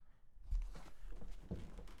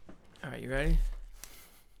right, you ready?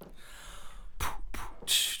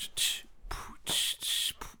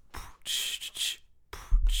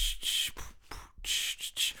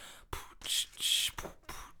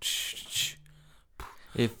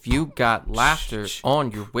 If you got laughter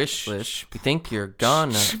on your wish list, we think you're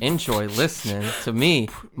gonna enjoy listening to me,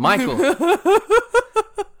 Michael.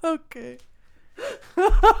 Okay.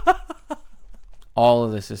 All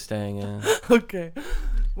of this is staying in. Okay.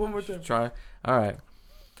 One more time. Try. All right. You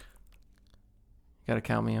gotta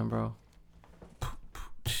count me in, bro.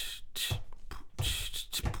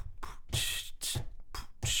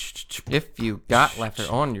 If you got laughter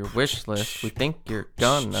on your wish list, we think you're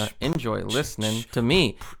gonna enjoy listening to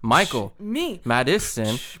me, Michael. Me.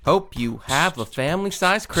 Madison. Hope you have a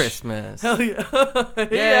family-sized Christmas. Hell yeah. Hey,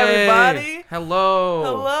 Yay. everybody. Hello.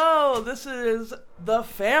 Hello. This is the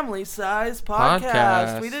Family Size Podcast.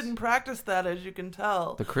 Podcast. We didn't practice that, as you can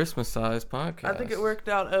tell. The Christmas-sized podcast. I think it worked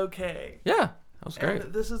out okay. Yeah, that was great.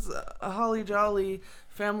 And this is a holly jolly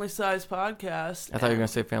Family Size Podcast. I thought you were gonna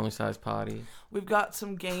say family-sized potty. We've got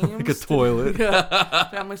some games. Like a toilet. Yeah.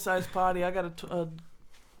 Family Size Potty. I got a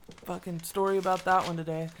fucking story about that one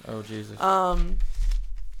today. Oh, Jesus. But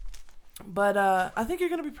I think you're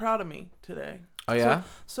going to be proud of me today. Oh, yeah?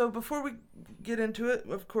 So before we get into it,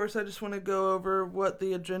 of course, I just want to go over what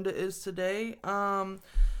the agenda is today. I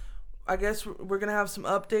guess we're going to have some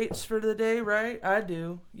updates for the day, right? I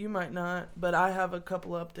do. You might not, but I have a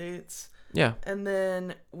couple updates. Yeah. And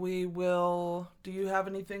then we will... Do you have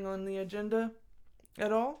anything on the agenda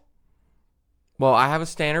at all? Well, I have a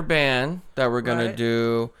standard band that we're going Right. to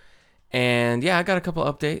do. And, yeah, I got a couple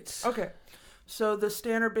updates. Okay. So the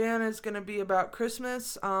standard band is going to be about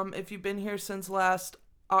Christmas. If you've been here since last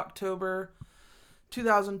October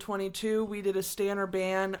 2022, we did a standard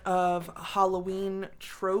band of Halloween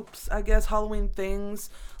tropes, I guess, Halloween things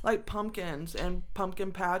like pumpkins and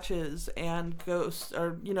pumpkin patches and ghosts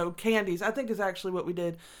or, candies. I think is actually what we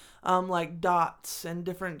did, like dots and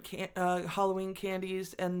different Halloween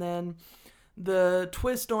candies. And then the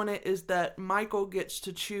twist on it is that Michael gets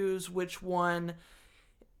to choose which one,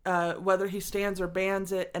 whether he stands or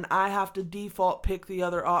bans it, and I have to default pick the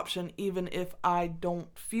other option even if I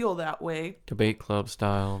don't feel that way. Debate club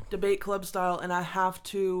style. And I have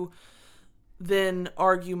to then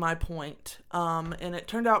argue my point. And it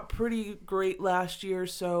turned out pretty great last year,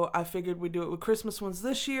 so I figured we'd do it with Christmas ones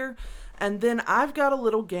this year. And then I've got a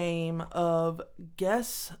little game of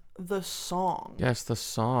Guess the Song. Yes, the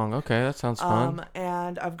song. Okay, that sounds fun.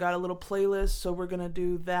 And I've got a little playlist, so we're gonna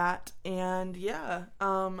do that. And yeah,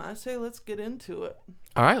 I say let's get into it.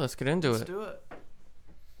 All right, let's get into Let's it. do it.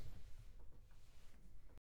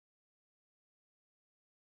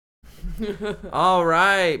 All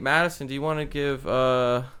right, Madison, do you want to give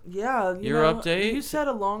Yeah, your update? You said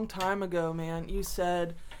a long time ago, man. You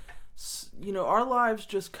said, our lives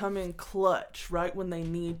just come in clutch right when they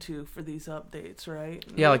need to for these updates, right?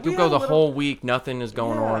 Yeah, like We you go had the a little- whole week, nothing is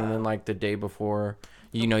going on, Yeah. and then like the day before,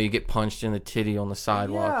 you get punched in the titty on the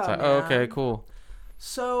sidewalk. Yeah, It's like, oh, okay, man. cool.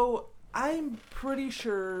 So I'm pretty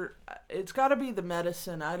sure it's got to be the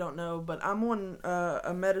medicine. I don't know, but I'm on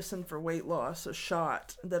a medicine for weight loss, a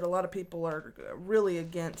shot that a lot of people are really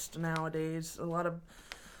against nowadays. A lot of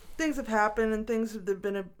things have happened, and things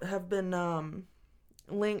have been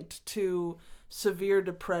linked to severe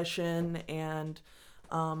depression and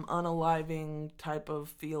unaliving type of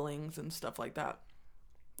feelings and stuff like that.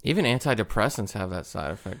 Even antidepressants have that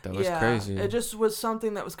side effect, though. It's crazy. It just was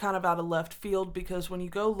something that was kind of out of left field because when you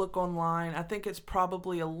go look online, I think it's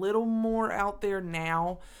probably a little more out there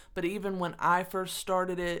now. But even when I first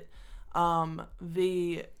started it,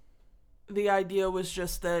 the idea was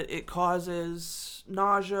just that it causes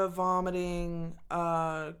nausea, vomiting,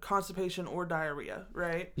 constipation, or diarrhea,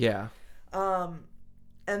 right? Yeah.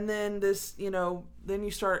 And then then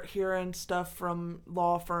you start hearing stuff from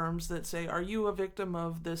law firms that say, are you a victim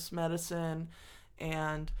of this medicine?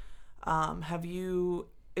 And have you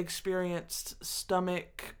experienced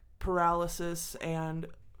stomach paralysis and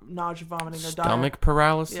nausea, vomiting, or diarrhea? Stomach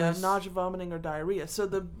paralysis? Yeah, nausea, vomiting, or diarrhea. So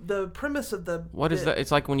the premise of the... What is that?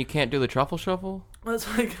 It's like when you can't do the truffle shuffle? It's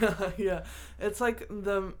like, yeah. It's like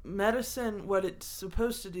the medicine, what it's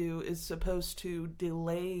supposed to do is supposed to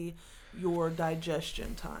delay your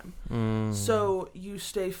digestion time. So you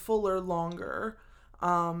stay fuller longer.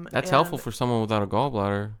 That's helpful for someone without a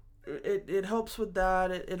gallbladder. It helps with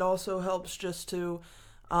that. It also helps just to...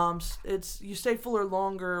 you stay fuller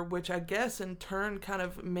longer, which I guess in turn kind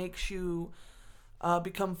of makes you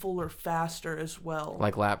become fuller faster as well.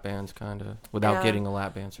 Like lap bands, kind of, without getting a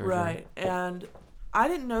lap band surgery. Right. And I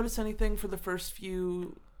didn't notice anything for the first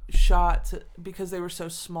few shots because they were so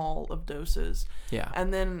small of doses. Yeah.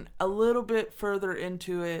 And then a little bit further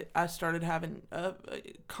into it, I started having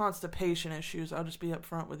constipation issues. I'll just be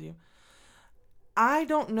upfront with you. I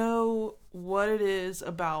don't know what it is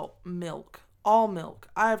about milk. All milk.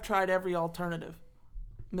 I have tried every alternative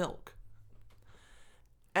milk.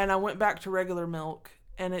 And I went back to regular milk,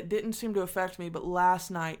 and it didn't seem to affect me, but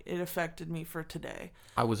last night it affected me for today.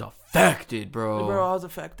 I was affected, bro. Bro, I was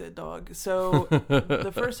affected, dog. So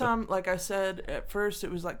the first time, like I said, at first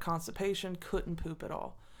it was like constipation, couldn't poop at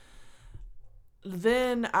all.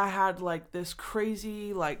 Then I had like this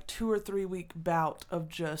crazy like 2 or 3 week bout of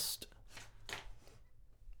just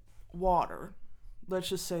water. Let's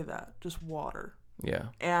just say that. Just water. Yeah.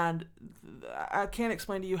 And I can't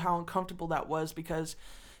explain to you how uncomfortable that was because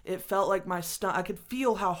it felt like my stomach, I could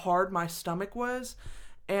feel how hard my stomach was,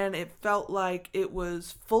 and it felt like it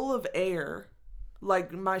was full of air,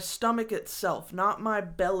 like my stomach itself, not my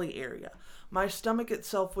belly area. My stomach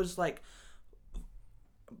itself was like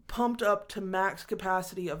pumped up to max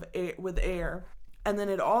capacity of air, with air. And then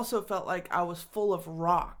it also felt like I was full of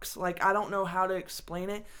rocks. Like, I don't know how to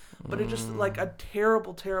explain it, but it just like a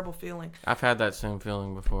terrible, terrible feeling. I've had that same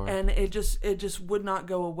feeling before. And it just would not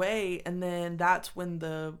go away. And then that's when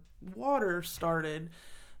the water started.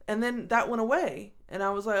 And then that went away. And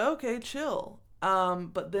I was like, okay, chill.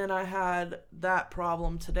 But then I had that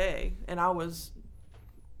problem today, and I was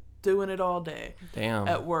doing it all day. Damn.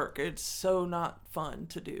 At work. It's so not fun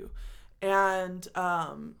to do. And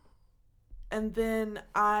then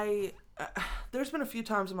there's been a few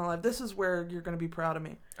times in my life, this is where you're going to be proud of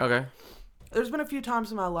me. Okay. There's been a few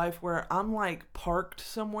times in my life where I'm like parked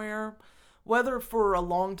somewhere, whether for a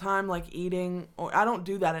long time, like eating, or I don't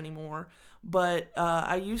do that anymore, but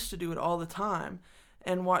I used to do it all the time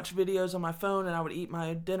and watch videos on my phone, and I would eat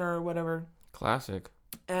my dinner or whatever. Classic.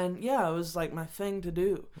 And yeah, it was like my thing to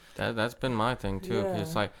do. That's been my thing too. Yeah.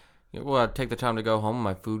 It's like, well, I take the time to go home,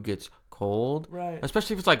 my food gets cold. Right.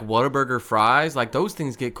 Especially if it's like Whataburger fries, like those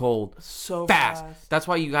things get cold So fast. fast. That's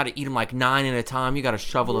why you got to eat them like 9 at a time. You got to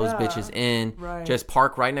shovel those bitches in. Right. Just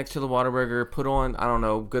park right next to the Whataburger, put on, I don't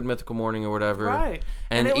know, Good Mythical Morning or whatever. Right.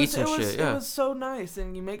 And it eat was, some shit. Yeah. It was so nice.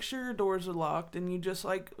 And you make sure your doors are locked, and you just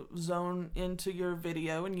like zone into your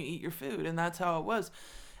video and you eat your food. And that's how it was.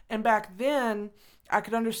 And back then, I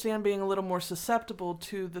could understand being a little more susceptible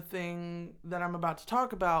to the thing that I'm about to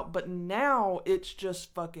talk about, but now it's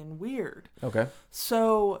just fucking weird. Okay.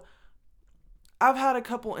 So I've had a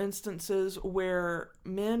couple instances where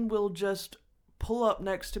men will just pull up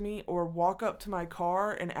next to me or walk up to my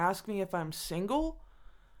car and ask me if I'm single.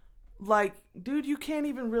 Like, dude, you can't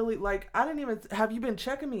even really, like, I didn't even, have you been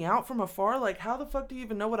checking me out from afar? Like, how the fuck do you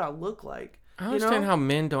even know what I look like? I understand how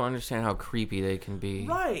men don't understand how creepy they can be.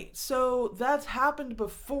 Right. So that's happened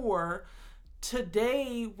before.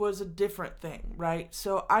 Today was a different thing, right?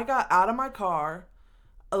 So I got out of my car.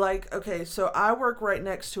 Like, okay, so I work right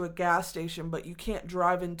next to a gas station, but you can't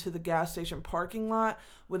drive into the gas station parking lot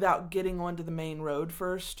without getting onto the main road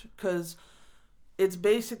first, because it's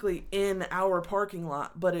basically in our parking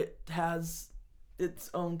lot, but it has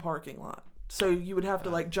its own parking lot. So you would have to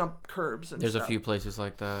like jump curbs and There's stuff. a few places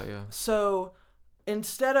like that, yeah. So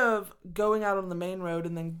instead of going out on the main road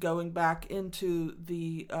and then going back into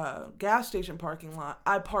the gas station parking lot,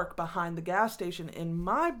 I park behind the gas station in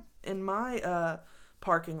my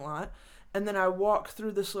parking lot, and then I walk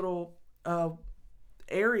through this little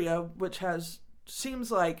area which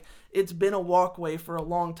seems like it's been a walkway for a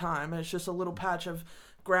long time, and it's just a little patch of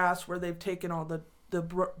grass where they've taken all the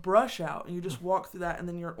brush out, and you just walk through that, and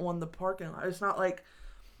then you're on the parking lot. It's not like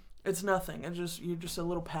it's nothing. You're just a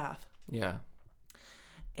little path. Yeah.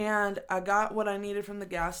 And I got what I needed from the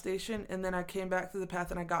gas station, and then I came back through the path,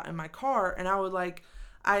 and I got in my car, and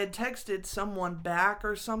I had texted someone back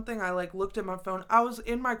or something. I like looked at my phone. I was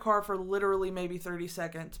in my car for literally maybe 30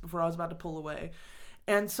 seconds before I was about to pull away,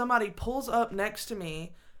 and somebody pulls up next to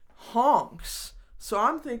me, honks. So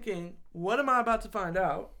I'm thinking, what am I about to find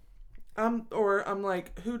out? I'm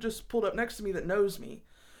like, who just pulled up next to me that knows me?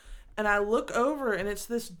 And I look over, and it's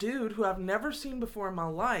this dude who I've never seen before in my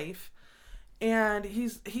life. And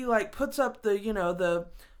he like puts up the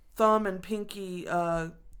thumb and pinky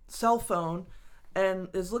cell phone and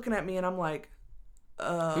is looking at me, and I'm like,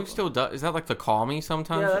 who still does? Is that like the call me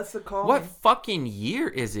sometimes? Yeah, that's the call What me. fucking year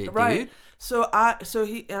is it, Right. dude? So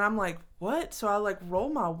I'm like, what? So I like roll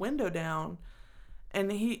my window down,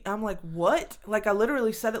 and I'm like, what? Like, I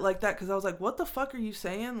literally said it like that because I was like, what the fuck are you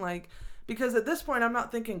saying? Like, because at this point I'm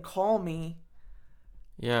not thinking call me.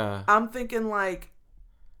 Yeah. I'm thinking like,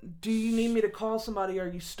 do you need me to call somebody? Are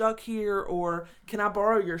you stuck here? Or can I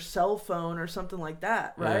borrow your cell phone or something like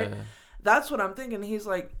that? Right. Yeah. That's what I'm thinking. He's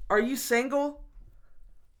like, are you single?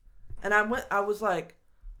 And I was like,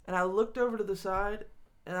 and I looked over to the side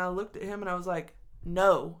and I looked at him and I was like,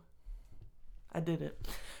 no, I did it.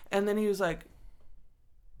 And then he was like,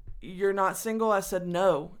 you're not single? I said,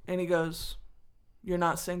 no. And he goes, you're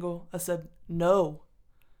not single? I said, no.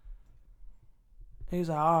 And he's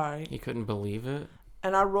like, all right. He couldn't believe it.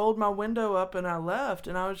 And I rolled my window up and I left.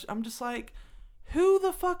 And I'm just like, who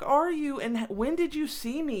the fuck are you? And when did you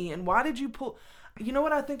see me? And why did you pull? You know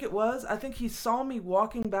what I think it was? I think he saw me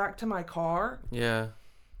walking back to my car. Yeah.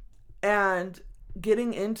 And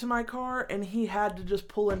getting into my car, and he had to just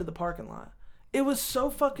pull into the parking lot. It was so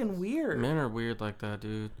fucking weird. Men are weird like that,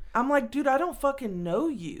 dude. I'm like, dude, I don't fucking know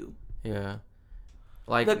you. Yeah.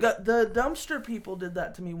 Like the dumpster people did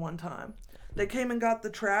that to me one time. They came and got the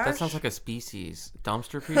trash. That sounds like a species.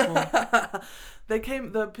 Dumpster people? They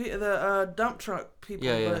came, the dump truck people,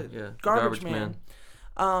 yeah. Garbage man.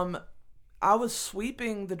 I was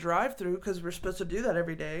sweeping the drive-thru because we're supposed to do that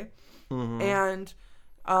every day. Mm-hmm.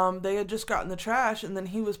 And they had just gotten the trash, and then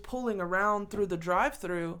he was pulling around through the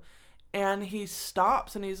drive-thru, and he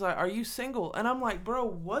stops, and he's like, are you single? And I'm like, bro,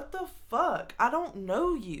 what the fuck? I don't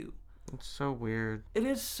know you. It's so weird. It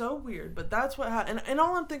is so weird, but that's what happened. And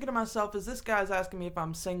all I'm thinking to myself is this guy's asking me if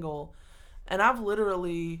I'm single, and I've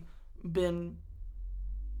literally been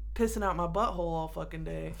pissing out my butthole all fucking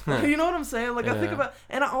day. You know what I'm saying? Like, I think about,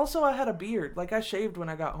 and I had a beard. Like, I shaved when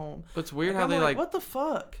I got home. But it's weird how I'm they like, what the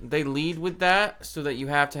fuck? They lead with that so that you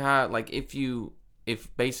have to have, like,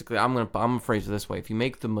 if basically, I'm gonna phrase it this way: if you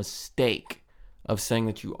make the mistake of saying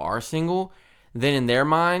that you are single, then in their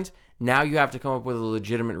mind, now you have to come up with a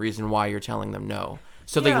legitimate reason why you're telling them no.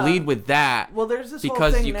 So they lead with that. Well, there's this because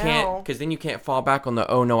whole thing you now. Can't, because then you can't fall back on the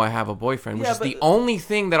oh no I have a boyfriend, which is the only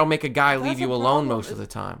thing that'll make a guy leave you alone most of the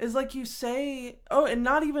time. Is like you say, and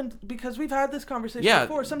not even because we've had this conversation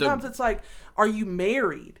before. Sometimes it's like, are you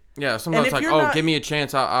married? Yeah, sometimes it's like, give me a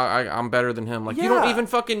chance. I'm better than him. Like, you don't even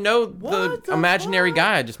fucking know the imaginary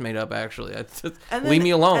guy I just made up, actually. Leave me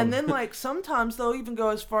alone. And then, like, sometimes they'll even go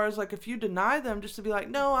as far as, like, if you deny them, just to be like,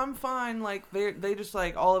 no, I'm fine. Like, they just,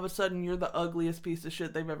 like, all of a sudden, you're the ugliest piece of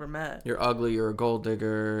shit they've ever met. You're ugly. You're a gold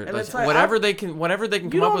digger. And it's like, whatever they can come up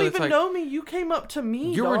with. You don't even know me. You came up to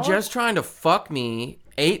me, You were just trying to fuck me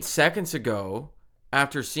 8 seconds ago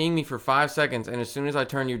after seeing me for 5 seconds, and as soon as I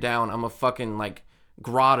turn you down, I'm a fucking, like,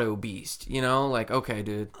 grotto beast, you know? Like, okay,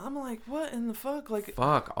 dude. I'm like, what in the fuck? Like,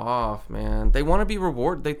 fuck off, man. They want to be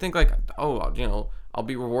rewarded. They think like, oh, you know, I'll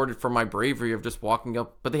be rewarded for my bravery of just walking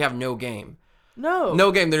up, but they have no game.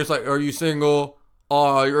 No game. They're just like, are you single?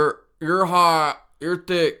 Oh, you're hot. You're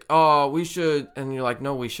thick. Oh, we should. And you're like,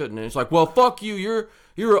 no, we shouldn't. And it's like, well, fuck you. You're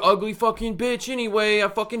an ugly fucking bitch anyway. I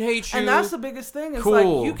fucking hate you. And that's the biggest thing. It's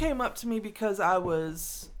like, you came up to me because I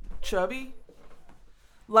was chubby.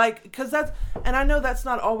 Like, because that's, and I know that's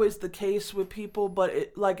not always the case with people, but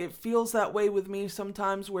it feels that way with me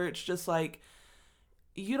sometimes, where it's just like,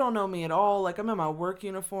 you don't know me at all. Like, I'm in my work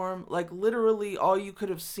uniform. Like, literally all you could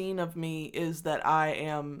have seen of me is that I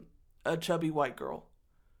am a chubby white girl.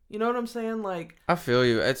 You know what I'm saying? Like, I feel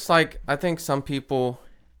you. It's like, I think some people,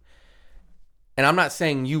 and I'm not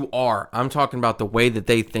saying you are, I'm talking about the way that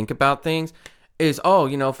they think about things. Is, oh,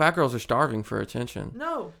 you know, fat girls are starving for attention.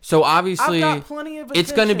 No. So obviously, I've got plenty of attention.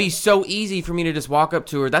 It's going to be so easy for me to just walk up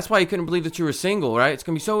to her. That's why you couldn't believe that you were single, right? It's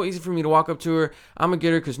going to be so easy for me to walk up to her. I'm going to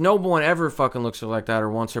get her because no one ever fucking looks at her like that or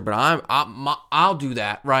wants her. But I'll do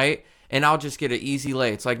that, right? And I'll just get an easy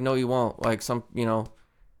lay. It's like, no, you won't. Like, some, you know,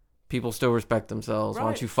 people still respect themselves. Right. Why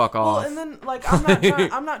don't you fuck off? Well, and then, like,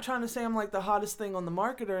 I'm not trying to say I'm, like, the hottest thing on the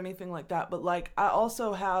market or anything like that. But, like, I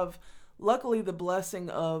also have, luckily, the blessing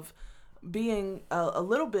of being a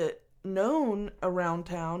little bit known around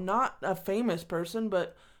town, not a famous person,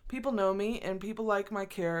 but people know me and people like my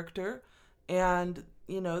character, and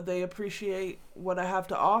you know, they appreciate what I have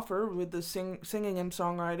to offer with the singing and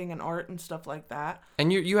songwriting and art and stuff like that.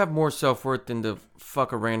 And you have more self-worth than to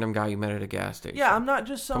fuck a random guy you met at a gas station. Yeah, I'm not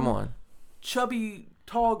just some chubby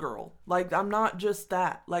tall girl. Like, I'm not just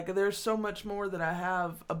that. Like, there's so much more that I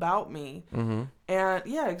have about me. Mm-hmm. And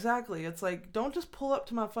yeah, exactly. It's like, don't just pull up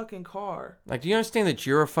to my fucking car. Like, do you understand that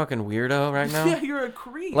you're a fucking weirdo right now? Yeah, you're a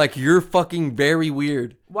creep. Like, you're fucking very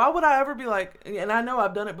weird. Why would I ever be like, and I know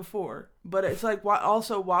I've done it before, but it's like,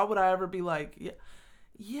 why would I ever be like,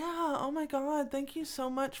 yeah, oh my God, thank you so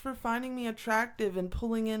much for finding me attractive and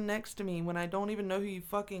pulling in next to me when I don't even know who you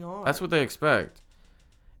fucking are. That's what they expect.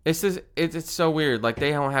 It's just, it's so weird. Like, they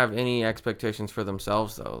don't have any expectations for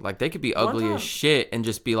themselves, though. Like, they could be ugly as shit and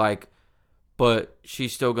just be like, but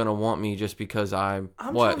she's still gonna want me just because I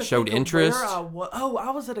showed interest. I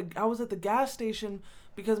was at the gas station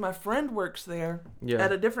because my friend works there Yeah.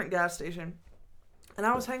 at a different gas station. And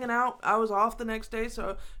I was hanging out. I was off the next day,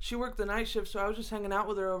 so she worked the night shift, so I was just hanging out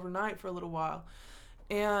with her overnight for a little while.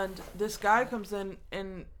 And this guy comes in,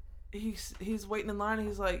 and he's waiting in line, and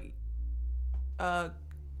he's like,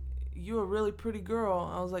 you a really pretty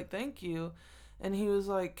girl. I was like, thank you. And he was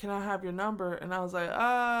like, can I have your number? And I was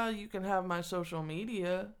like, you can have my social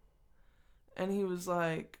media. And he was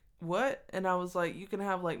like, what? And I was like, you can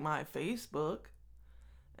have like my Facebook.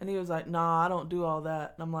 And he was like, nah, I don't do all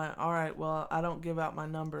that. And I'm like, all right, well, I don't give out my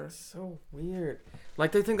number. So weird.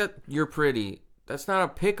 Like, they think that you're pretty. That's not a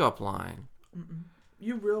pickup line. Mm-mm.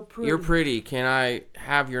 You real pretty. You're pretty. Can I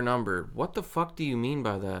have your number? What the fuck do you mean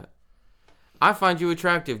by that? I find you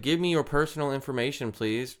attractive. Give me your personal information,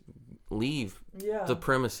 please. Leave the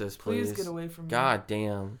premises, please. Please get away from me. God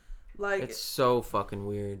damn. Like, it's so fucking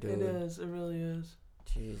weird, dude. It is. It really is.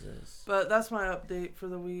 Jesus. But that's my update for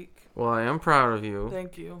the week. Well, I am proud of you.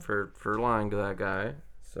 Thank you. For lying to that guy.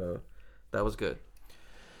 So, that was good.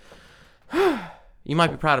 You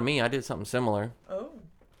might be proud of me. I did something similar. Oh.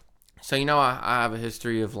 So, I have a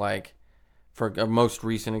history of, like, for a most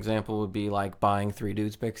recent example would be, like, buying 3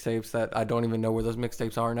 Dudes mixtapes that I don't even know where those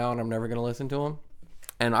mixtapes are now, and I'm never going to listen to them.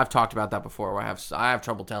 And I've talked about that before, where I have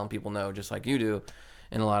trouble telling people no, just like you do,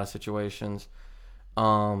 in a lot of situations.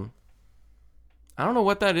 I don't know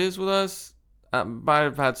what that is with us.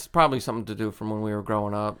 But that's probably something to do from when we were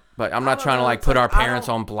growing up. But I'm not trying to like put our parents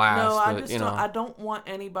on blast. No, I don't want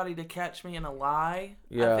anybody to catch me in a lie.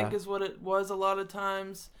 Yeah. I think is what it was a lot of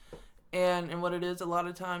times, and what it is a lot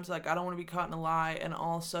of times. Like, I don't want to be caught in a lie, and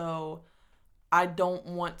also I don't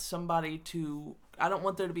want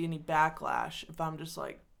there to be any backlash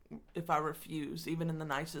if I refuse, even in the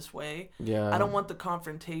nicest way. Yeah. I don't want the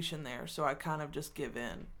confrontation there, so I kind of just give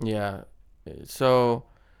in. Yeah. So,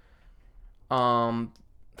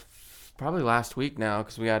 probably last week now,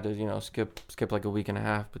 because we had to, skip like a week and a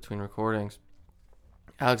half between recordings.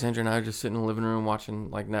 Alexandra and I are just sitting in the living room watching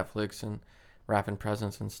like Netflix and wrapping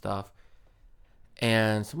presents and stuff.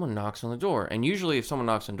 And someone knocks on the door. And usually if someone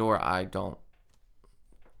knocks on the door, I don't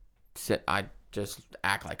sit. I just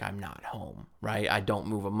act like I'm not home, right? I don't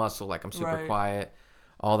move a muscle, like I'm super quiet,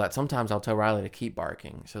 all that. Sometimes I'll tell Riley to keep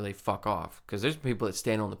barking so they fuck off. Because there's people that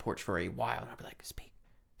stand on the porch for a while, and I'll be like, speak,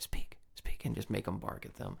 and just make them bark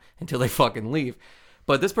at them until they fucking leave.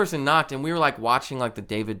 But this person knocked, and we were like watching like the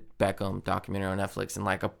David Beckham documentary on Netflix, and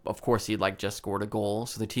like of course he'd like just scored a goal,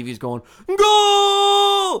 so the TV's going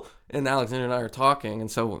goal, and Alexander and I are talking, and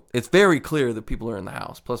so it's very clear that people are in the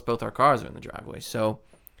house. Plus both our cars are in the driveway. So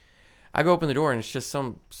I go open the door, and it's just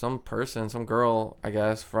some person, some girl, I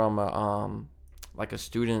guess, from like a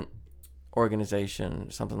student organization,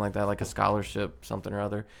 something like that, like a scholarship, something or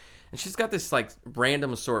other. And she's got this like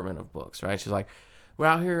random assortment of books, right? She's like, we're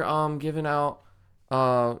out here giving out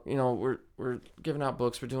we're giving out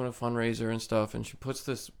books, we're doing a fundraiser and stuff. And she puts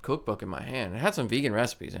this cookbook in my hand. It had some vegan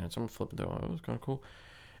recipes in it, so I'm flipping through it. It was kind of cool.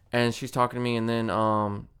 And she's talking to me, and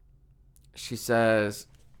then she says,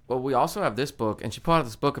 well, we also have this book. And she pulled out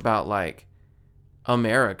this book about like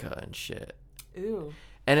America and shit. Ew.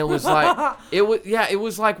 And it was like it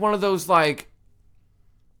was like one of those like,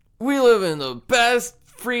 we live in the best,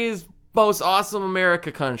 freest, most awesome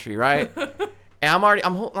America country, right? And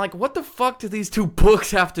I'm like, what the fuck do these two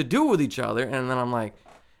books have to do with each other? And then I'm like,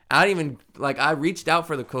 I reached out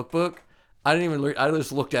for the cookbook. I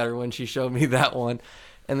just looked at her when she showed me that one.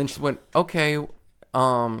 And then she went, okay.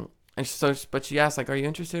 But she asked, like, are you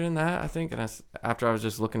interested in that? I think. And after I was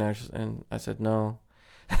just looking at her, and I said, no.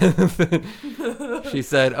 She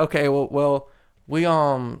said, okay, well, we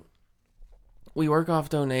work off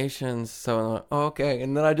donations. So I'm like, oh, okay.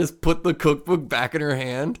 And then I just put the cookbook back in her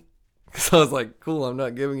hand. So I was like, cool, I'm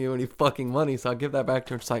not giving you any fucking money. So I'll give that back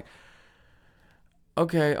to her. It's like,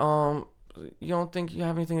 okay, you don't think you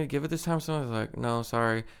have anything to give at this time? So I was like, no,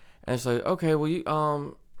 sorry. And it's like, okay, well,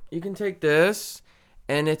 you can take this.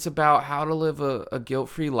 And it's about how to live a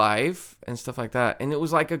guilt-free life and stuff like that. And it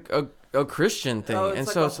was like a Christian thing. Oh, it's and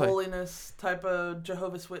like so a it's holiness type of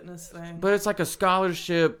Jehovah's Witness thing. But it's like a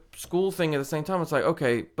scholarship school thing at the same time. It's like,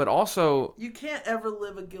 okay, but also, you can't ever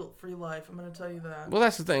live a guilt-free life. I'm going to tell you that. Well,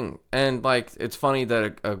 that's the thing. And like, it's funny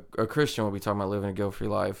that a Christian would be talking about living a guilt-free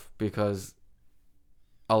life, because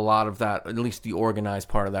a lot of that, at least the organized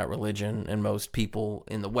part of that religion, and most people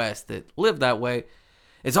in the West that live that way,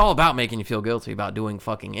 it's all about making you feel guilty about doing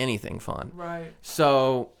fucking anything fun. Right.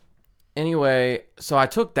 So anyway, so I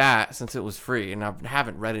took that since it was free, and I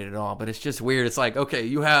haven't read it at all, but it's just weird. It's like, okay,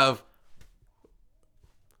 you have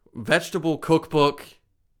vegetable cookbook,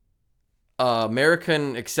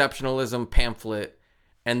 American exceptionalism pamphlet,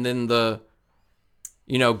 and then the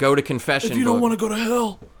go to confession. If you don't want to go to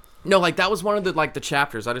hell. No, like that was one of the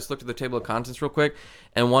chapters. I just looked at the table of contents real quick,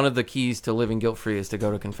 and one of the keys to living guilt-free is to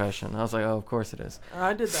go to confession. I was like, oh, of course it is.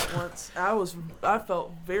 I did that once. I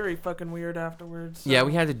felt very fucking weird afterwards. So. Yeah,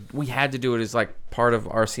 we had to do it as like part of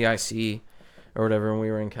RCIC or whatever when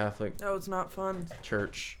we were in Catholic. That was not fun.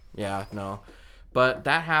 Church. Yeah, no. But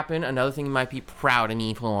that happened. Another thing you might be proud of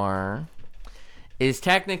me for is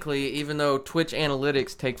technically, even though Twitch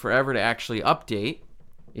analytics take forever to actually update,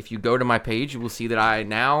 if you go to my page, you will see that I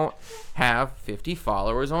now have 50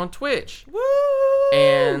 followers on Twitch. Woo!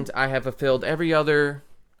 And I have fulfilled every other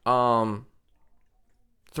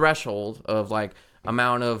threshold of like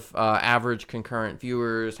amount of average concurrent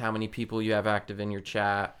viewers, how many people you have active in your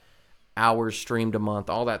chat, hours streamed a month,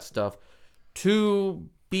 all that stuff, to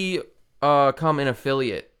become an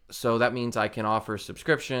affiliate. So that means I can offer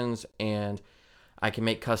subscriptions, and I can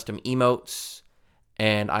make custom emotes,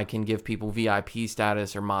 and I can give people VIP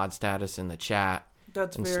status or mod status in the chat.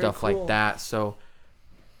 That's and very stuff cool. like that. So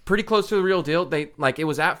pretty close to the real deal. It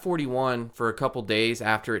was at 41 for a couple days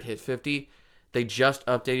after it hit 50. They just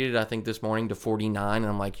updated it, I think, this morning to 49,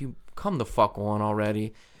 and I'm like, you come the fuck on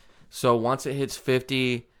already. So once it hits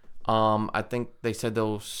 50, I think they said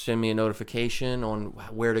they'll send me a notification on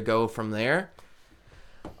where to go from there.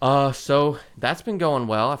 So that's been going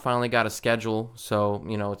well. I finally got a schedule. So,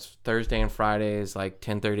 it's Thursday and Fridays, like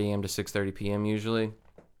 10:30 a.m. to 6:30 p.m. usually.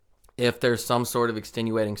 If there's some sort of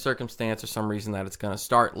extenuating circumstance or some reason that it's going to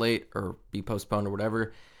start late or be postponed or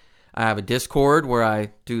whatever, I have a Discord where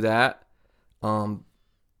I do that.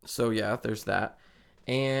 So yeah, there's that.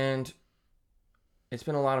 And it's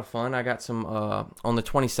been a lot of fun. I got some, on the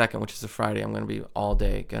 22nd, which is a Friday, I'm going to be all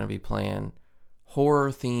day going to be playing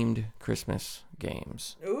horror-themed Christmas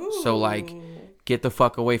games. Ooh. So, like, get the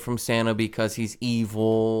fuck away from Santa because he's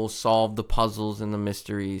evil, solve the puzzles and the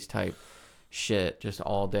mysteries type shit just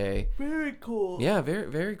all day. Very cool. Yeah, very,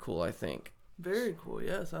 very cool, I think. Very cool.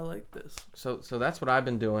 Yes, I like this. So that's what I've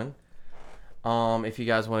been doing. If you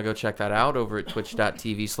guys want to go check that out over at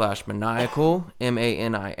twitch.tv/maniacal,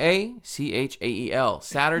 MANIACHAEL.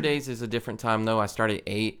 Saturdays is a different time, though. I start at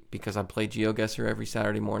 8 because I play GeoGuessr every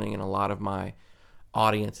Saturday morning, and a lot of my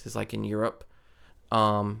audience is like in Europe.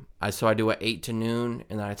 So I do a 8 to noon,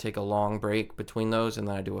 and then I take a long break between those, and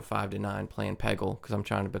then I do a 5 to 9 playing Peggle because I'm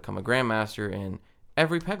trying to become a grandmaster in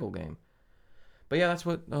every Peggle game. But yeah, that's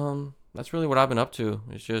really what I've been up to.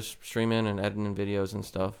 It's just streaming and editing videos and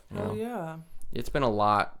stuff. Oh yeah. It's been a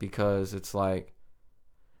lot because it's like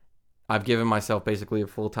I've given myself basically a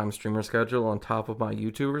full-time streamer schedule on top of my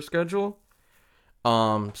YouTuber schedule.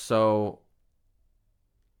 So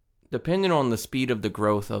depending on the speed of the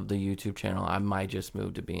growth of the YouTube channel, I might just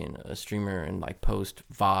move to being a streamer and like post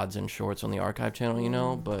VODs and shorts on the archive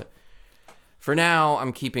channel, but for now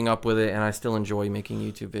I'm keeping up with it and I still enjoy making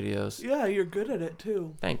YouTube videos. Yeah, you're good at it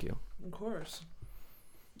too. Thank you. Of course.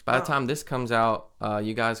 By the time this comes out,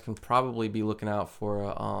 you guys can probably be looking out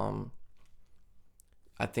for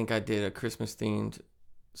I think I did a Christmas themed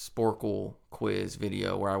Sporkle quiz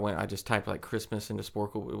video where I just typed like Christmas into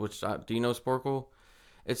Sporkle, which do you know Sporkle?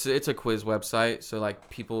 It's a quiz website, so like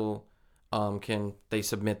people they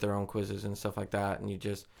submit their own quizzes and stuff like that, and you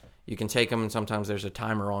can take them, and sometimes there's a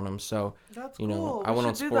timer on them. So that's cool. I went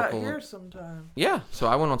on Sporkle. Do that here sometime. Yeah, so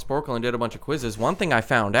I went on Sporkle and did a bunch of quizzes. One thing I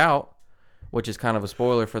found out, which is kind of a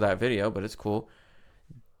spoiler for that video, but it's cool.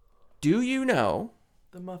 Do you know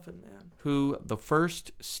the Muffin Man who the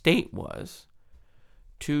first state was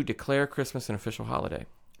to declare Christmas an official holiday?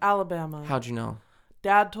 Alabama. How'd you know?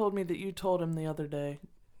 Dad told me that you told him the other day.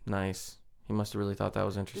 Nice. He must have really thought that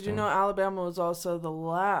was interesting. Did you know Alabama was also the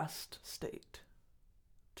last state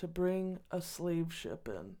to bring a slave ship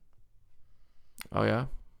in? Oh, yeah?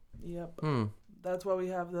 Yep. That's why we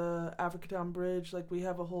have the Africatown Bridge. Like, we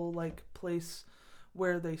have a whole, like, place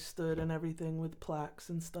where they stood and everything with plaques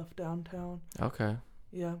and stuff downtown. Okay.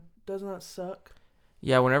 Yeah. Doesn't that suck?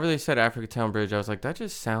 Yeah, whenever they said Africatown Bridge, I was like, that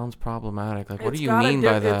just sounds problematic. Like, what do you mean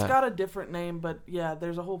by that? It's got a different name, but yeah,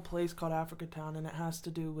 there's a whole place called Africatown, and it has to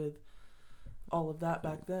do with all of that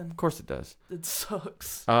back then. Of course it does. It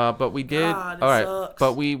sucks. But we did. God, all right. Sucks.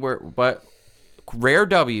 But rare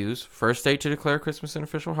W's, first state to declare Christmas an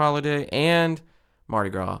official holiday, and Mardi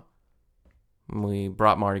Gras. We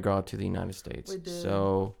brought Mardi Gras to the United States. We did.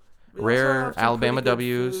 So, rare Alabama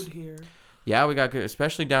W's. Yeah, we got good,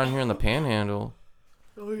 especially down here in the Panhandle.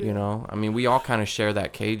 Oh, yeah. You know, I mean, we all kind of share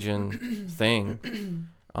that Cajun thing.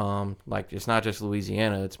 Like, it's not just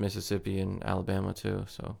Louisiana, it's Mississippi and Alabama too.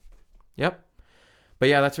 So, yep. But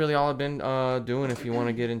yeah, that's really all I've been doing if you want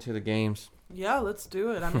to get into the games. Yeah, let's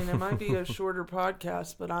do it. I mean, it might be a shorter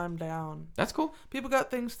podcast, but I'm down. That's cool. People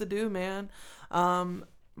got things to do, man.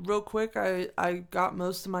 Real quick, I got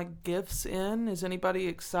most of my gifts in. Is anybody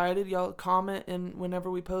excited? Y'all comment in whenever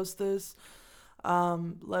we post this.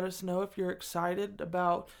 Let us know if you're excited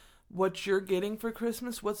about what you're getting for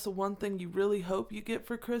Christmas. What's the one thing you really hope you get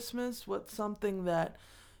for Christmas? What's something that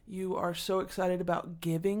you are so excited about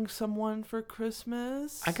giving someone for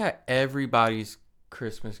Christmas? I got everybody's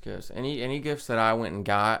Christmas gifts. Any gifts that I went and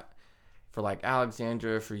got for like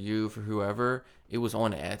Alexandra, for you, for whoever, it was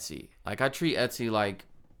on Etsy. Like I treat Etsy like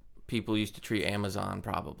people used to treat Amazon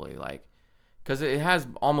probably, like, because it has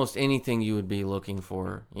almost anything you would be looking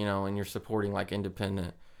for, you know, and you're supporting like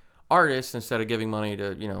independent artists instead of giving money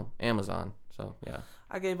to, you know, Amazon. So yeah,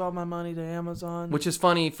 I gave all my money to Amazon, which is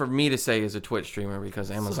funny for me to say as a Twitch streamer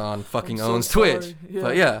because Amazon fucking owns Twitch. Yeah.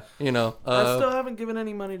 But yeah, you know, I still haven't given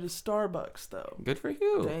any money to Starbucks though. Good for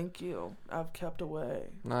you. Thank you. I've kept away.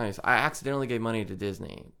 Nice. I accidentally gave money to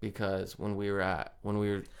Disney because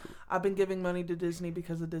I've been giving money to Disney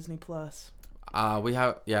because of Disney Plus.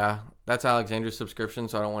 That's Alexandra's subscription,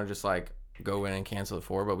 so I don't want to just like go in and cancel it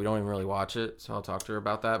for her, but we don't even really watch it, so I'll talk to her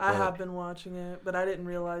about that. I have been watching it, but I didn't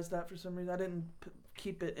realize that for some reason. I didn't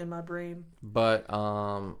keep it in my brain. But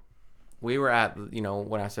we were at, you know,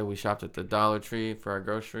 when I said we shopped at the Dollar Tree for our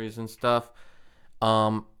groceries and stuff,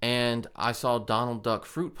 and I saw Donald Duck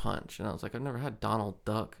fruit punch, and I was like, I've never had Donald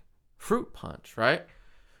Duck fruit punch, right?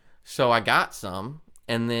 So I got some,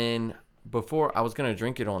 and then before I was gonna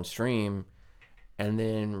drink it on stream, and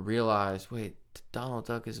then realized, wait, Donald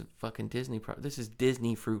Duck is a fucking Disney this is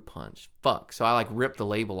Disney fruit punch. Fuck. So I like ripped the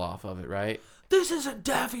label off of it, right? This isn't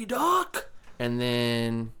Daffy Duck. And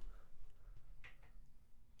then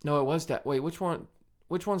no, it was that. Wait, which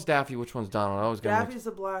one's Daffy? Which one's Donald? I was gonna Daffy's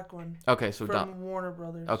the black one. Okay, so from Warner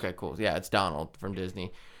Brothers. Okay, cool. Yeah, it's Donald from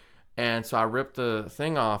Disney. And so I ripped the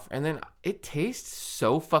thing off, and then it tastes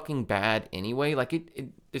so fucking bad anyway. Like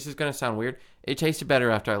this is gonna sound weird. It tasted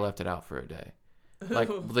better after I left it out for a day. Like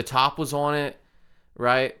the top was on it,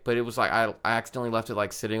 right? But it was like I accidentally left it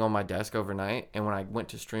like sitting on my desk overnight, and when I went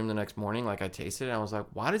to stream the next morning, like I tasted it, and I was like,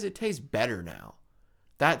 why does it taste better now?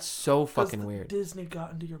 That's so fucking weird. Disney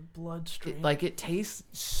got into your bloodstream. It tastes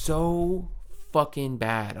so fucking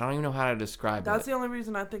bad. I don't even know how to describe it. That's the only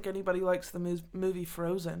reason I think anybody likes the movie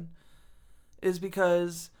Frozen, is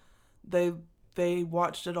because they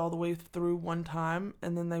watched it all the way through one time,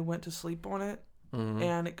 and then they went to sleep on it. Mm-hmm.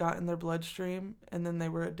 And it got in their bloodstream, and then they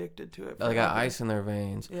were addicted to it. They got ice in their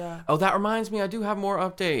veins. Yeah. Oh, that reminds me, I do have more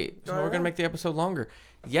update. So we're going to make the episode longer.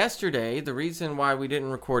 Yesterday, the reason why we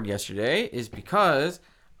didn't record yesterday is because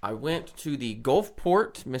I went to the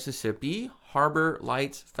Gulfport, Mississippi Harbor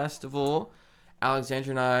Lights Festival.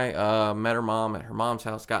 Alexandra and I met her mom at her mom's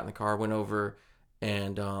house, got in the car, went over,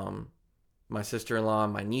 and my sister-in-law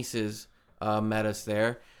and my nieces met us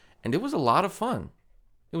there. And it was a lot of fun.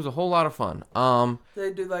 It was a whole lot of fun.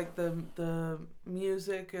 They do like the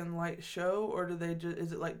music and light show, or do they just,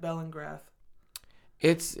 is it like Bellingrath?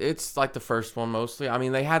 It's like the first one mostly. I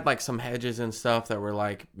mean, they had like some hedges and stuff that were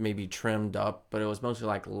like maybe trimmed up, but it was mostly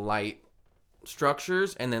like light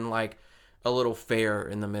structures and then like a little fair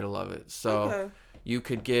in the middle of it. So you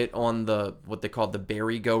could get on what they call the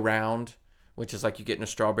berry go round, which is like you get in a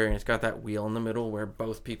strawberry and it's got that wheel in the middle where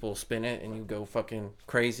both people spin it and you go fucking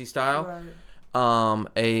crazy style. Right.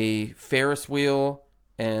 A Ferris wheel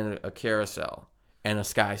and a carousel and a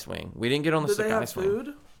sky swing. We didn't get on the sky swing. Did they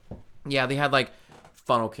have food? Yeah, they had like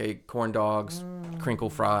funnel cake, corn dogs, crinkle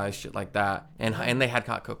fries, shit like that, and they had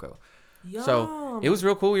hot cocoa. Yum. So it was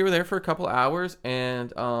real cool. We were there for a couple hours,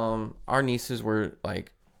 and our nieces were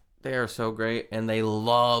like, they are so great, and they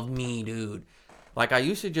love me, dude. Like I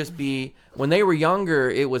used to just be, when they were younger,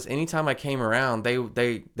 it was anytime I came around,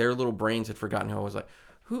 their little brains had forgotten who I was. Like,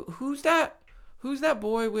 who's that? Who's that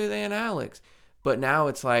boy with Aunt Alex? But now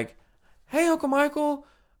it's like, hey, Uncle Michael.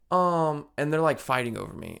 And they're like fighting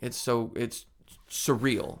over me. It's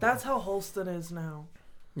surreal. That's how Holston is now.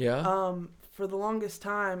 Yeah. For the longest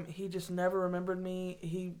time, he just never remembered me.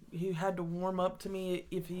 He had to warm up to me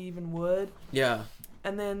if he even would. Yeah.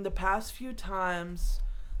 And then the past few times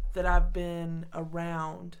that I've been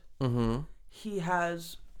around, he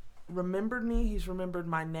has remembered me. He's remembered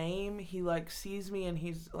my name. He like sees me and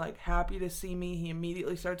he's like happy to see me. He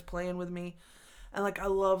immediately starts playing with me, and like I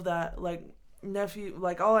love that. Like nephew,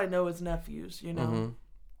 like all I know is nephews, you know.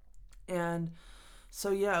 And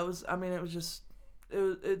so yeah, it was just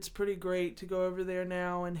it's pretty great to go over there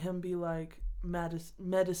now and him be like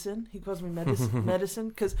Madison. He calls me Madison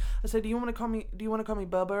because I said, do you want to call me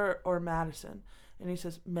Bubba or Madison? And he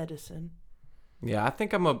says Madison. Yeah, I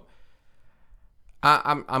think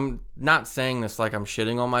I'm not saying this like I'm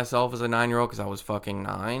shitting on myself as a 9-year-old because I was fucking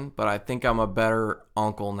 9, but I think I'm a better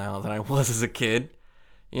uncle now than I was as a kid.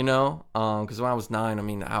 You know, because when I was 9, I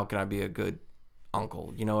mean, how could I be a good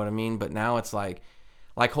uncle? You know what I mean? But now it's like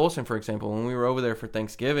Holston, for example, when we were over there for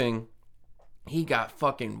Thanksgiving, he got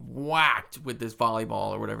fucking whacked with this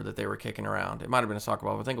volleyball or whatever that they were kicking around. It might have been a soccer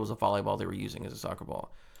ball, but I think it was a volleyball they were using as a soccer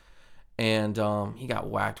ball. And he got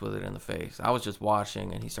whacked with it in the face. I was just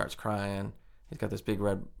watching, and he starts crying. He's got this big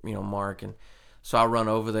red, mark. And so I run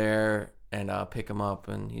over there and pick him up,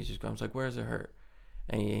 and he's just going, I was like, where does it hurt?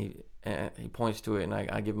 And he points to it, and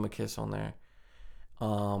I give him a kiss on there.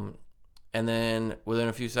 And then within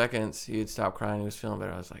a few seconds, he had stopped crying. He was feeling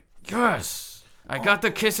better. I was like, yes, I got the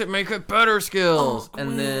kiss it make it better skills.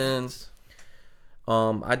 And then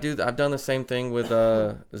I've done the same thing with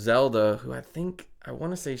Zelda, who I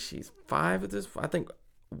want to say she's 5 at this. I think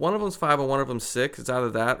one of them's 5 and one of them's 6. It's either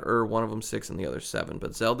that or one of them's 6 and the other's 7.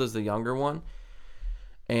 But Zelda's the younger one.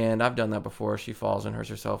 And I've done that before. She falls and hurts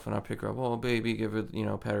herself, and I pick her up. Oh, baby, give her,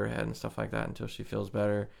 pet her head and stuff like that until she feels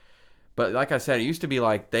better. But like I said, it used to be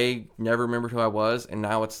like they never remembered who I was, and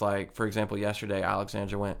now it's like, for example, yesterday,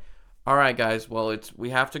 Alexandra went, all right, guys, well,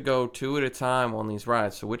 we have to go 2 at a time on these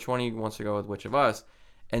rides, so which one of you wants to go with which of us?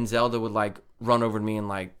 And Zelda would, like, run over to me and,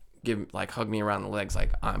 like, hug me around the legs,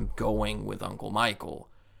 like, I'm going with Uncle Michael.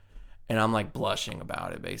 And I'm, like, blushing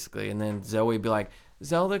about it, basically. And then Zoe would be like,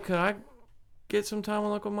 Zelda, could I get some time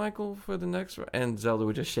with Uncle Michael for the next ride? And Zelda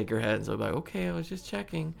would just shake her head, and so I'd be like, okay, I was just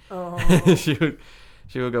checking. Oh.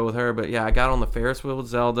 She would go with her. But yeah, I got on the Ferris wheel with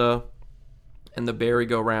Zelda and the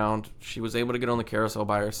merry-go-round. She was able to get on the carousel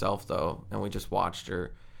by herself, though, and we just watched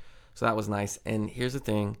her. So that was nice. And here's the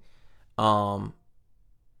thing. I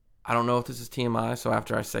don't know if this is TMI, so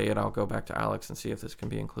after I say it, I'll go back to Alex and see if this can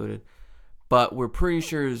be included. But we're pretty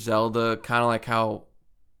sure Zelda, kind of like how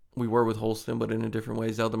we were with Holston, but in a different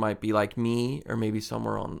way, Zelda might be like me or maybe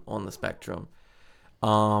somewhere on the spectrum.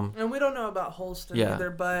 And we don't know about Holston either,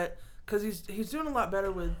 but because he's doing a lot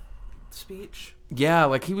better with speech. Yeah,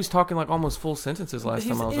 like he was talking like almost full sentences last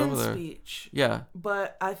time I was over there. Speech. Yeah.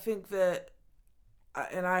 But I think that,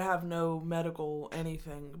 and I have no medical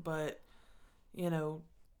anything, but,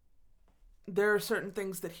 there are certain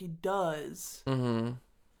things that he does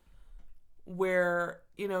where,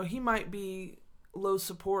 he might be low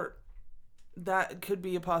support. That could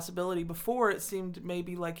be a possibility. Before, it seemed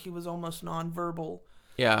maybe like he was almost nonverbal.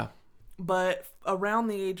 Yeah. But around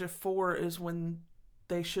the age of 4 is when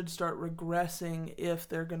they should start regressing if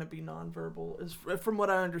they're going to be nonverbal, is from what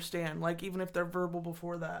I understand. Like, even if they're verbal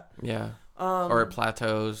before that. Yeah. Or it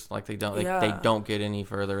plateaus. Like, they don't they don't get any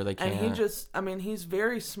further. They can't. And he's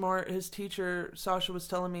very smart. His teacher, Sasha was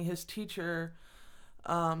telling me, his teacher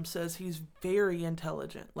says he's very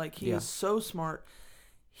intelligent. Like, he is so smart.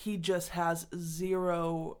 He just has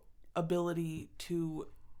zero ability to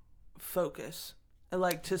focus.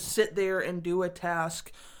 Like, to sit there and do a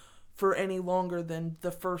task for any longer than the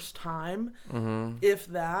first time. Mm-hmm. If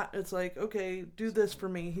that, it's like, okay, do this for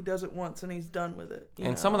me. He does it once and he's done with it.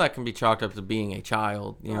 And some of that can be chalked up to being a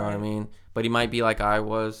child, you know what I mean? But he might be like I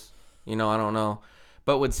was, I don't know.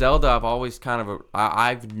 But with Zelda, I've always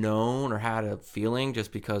I've known or had a feeling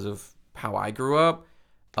just because of how I grew up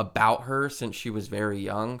about her since she was very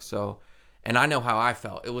young. So, and I know how I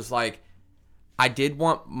felt. It was like, I did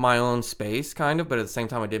want my own space, kind of, but at the same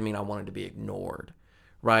time, it did mean I wanted to be ignored,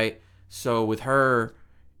 right? So with her,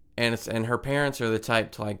 and her parents are the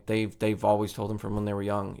type to, like, they've always told them from when they were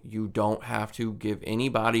young, you don't have to give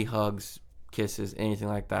anybody hugs, kisses, anything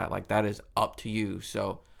like that. Like, that is up to you.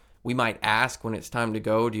 So we might ask when it's time to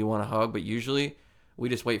go, do you want a hug? But usually we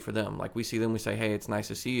just wait for them. Like, we see them, we say, hey, it's nice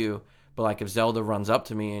to see you. But, like, if Zelda runs up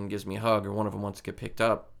to me and gives me a hug, or one of them wants to get picked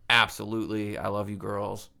up, absolutely, I love you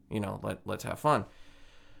girls. Let's have fun.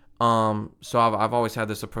 So I've always had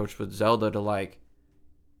this approach with Zelda to, like,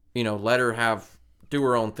 let her do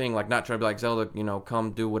her own thing, like, not try to be like, Zelda,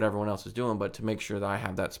 come do what everyone else is doing, but to make sure that I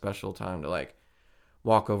have that special time to, like,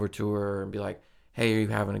 walk over to her and be like, hey, are you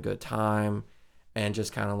having a good time? And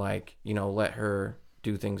just kind of, like, let her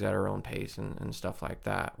do things at her own pace and stuff like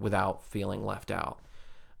that without feeling left out.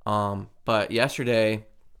 But yesterday,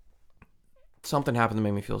 something happened that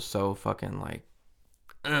made me feel so fucking,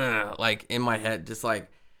 like in my head, just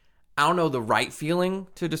like, I don't know the right feeling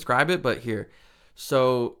to describe it, but here.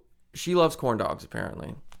 So she loves corn dogs,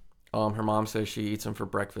 apparently. Her mom says she eats them for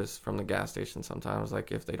breakfast from the gas station sometimes,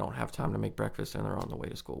 like if they don't have time to make breakfast and they're on the way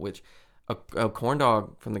to school, which a corn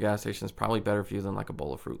dog from the gas station is probably better for you than like a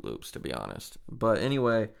bowl of Fruit Loops, to be honest. But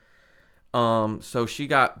anyway, so she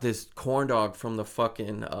got this corn dog from the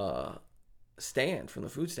fucking stand, from the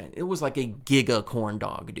food stand. It was like a giga corn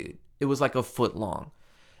dog, dude. it was like a foot long.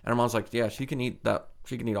 And her mom's like, yeah, she can eat that.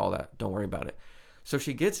 She can eat all that. Don't worry about it. So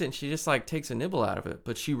she gets it and she just like takes a nibble out of it,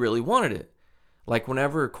 but she really wanted it. Like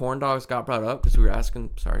whenever corn dogs got brought up, because we were asking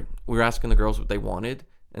the girls what they wanted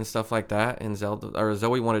and stuff like that. And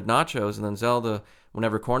Zoe wanted nachos, and then Zelda,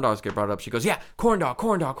 whenever corn dogs get brought up, she goes, yeah, corn dog,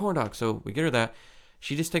 corn dog, corn dog. So we get her that.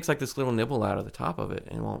 She just takes like this little nibble out of the top of it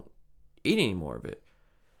and won't eat any more of it.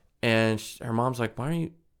 And her mom's like, why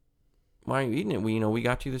aren't you eating it? We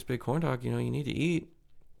got you this big corn dog, you need to eat.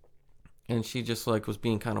 And she just like was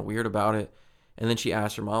being kind of weird about it. And then she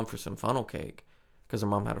asked her mom for some funnel cake because her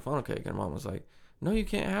mom had a funnel cake. And her mom was like, no, you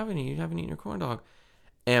can't have any. You haven't eaten your corn dog.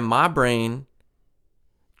 And my brain,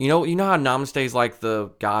 you know how Namaste is like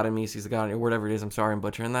the God in me sees the God in you, or whatever it is. I'm sorry, I'm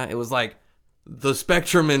butchering that. It was like the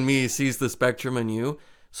spectrum in me sees the spectrum in you.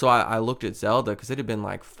 So I looked at Zelda because it had been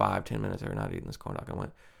like 5-10 minutes of her not eating this corn dog. I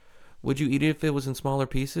went, would you eat it if it was in smaller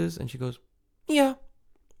pieces? And she goes, yeah.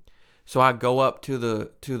 So I go up to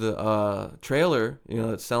the trailer,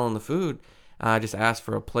 that's selling the food. And I just ask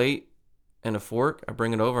for a plate and a fork. I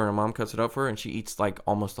bring it over, and her mom cuts it up for her, and she eats like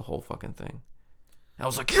almost the whole fucking thing. I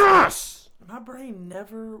was like, yes! My brain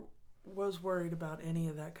never was worried about any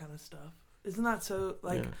of that kind of stuff. Isn't that so?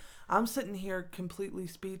 Like, yeah. I'm sitting here completely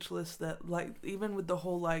speechless that, like, even with the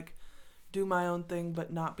whole, like, do my own thing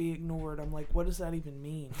but not be ignored, I'm like, what does that even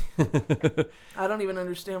mean? I don't even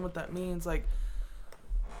understand what that means, like,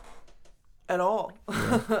 at all.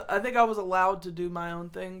 Yeah. I think I was allowed to do my own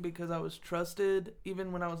thing because I was trusted,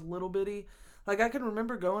 even when I was little bitty. Like, I can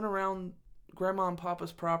remember going around Grandma and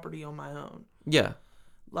Papa's property on my own. Yeah.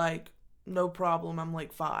 Like, no problem. I'm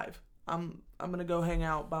like 5. I'm gonna go hang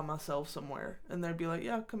out by myself somewhere, and they'd be like,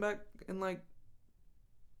 yeah, come back in like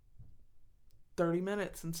 30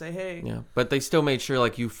 minutes and say hey. Yeah, but they still made sure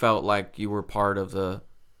like you felt like you were part of the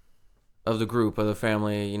group, of the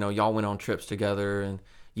family. Y'all went on trips together, and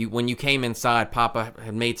when you came inside, Papa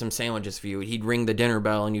had made some sandwiches for you. He'd ring the dinner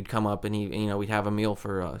bell, and you'd come up, and we'd have a meal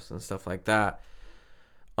for us and stuff like that.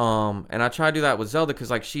 And I try to do that with Zelda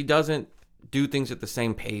because like she doesn't do things at the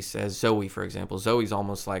same pace as Zoe, for example. Zoe's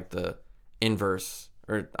almost like the inverse,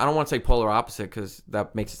 or I don't want to say polar opposite because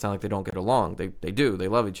that makes it sound like they don't get along. They do. They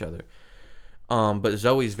love each other. But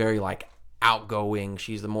Zoe's very like outgoing.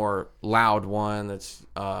 She's the more loud one that's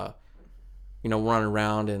running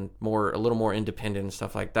around and a little more independent and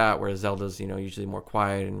stuff like that. Whereas Zelda's usually more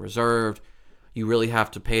quiet and reserved. You really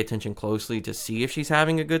have to pay attention closely to see if she's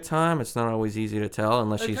having a good time. It's not always easy to tell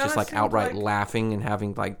unless she's just like outright laughing and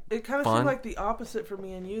having like it kind of seemed like the opposite for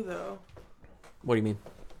me and you though. What do you mean?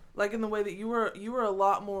 Like in the way that you were a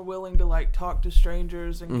lot more willing to like talk to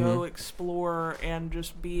strangers and go explore and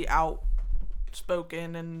just be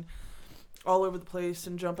outspoken and all over the place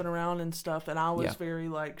and jumping around and stuff. And I was very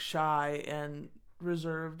like shy and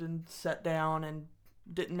reserved and set down and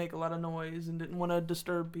didn't make a lot of noise and didn't want to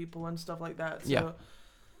disturb people and stuff like that. So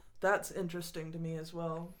that's interesting to me as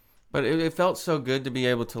well. But it felt so good to be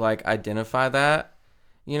able to like identify that,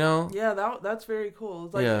 Yeah, that's very cool.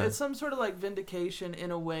 It's like it's some sort of like vindication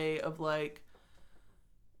in a way of like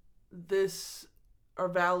this or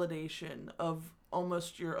validation of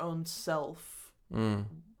almost your own self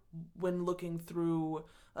when looking through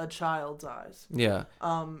a child's eyes. Yeah.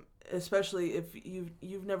 Especially if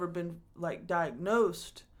you've never been like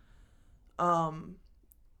diagnosed on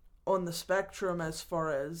the spectrum as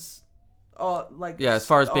far as as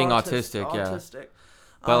far as being autistic.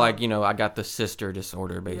 But I got the sister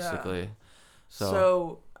disorder basically. Yeah.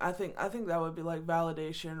 So I think that would be like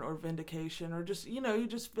validation or vindication or just you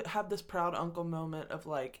just have this proud uncle moment of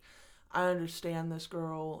like, I understand this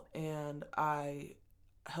girl and I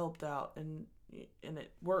helped out and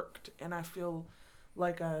it worked and I feel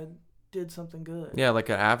like I did something good. Yeah, like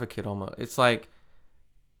an advocate almost. It's like,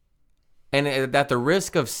 and at the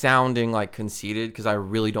risk of sounding like conceited, because I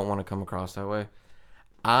really don't want to come across that way,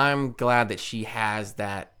 I'm glad that she has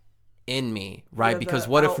that in me, right? Because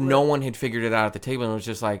what if no one had figured it out at the table and it was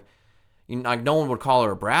just like, like no one would call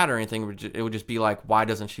her a brat or anything. It would just be like, why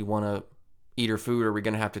doesn't she want to eat her food? Are we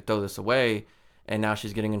going to have to throw this away? And now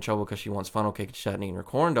she's getting in trouble because she wants funnel cake and she hadn't eaten her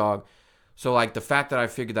corn dog. So, like, the fact that I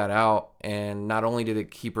figured that out, and not only did it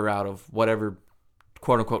keep her out of whatever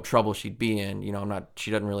quote-unquote trouble she'd be in,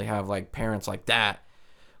 she doesn't really have, like, parents like that,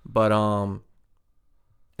 but,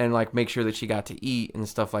 and, like, make sure that she got to eat and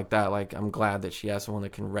stuff like that. Like, I'm glad that she has someone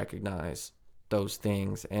that can recognize those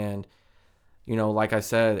things. And, like I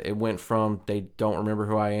said, it went from they don't remember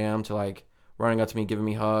who I am to, like, running up to me, giving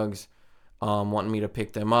me hugs, wanting me to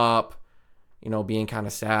pick them up, being kind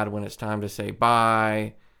of sad when it's time to say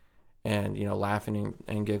bye. And laughing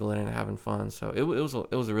and giggling and having fun, so it was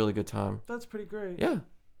a really good time. That's pretty great. Yeah,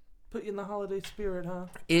 put you in the holiday spirit, huh?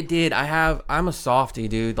 It did. I'm a softie,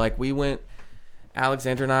 dude. Like, we went,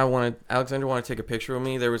 Alexander wanted to take a picture with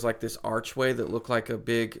me. There was like this archway that looked like a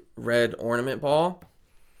big red ornament ball.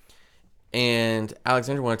 And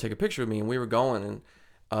Alexander wanted to take a picture with me, and we were going,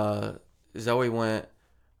 and Zoe went,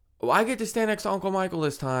 well, I get to stand next to Uncle Michael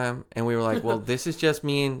this time. And we were like, well, this is just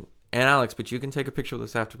me and Alex, but you can take a picture with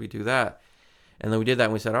us after we do that. And then we did that,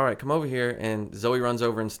 and we said, all right, come over here. And Zoe runs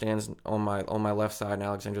over and stands on my left side, and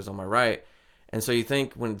Alexandra's on my right. And so you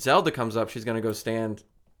think when Zelda comes up, she's going to go stand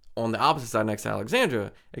on the opposite side next to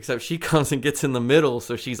Alexandra, except she comes and gets in the middle,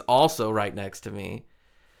 so she's also right next to me.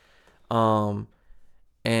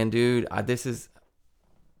 And dude,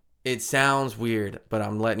 it sounds weird, but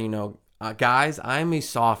I'm letting you know, guys, I'm a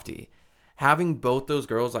softie. Having both those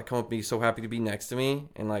girls like come up and be so happy to be next to me,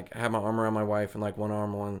 and like have my arm around my wife and like one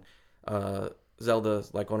arm on Zelda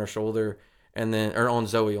like on her shoulder, and then or on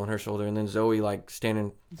Zoe on her shoulder, and then Zoe like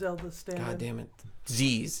standing. Zelda standing. God damn it,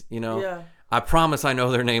 Z's. You know. Yeah. I promise I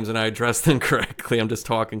know their names and I address them correctly. I'm just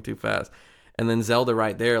talking too fast. And then Zelda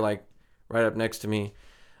right there, like right up next to me.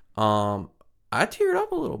 I teared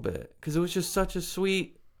up a little bit because it was just such a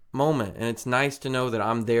sweet moment, and it's nice to know that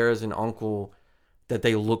I'm there as an uncle that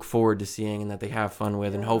they look forward to seeing and that they have fun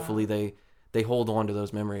with, and hopefully they hold on to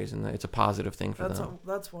those memories, and it's a positive thing for them.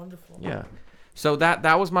 That's wonderful. Yeah. So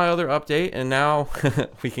that was my other update, and now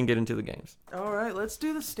we can get into the games. All right, let's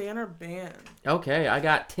do the standard band. Okay, I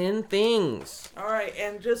got 10 things. All right,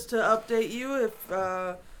 and just to update you, if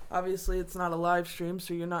obviously it's not a live stream,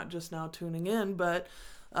 so you're not just now tuning in, but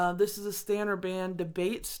this is a standard band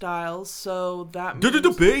debate style, so that means...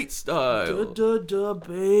 Debate style.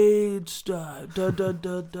 Debate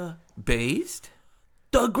style. Based?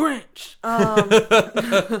 The Grinch.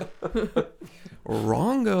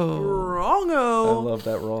 Wrongo. I love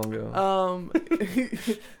that wrongo.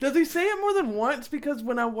 Does he say it more than once? Because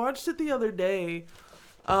when I watched it the other day,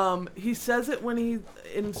 he says it when he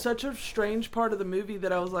in such a strange part of the movie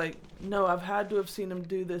that I was like, no, I've had to have seen him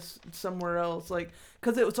do this somewhere else. Like,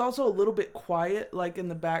 because it was also a little bit quiet, like in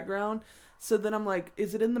the background. So then I'm like,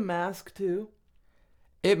 is it in The Mask too?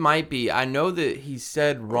 It might be. I know that he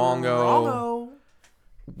said wrongo.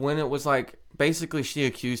 When it was like, basically she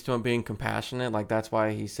accused him of being compassionate, like that's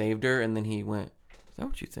why he saved her, and then he went, is that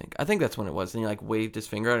what you think? I think that's when it was. And he like waved his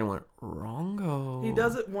finger at her and went, wrongo. He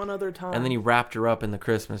does it one other time. And then he wrapped her up in the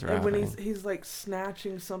Christmas wrapping. And when he's like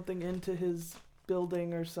snatching something into his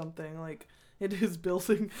building or something, like into his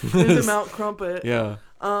building, into Mount Crumpet. Yeah.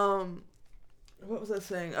 What was I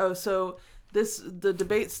saying? Oh, so the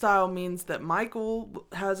debate style means that Michael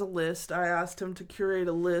has a list. I asked him to curate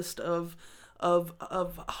a list of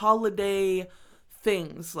holiday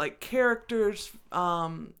things like characters,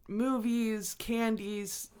 movies,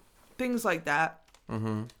 candies, things like that.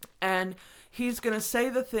 Mm-hmm. And he's going to say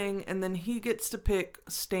the thing, and then he gets to pick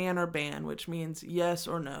stan or ban, which means yes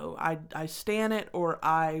or no. I stan it or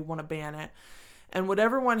I want to ban it. And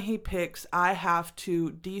whatever one he picks, I have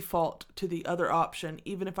to default to the other option,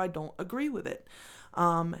 even if I don't agree with it.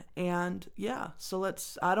 And yeah, so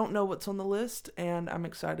I don't know what's on the list, and I'm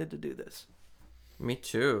excited to do this. Me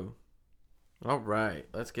too. All right,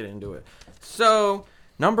 let's get into it. So,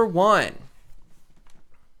 number 1,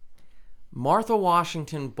 Martha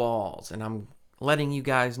Washington balls. And I'm letting you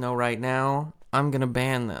guys know right now, I'm going to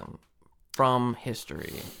ban them from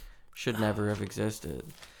history. Should never have existed.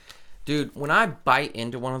 Dude, when I bite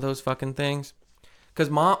into one of those fucking things,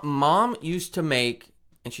 because mom used to make,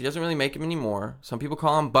 and she doesn't really make them anymore. Some people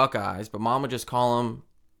call them Buckeyes, but mom would just call them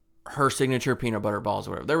her signature peanut butter balls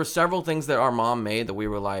or whatever. There were several things that our mom made that we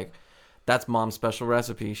were like, that's mom's special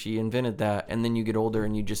recipe. She invented that. And then you get older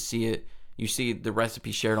and you just see it. You see the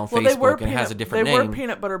recipe shared on Facebook and it has a different name. They were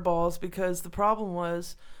peanut butter balls because the problem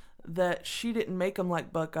was that she didn't make them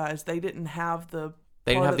like Buckeyes. They didn't have the...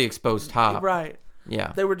 They didn't have the exposed top. Right.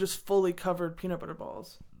 Yeah. They were just fully covered peanut butter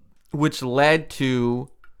balls. Which led to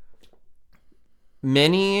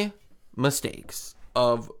many mistakes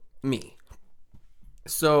of me.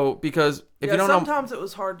 So, because if you don't sometimes it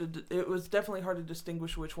was definitely hard to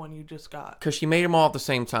distinguish which one you just got. Because she made them all at the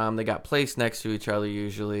same time. They got placed next to each other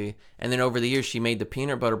usually. And then over the years, she made the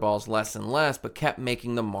peanut butter balls less and less, but kept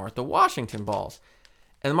making the Martha Washington balls.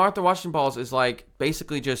 And the Martha Washington balls is like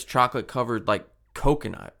basically just chocolate covered like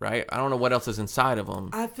coconut, right? I don't know what else is inside of them.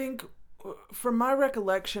 I think from my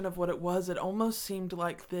recollection of what it was, it almost seemed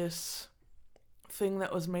like this thing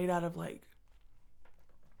that was made out of like...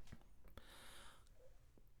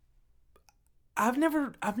 I've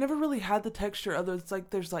never really had the texture other. It's like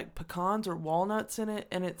there's like pecans or walnuts in it,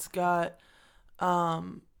 and it's got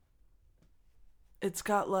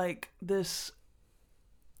like this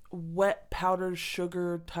wet powdered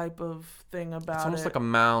sugar type of thing about it. It's almost like a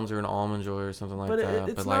Mounds or an Almond Joy or something like that.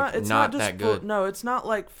 It's but not, like it's not just that good. No, it's not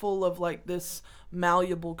like full of like this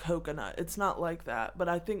malleable coconut. It's not like that. But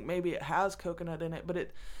I think maybe it has coconut in it.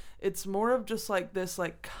 But it's more of just like this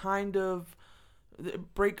like kind of,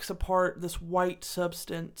 it breaks apart this white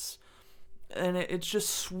substance. And it's just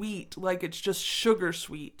sweet. Like it's just sugar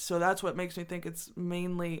sweet. So that's what makes me think it's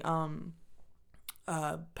mainly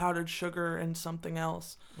powdered sugar and something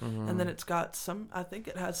else. Mm-hmm. And then it's got I think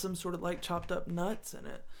it has some sort of like chopped up nuts in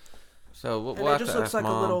it. So it just looks like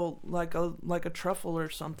Mom. A little like a truffle or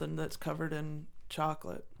something that's covered in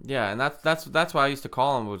chocolate. Yeah, and that's why I used to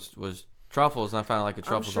call them was truffles, and I found like a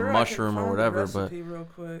truffle's a mushroom or whatever. But real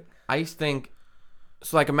quick. I used to think,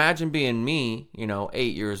 so like imagine being me,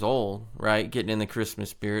 8 years old, right, getting in the Christmas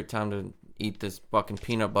spirit, time to eat this fucking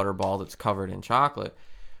peanut butter ball that's covered in chocolate.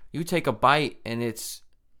 You take a bite and it's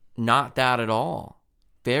not that at all.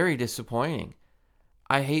 Very disappointing.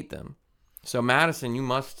 I hate them. So Madison, you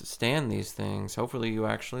must stand these things. Hopefully you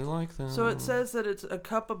actually like them. So it says that it's a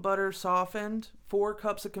cup of butter softened, 4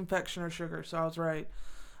 cups of confectioner sugar, so I was right.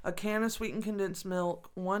 A can of sweetened condensed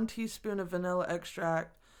milk, 1 teaspoon of vanilla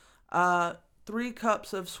extract, 3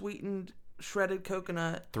 cups of sweetened shredded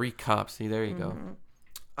coconut. 3 cups. See, there you go.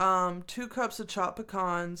 2 cups of chopped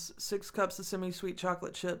pecans, 6 cups of semi-sweet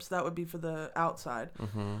chocolate chips. That would be for the outside.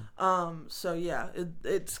 Mm-hmm. So yeah,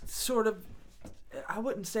 it's sort of, I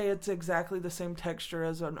wouldn't say it's exactly the same texture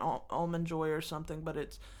as an Almond Joy or something, but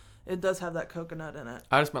it does have that coconut in it.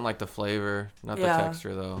 I just meant like the flavor, not the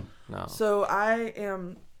texture though. No. So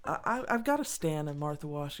I've got a stand in Martha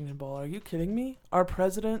Washington Ball. Are you kidding me? Our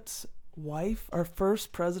president's wife, our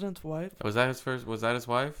first president's wife. Was that his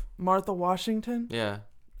wife? Martha Washington? Yeah.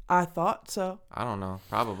 I thought so. I don't know.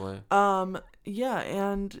 Probably. Yeah,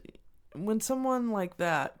 and when someone like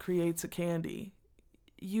that creates a candy,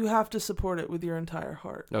 you have to support it with your entire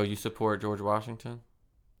heart. Oh, you support George Washington?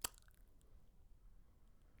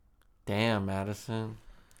 Damn, Madison.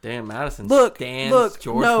 Stands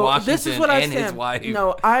George Washington this is what I stand. His wife.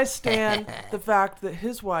 No, I stand the fact that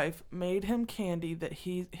his wife made him candy that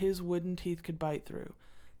his wooden teeth could bite through.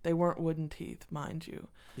 They weren't wooden teeth, mind you.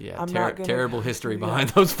 Yeah, terrible history behind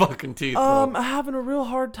those fucking teeth. I'm having a real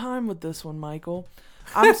hard time with this one, Michael.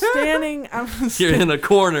 I'm standing. You're in a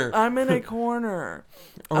corner. I'm in a corner.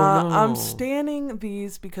 Oh, no. I'm standing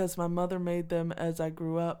these because my mother made them as I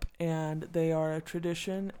grew up, and they are a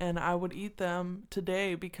tradition, and I would eat them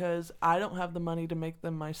today because I don't have the money to make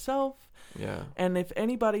them myself. Yeah. And if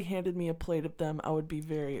anybody handed me a plate of them, I would be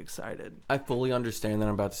very excited. I fully understand that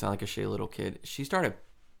I'm about to sound like a shitty little kid. She started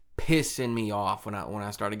pissing me off when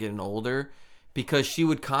I started getting older, because she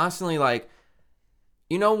would constantly like,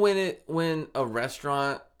 when a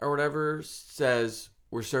restaurant or whatever says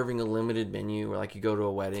we're serving a limited menu, or like you go to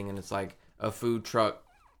a wedding and it's like a food truck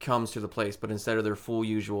comes to the place, but instead of their full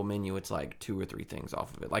usual menu, it's like 2 or 3 things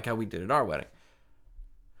off of it, like how we did at our wedding.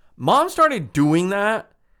 Mom started doing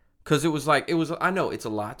that because I know it's a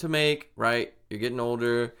lot to make, right? You're getting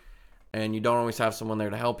older and you don't always have someone there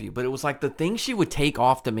to help you. But it was like the thing she would take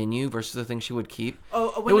off the menu versus the thing she would keep.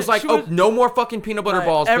 It was like, no more fucking peanut butter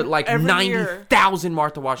balls, but like 90,000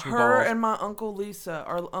 Martha Washington balls. Her and my Uncle Lisa,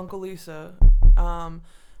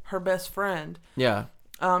 her best friend,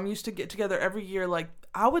 used to get together every year. Like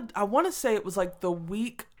I want to say it was like the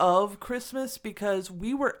week of Christmas, because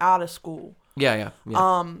we were out of school. Yeah.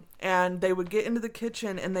 And they would get into the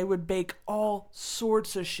kitchen and they would bake all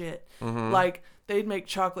sorts of shit. Mm-hmm. Like they'd make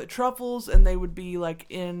chocolate truffles, and they would be like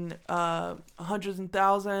in hundreds and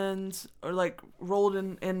thousands, or like rolled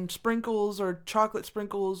in sprinkles or chocolate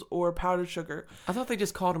sprinkles or powdered sugar. I thought they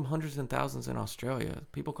just called them hundreds and thousands in Australia.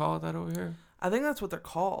 People call it that over here? I think that's what they're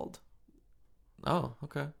called. Oh,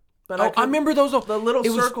 okay. But I remember those. The little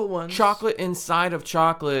circle ones. Chocolate inside of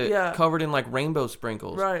chocolate, covered in like rainbow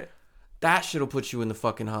sprinkles. Right. That shit'll put you in the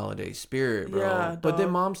fucking holiday spirit, bro. Yeah, but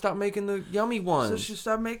then Mom stopped making the yummy ones. So she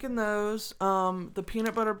stopped making those. The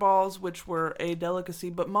peanut butter balls, which were a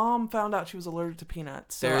delicacy, but Mom found out she was allergic to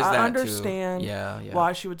peanuts. So I understand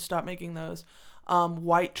why she would stop making those.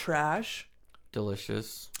 White trash.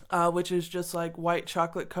 Delicious. Which is just like white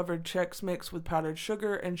chocolate covered Chex Mix with powdered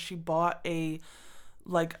sugar, and she bought a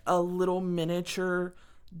little miniature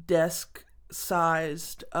desk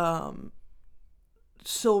sized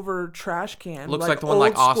silver trash can. Looks like the one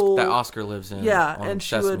like that Oscar lives in. Yeah, and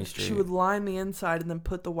she would line the inside and then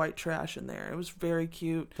put the white trash in there. It was very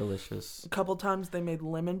cute. Delicious. A couple times they made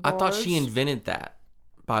lemon bars. I thought she invented that,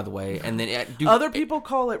 by the way. And then other people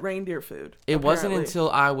call it reindeer food. It wasn't until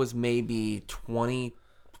I was maybe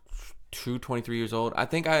 22, 23 years old. I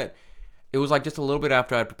think it was like just a little bit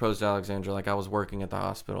after I proposed to Alexandra. Like I was working at the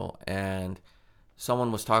hospital, and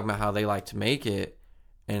someone was talking about how they like to make it,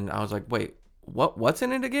 and I was like, wait, what's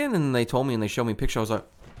in it again? And they told me, and they showed me a picture. I was like,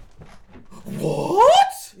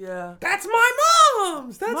 what? Yeah, that's my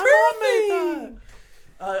mom's. That's my her mom made thing.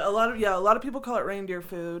 that. A lot of people call it reindeer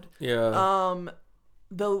food. Yeah.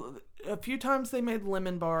 A few times they made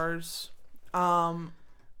lemon bars.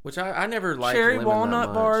 Which I never liked. Cherry lemon walnut that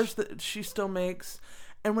much. bars that she still makes.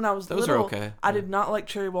 And when I was Those little, are okay. I did not like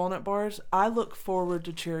cherry walnut bars. I look forward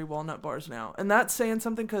to cherry walnut bars now. And that's saying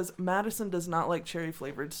something because Madison does not like cherry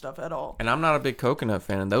flavored stuff at all. And I'm not a big coconut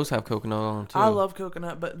fan, and those have coconut on them too. I love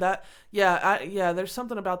coconut, but there's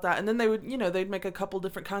something about that. And then they would, they'd make a couple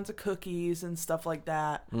different kinds of cookies and stuff like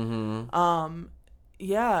that. Mm-hmm.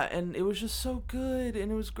 Yeah, and it was just so good,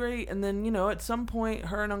 and it was great. And then, at some point,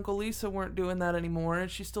 her and Uncle Lisa weren't doing that anymore,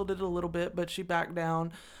 and she still did it a little bit, but she backed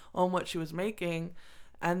down on what she was making.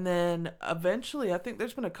 And then eventually, I think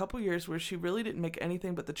there's been a couple years where she really didn't make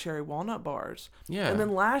anything but the cherry walnut bars. Yeah. And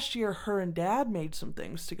then last year, her and Dad made some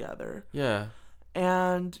things together. Yeah.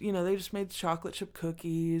 And, they just made chocolate chip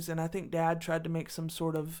cookies, and I think Dad tried to make some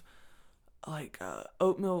sort of like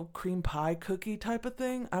oatmeal cream pie cookie type of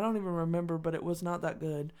thing. I don't even remember, but it was not that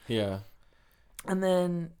good. Yeah. And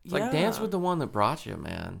then, it's like dance with the one that brought you,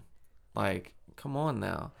 man. Like, come on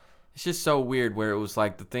now. It's just so weird where it was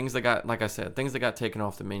like the things that got, like I said, things that got taken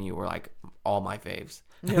off the menu were like all my faves.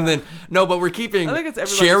 Yeah. And then, no, but we're keeping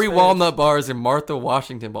cherry walnut bars and Martha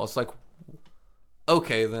Washington balls. It's like,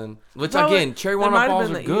 okay then. Which again, cherry walnut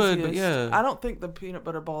balls are good, easiest. But yeah. I don't think the peanut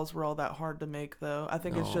butter balls were all that hard to make though. I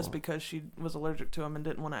think it's just because she was allergic to them and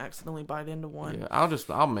didn't want to accidentally bite into one. Yeah,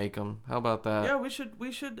 I'll make them. How about that? Yeah, we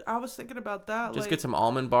should. I was thinking about that. Just get some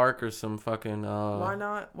almond bark or some fucking. Why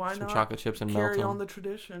not? Some chocolate chips and melt them. Carry on the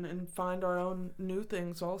tradition and find our own new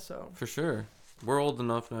things also. For sure, we're old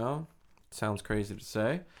enough now. Sounds crazy to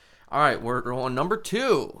say. All right, we're on number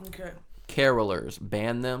 2. Okay. Carolers,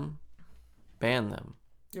 ban them.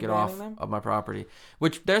 You're Get off them? of my property.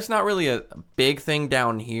 Which there's not really a big thing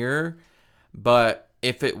down here, but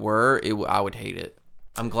if it were, I would hate it.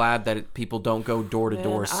 I'm glad that people don't go door to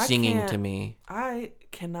door singing to me. I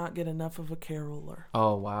cannot get enough of a caroler.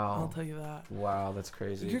 Oh wow! I'll tell you that. Wow, that's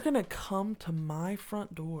crazy. You're gonna come to my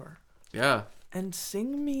front door. Yeah. And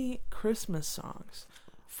sing me Christmas songs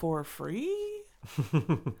for free.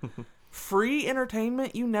 Free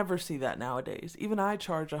entertainment? You never see that nowadays. Even I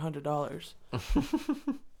charge $100.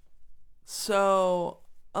 So,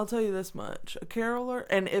 I'll tell you this much. A caroler,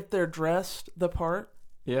 and if they're dressed the part.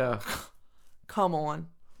 Yeah. Come on.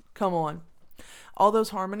 All those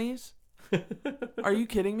harmonies. Are you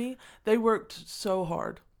kidding me? They worked so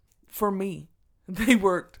hard. For me. They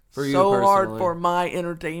worked so hard for my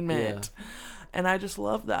entertainment. Yeah. And I just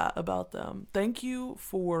love that about them. Thank you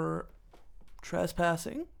for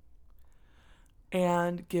trespassing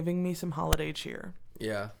and giving me some holiday cheer.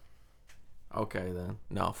 Yeah. Okay, then.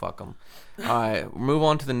 No, fuck them. All right, we'll move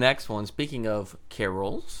on to the next one. Speaking of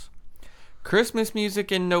carols, Christmas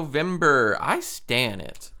music in November. I stan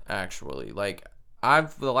it, actually. Like,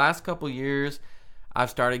 the last couple years, I've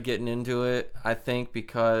started getting into it, I think,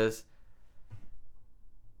 because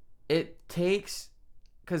it takes...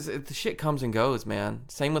 Because the shit comes and goes, man.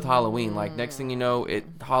 Same with Halloween. Like, next thing you know,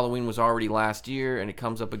 Halloween was already last year, and it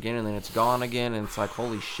comes up again, and then it's gone again, and it's like,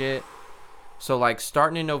 holy shit. So, like,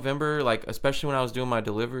 starting in November, like, especially when I was doing my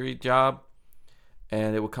delivery job,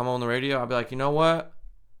 and it would come on the radio, I'd be like, you know what?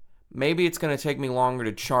 Maybe it's going to take me longer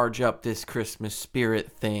to charge up this Christmas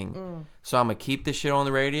spirit thing. So I'm going to keep this shit on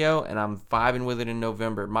the radio, and I'm vibing with it in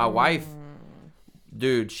November. My wife,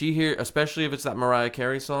 dude, she hear, especially if it's that Mariah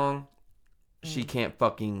Carey song, she can't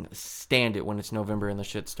fucking stand it when it's November and the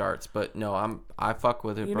shit starts. But no, I fuck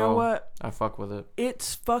with it, you bro. You know what? I fuck with it.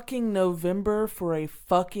 It's fucking November for a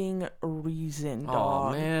fucking reason,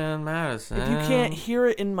 dog. Oh man, Madison. If you can't hear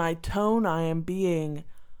it in my tone, I am being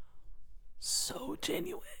so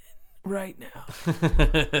genuine right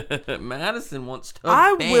now. Madison wants to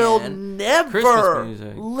I ban will never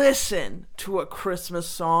music. Listen to a Christmas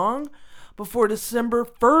song before December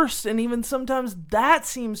 1st, and even sometimes that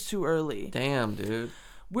seems too early. Damn, dude.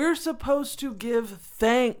 We're supposed to give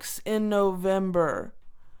thanks in November.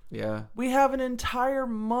 Yeah. We have an entire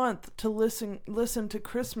month to listen to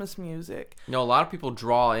Christmas music. You know, a lot of people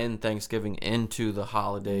draw in Thanksgiving into the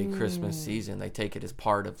holiday Christmas season. They take it as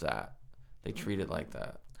part of that. They treat it like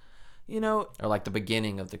that. You know, or like the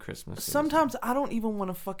beginning of the Christmas season. Sometimes I don't even want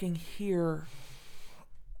to fucking hear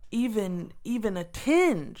even a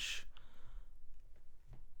tinge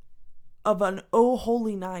of an Oh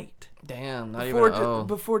Holy Night. Damn, not before even before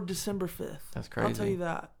before December 5th. That's crazy. I'll tell you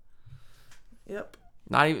that. Yep.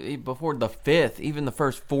 Not even before the 5th, even the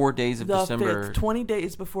first 4 days of December. 5th, 20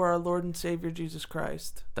 days before our Lord and Savior Jesus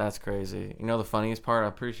Christ. That's crazy. You know the funniest part?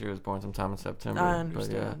 I'm pretty sure he was born sometime in September. I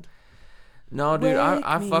understand. Yeah. No, dude,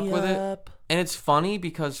 I fuck with it. And it's funny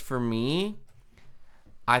because for me,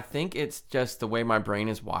 I think it's just the way my brain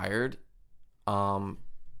is wired.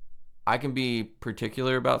 I can be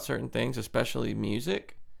particular about certain things, especially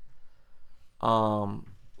music.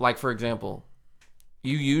 Like, for example,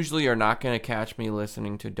 you usually are not going to catch me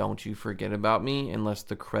listening to Don't You Forget About Me unless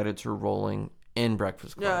the credits are rolling in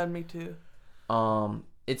Breakfast Club. Yeah, and me too.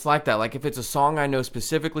 It's like that. Like, if it's a song I know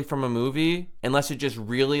specifically from a movie, unless it just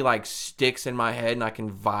really, like, sticks in my head and I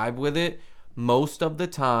can vibe with it, most of the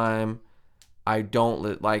time, I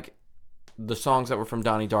don't, like, the songs that were from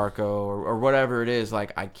Donnie Darko or whatever it is,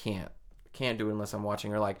 like, I can't do it unless I'm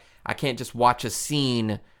watching, or, like, I can't just watch a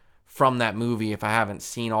scene from that movie if I haven't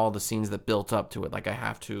seen all the scenes that built up to it. Like, I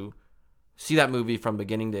have to see that movie from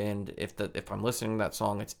beginning to end. If I'm listening to that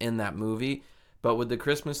song, it's in that movie. But with the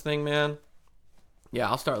Christmas thing, man, yeah,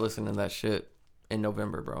 I'll start listening to that shit in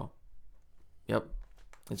November, bro. Yep.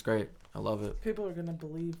 It's great. I love it. People are going to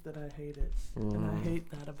believe that I hate it. And I hate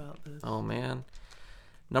that about this. Oh, man.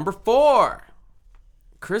 Number 4.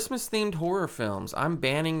 Christmas-themed horror films. I'm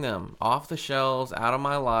banning them off the shelves, out of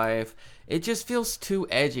my life. It just feels too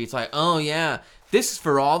edgy. It's like, oh, yeah, this is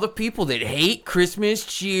for all the people that hate Christmas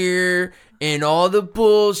cheer and all the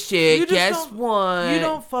bullshit. Guess what? You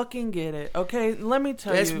don't fucking get it, okay? Let me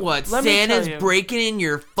tell you. Guess what? Santa's breaking in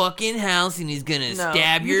your fucking house and he's gonna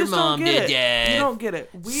stab your mom to death. You don't get it.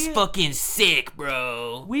 It's fucking sick,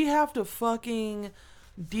 bro. We have to fucking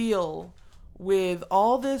deal with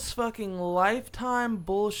all this fucking Lifetime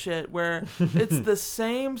bullshit where it's the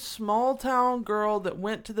same small town girl that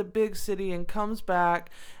went to the big city and comes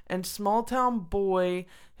back, and small town boy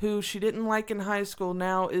who she didn't like in high school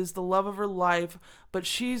now is the love of her life, but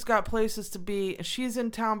she's got places to be, and she's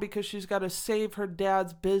in town because she's got to save her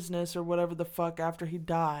dad's business or whatever the fuck after he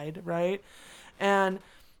died, right? And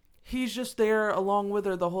he's just there along with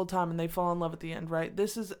her the whole time, and they fall in love at the end, right?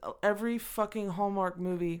 This is every fucking Hallmark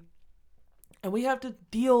movie. And we have to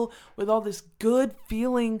deal with all this good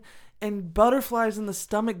feeling and butterflies in the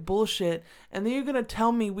stomach bullshit. And then you're going to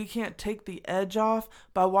tell me we can't take the edge off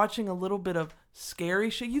by watching a little bit of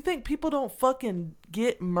scary shit? You think people don't fucking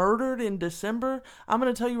get murdered in December? I'm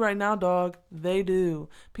going to tell you right now, dog, they do.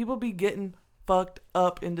 People be getting fucked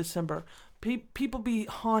up in December. People be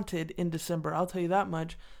haunted in December. I'll tell you that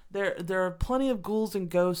much. There are plenty of ghouls and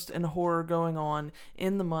ghosts and horror going on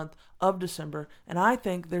in the month of December, and I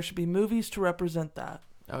think there should be movies to represent that.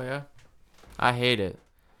 Oh yeah, I hate it.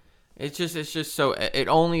 It's just so it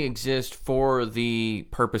only exists for the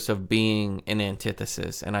purpose of being an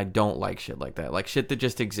antithesis, and I don't like shit like that. Like shit that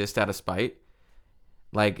just exists out of spite.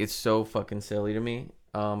 Like it's so fucking silly to me.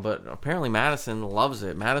 But apparently Madison loves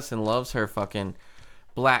it. Madison loves her fucking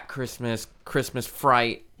Black Christmas, Christmas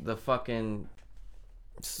Fright, the fucking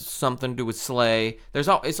something to do with sleigh.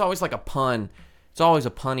 It's always like a pun. It's always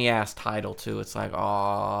a punny ass title too. It's like,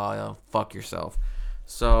 oh, fuck yourself.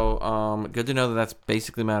 So, good to know that that's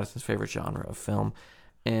basically Madison's favorite genre of film.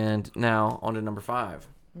 And now on to number 5.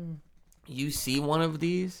 You see one of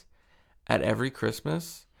these at every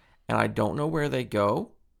Christmas, and I don't know where they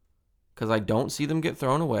go because I don't see them get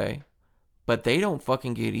thrown away, but they don't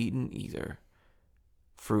fucking get eaten either.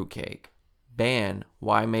 Fruitcake. Ban.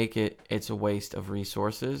 Why make it? It's a waste of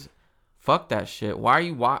resources. Fuck that shit.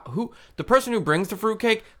 Who? The person who brings the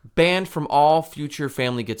fruitcake, banned from all future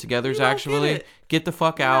family get-togethers, actually. Get the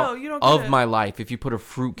fuck out of my life if you put a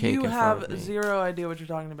fruitcake in front of me. You have zero idea what you're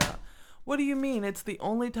talking about. What do you mean? It's the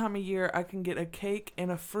only time of year I can get a cake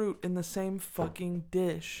and a fruit in the same fucking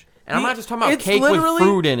dish. And I'm not just talking about cake with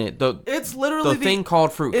fruit in it. It's literally the thing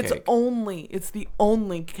called fruitcake. It's the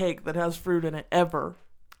only cake that has fruit in it ever.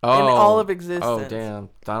 In all of existence. Oh, damn.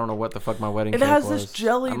 I don't know what the fuck my wedding cake was. It has this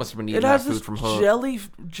jelly. I must have been eating that food from Hook.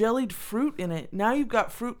 Jellied fruit in it. Now you've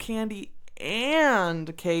got fruit candy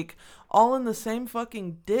and cake all in the same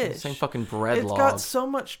fucking dish. The same fucking bread log. It's got so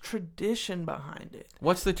much tradition behind it.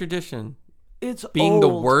 What's the tradition? It's being the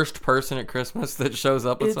worst person at Christmas that shows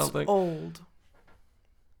up with something? It's old.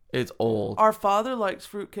 It's old. Our father likes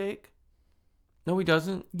fruitcake. No, he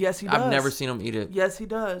doesn't. Yes, he does. I've never seen him eat it. Yes, he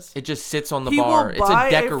does. It just sits on the bar. It's a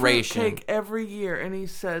decoration. He will buy a fruitcake every year, and he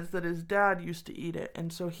says that his dad used to eat it,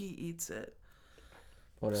 and so he eats it.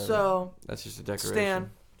 Whatever. So that's just a decoration. Stan.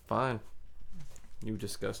 Fine. You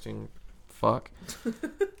disgusting fuck.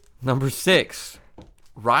 Number 6.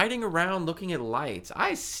 Riding around looking at lights.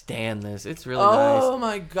 I stand this. It's really nice. Oh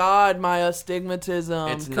my god, my astigmatism.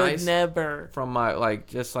 It's could nice never. From my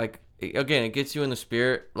again, it gets you in the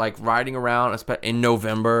spirit, like riding around in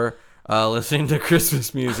November, listening to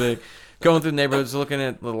Christmas music, going through the neighborhoods, looking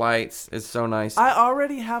at the lights. It's so nice. I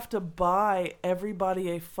already have to buy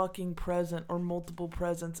everybody a fucking present or multiple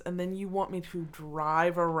presents, and then you want me to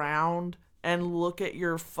drive around and look at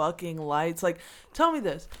your fucking lights. Like, tell me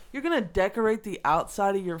this. You're going to decorate the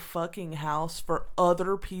outside of your fucking house for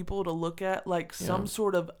other people to look at like some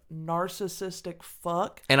sort of narcissistic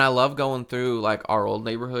fuck? And I love going through, like, our old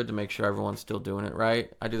neighborhood to make sure everyone's still doing it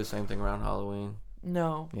right. I do the same thing around Halloween.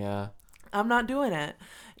 No. Yeah. I'm not doing it.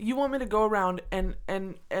 You want me to go around and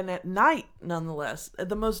at night, nonetheless, at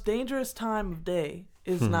the most dangerous time of day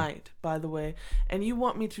is night, by the way. And you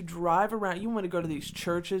want me to drive around. You want me to go to these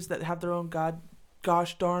churches that have their own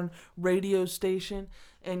gosh darn radio station.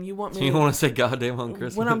 And you want me You want to say goddamn on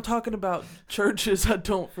Christmas? When I'm talking about churches, I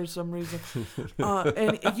don't for some reason.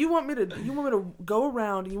 And you want me to go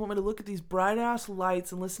around and you want me to look at these bright ass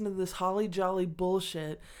lights and listen to this holly jolly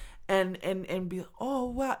bullshit and be, oh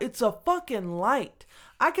wow, it's a fucking light.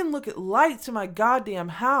 I can look at lights in my goddamn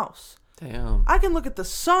house. Damn. I can look at the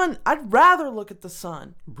sun. I'd rather look at the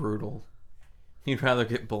sun. Brutal. You'd rather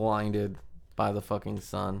get blinded by the fucking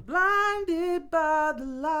sun. Blinded by the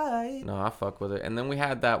light. No, I fuck with it. And then we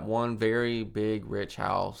had that one very big rich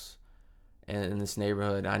house in this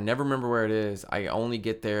neighborhood. I never remember where it is. I only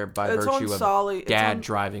get there by virtue of Dad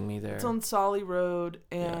driving me there. It's on Solly Road,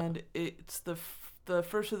 and it's the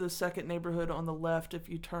first or the second neighborhood on the left if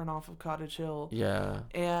you turn off of Cottage Hill. Yeah.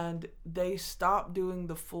 And they stopped doing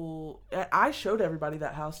the full... I showed everybody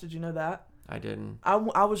that house. Did you know that? I didn't. I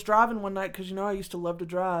was driving one night because, you know, I used to love to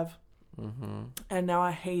drive. Mm-hmm. And now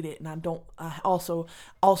I hate it. And I don't...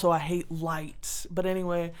 I hate lights. But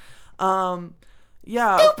anyway,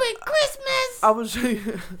 yeah. Stupid Christmas!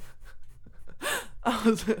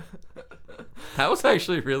 That was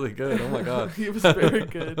actually really good. Oh my god. It was very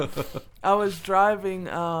good. I was driving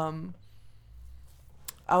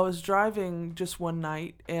just one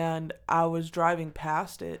night, and I was driving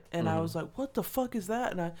past it, and I was like, what the fuck is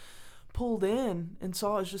that? And I pulled in and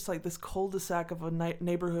saw it was just like this cul-de-sac of a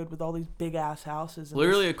neighborhood with all these big ass houses.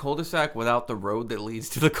 Literally a cul-de-sac without the road that leads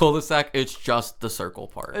to the cul-de-sac. It's just the circle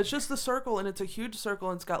part. It's just the circle, and it's a huge circle,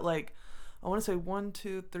 and it's got like, I want to say 1,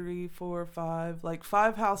 2, 3, 4, 5, like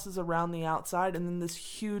 5 houses around the outside, and then this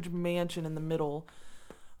huge mansion in the middle.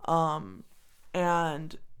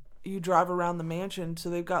 And you drive around the mansion, so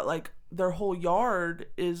they've got like their whole yard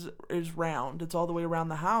is round. It's all the way around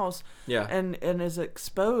the house. Yeah. And is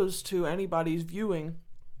exposed to anybody's viewing.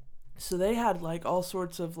 So they had like all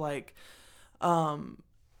sorts of like, what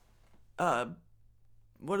are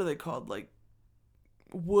they called? Like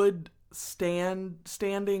wood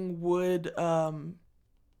standing wood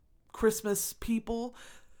Christmas people,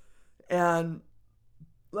 and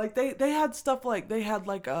like they had stuff like they had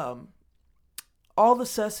like all the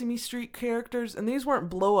Sesame Street characters, and these weren't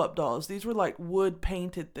blow up dolls, these were like wood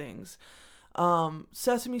painted things,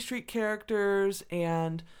 Sesame Street characters,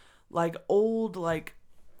 and like old like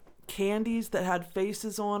candies that had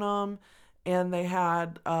faces on them. And they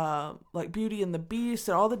had like Beauty and the Beast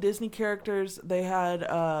and all the Disney characters. They had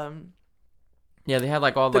yeah, they had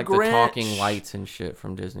like all like Grinch. The talking lights and shit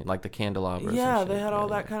from Disney, like the candelabras. Yeah, and shit. they had all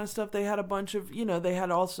that kind of stuff. They had a bunch of, you know, they had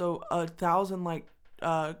also 1,000 like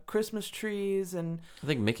Christmas trees, and I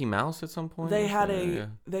think Mickey Mouse at some point. they had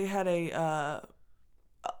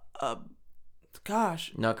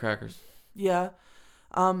gosh, Nutcrackers. Yeah.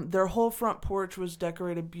 Their whole front porch was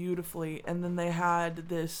decorated beautifully, and then they had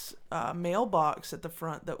this mailbox at the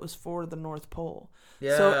front that was for the North Pole.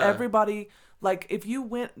 Yeah. So everybody, like, if you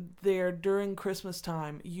went there during Christmas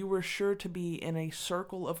time, you were sure to be in a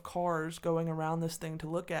circle of cars going around this thing to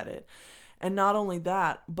look at it. And not only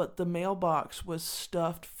that, but the mailbox was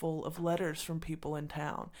stuffed full of letters from people in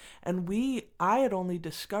town. And I had only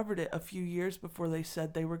discovered it a few years before they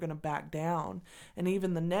said they were going to back down. And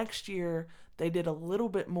even the next year, they did a little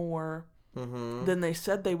bit more than they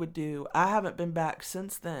said they would do. I haven't been back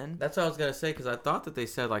since then. That's what I was going to say, because I thought that they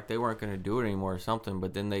said like they weren't going to do it anymore or something,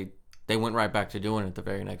 but then they went right back to doing it the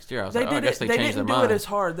very next year. I was like, I guess they changed their mind. They didn't do it as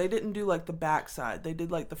hard. They didn't do like the back side. They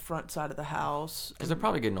did like the front side of the house. Because they're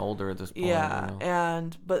probably getting older at this point. Yeah, you know?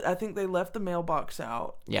 but I think they left the mailbox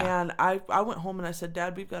out. Yeah. And I went home and I said,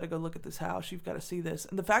 Dad, we've got to go look at this house. You've got to see this.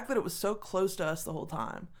 And the fact that it was so close to us the whole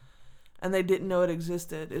time, and they didn't know it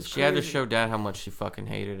existed, is She crazy. had to show Dad how much she fucking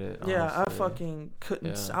hated it. Honestly. Yeah, I fucking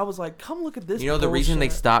couldn't. Yeah. I was like, come look at this. You know, the bullshit. reason they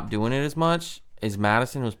stopped doing it as much is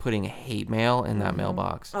Madison was putting hate mail in that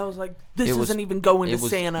mailbox. I was like, this isn't even going to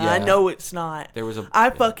Santa. Yeah. I know it's not.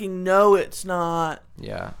 I fucking know it's not.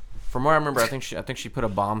 Yeah. From what I remember, I think she put a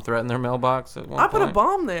bomb threat in their mailbox at one I point. put a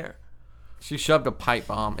bomb there. She shoved a pipe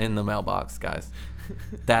bomb in the mailbox, guys.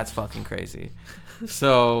 That's fucking crazy.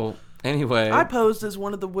 So, anyway. I posed as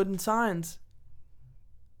one of the wooden signs.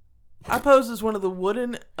 I posed as one of the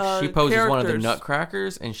wooden She posed as one of the characters.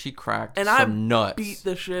 nutcrackers, and she cracked and some nuts. beat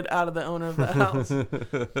the shit out of the owner of the house.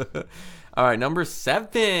 All right, number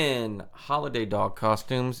 7. Holiday dog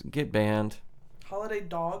costumes get banned. Holiday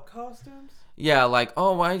dog costumes? Yeah, like,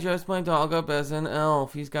 oh, why dress my dog up as an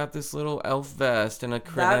elf? He's got this little elf vest and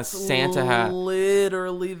a Santa hat. That's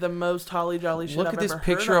literally the most holly jolly shit I've ever heard of. Look at this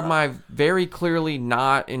picture of my very clearly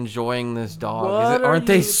not enjoying this dog. Aren't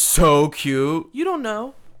they so cute? You don't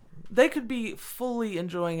know. They could be fully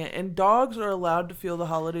enjoying it, and dogs are allowed to feel the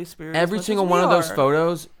holiday spirit. Every single one of those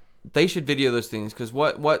photos, they should video those things, because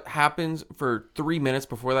what happens for 3 minutes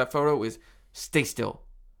before that photo is stay still.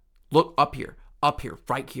 Look up here,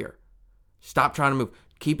 right here. Stop trying to move.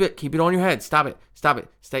 Keep it on your head. Stop it,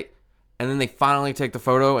 stay. And then they finally take the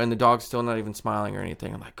photo, and the dog's still not even smiling or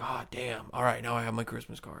anything. I'm like, God damn. All right, now I have my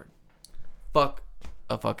Christmas card. Fuck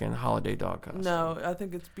a fucking holiday dog costume. No, I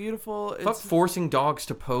think it's beautiful. Fuck forcing dogs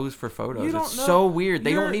to pose for photos. It's so weird.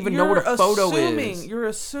 They don't even know what a photo is. You're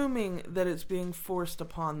assuming that it's being forced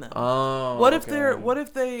upon them. Oh. What if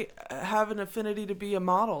they have an affinity to be a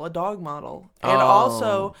model, a dog model, and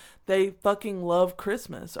also they fucking love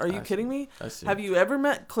Christmas? Are you kidding me? I see. Have you ever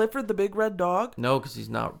met Clifford the big red dog? No, because he's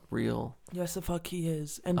not real. Yes, the fuck he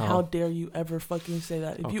is. And how dare you ever fucking say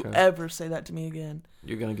that? If you ever say that to me again.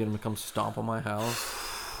 You're going to get him to come stomp on my house?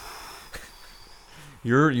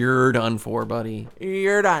 You're done for, buddy.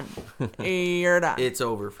 You're done. You're done. It's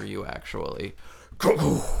over for you, actually.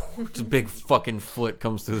 Just a big fucking foot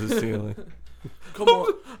comes through the ceiling. Come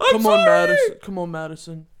on, Madison. Come on,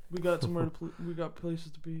 Madison. We got we got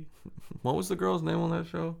places to be. What was the girl's name on that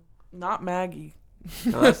show? Not Maggie.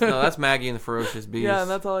 No, that's Maggie and the Ferocious Beast. Yeah,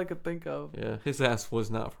 that's all I could think of. Yeah, his ass was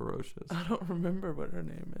not ferocious. I don't remember what her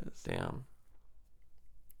name is. Damn.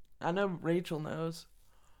 I know Rachel knows.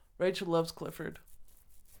 Rachel loves Clifford.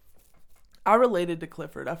 I related to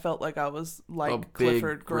Clifford. I felt like I was like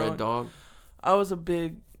Clifford growing. Red dog. I was a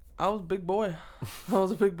big boy. I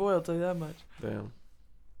was a big boy, I'll tell you that much. Damn.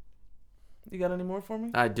 You got any more for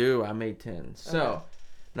me? I do. I made 10. So,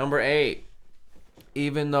 number 8.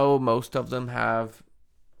 Even though most of them have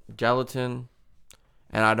gelatin,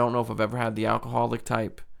 and I don't know if I've ever had the alcoholic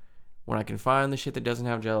type, when I can find the shit that doesn't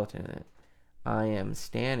have gelatin in it, I am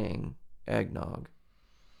standing eggnog.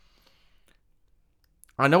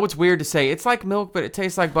 I know it's weird to say. It's like milk, but it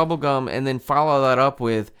tastes like bubblegum, and then follow that up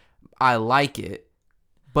with, I like it,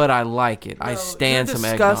 but I like it. I stand some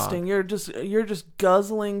eggnog. Disgusting. You're just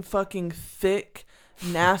guzzling fucking thick,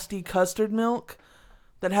 nasty custard milk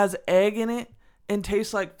that has egg in it and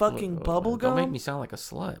tastes like fucking bubblegum. Don't make me sound like a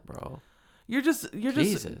slut, bro. You're just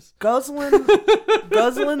Jesus. guzzling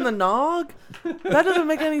the nog? That doesn't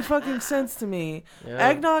make any fucking sense to me. Yeah.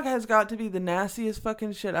 Eggnog has got to be the nastiest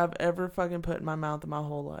fucking shit I've ever fucking put in my mouth in my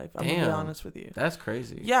whole life. I'm gonna be honest with you. That's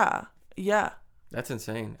crazy. Yeah. That's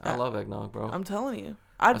insane. I love eggnog, bro. I'm telling you.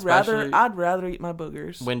 I'd rather eat my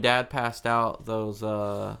boogers. When Dad passed out those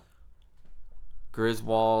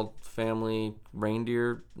Griswold family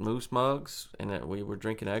reindeer moose mugs, and we were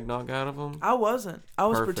drinking eggnog out of them. I wasn't. I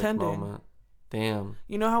was Perfect pretending. Moment. Damn.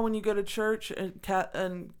 You know how when you go to church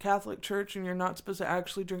and Catholic church and you're not supposed to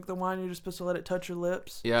actually drink the wine, you're just supposed to let it touch your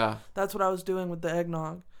lips? Yeah. That's what I was doing with the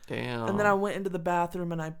eggnog. Damn. And then I went into the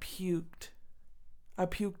bathroom and I puked. I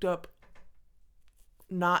puked up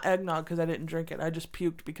not eggnog because I didn't drink it. I just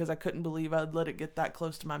puked because I couldn't believe I'd let it get that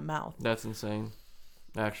close to my mouth. That's insane.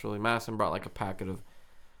 Actually, Madison brought like a packet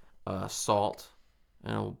of salt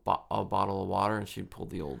and a bottle of water, and she pulled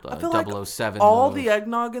the old 007. Like all the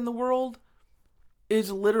eggnog in the world is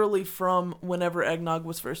literally from whenever eggnog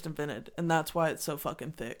was first invented, and that's why it's so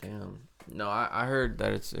fucking thick. Damn. No, I heard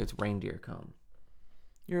that it's reindeer cum.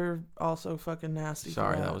 You're also fucking nasty.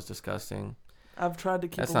 Sorry, that was disgusting. I've tried to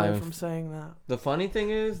keep away from saying that. The funny thing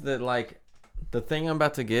is that, like, the thing I'm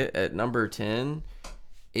about to get at number 10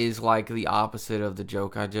 is, like, the opposite of the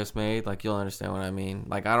joke I just made. Like, you'll understand what I mean.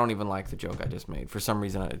 Like, I don't even like the joke I just made. For some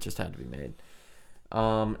reason, it just had to be made.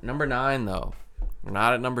 Number 9, though. We're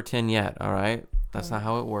not at number 10 yet, all right? That's not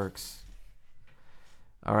how it works.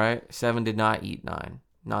 All right? 7 did not eat 9.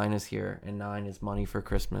 9 is here, and 9 is money for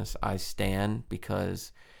Christmas. I stand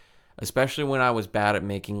because, especially when I was bad at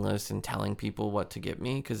making lists and telling people what to get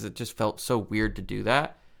me, because it just felt so weird to do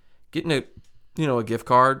that. Getting a gift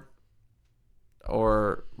card,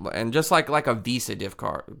 and just like a Visa gift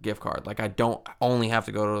card. Like, I don't only have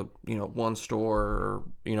to go to one store or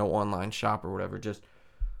online shop or whatever.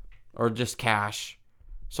 Just cash.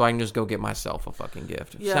 so I can just go get myself a fucking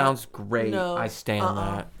gift. Yeah, sounds great. No, I stand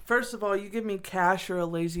that. First of all, you give me cash, you're a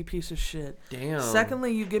lazy piece of shit. Damn.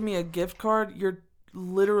 Secondly, you give me a gift card, you're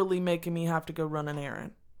literally making me have to go run an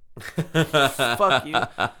errand. Fuck you.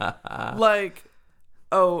 Like,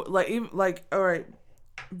 all right,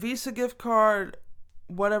 Visa gift card,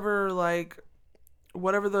 whatever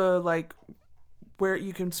the where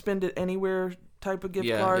you can spend it anywhere type of gift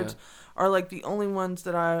cards are like the only ones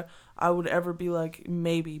that I would ever be like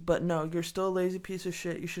maybe. But no, you're still a lazy piece of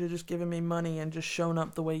shit. You should have just given me money and just shown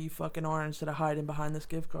up the way you fucking are instead of hiding behind this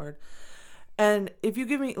gift card. And if you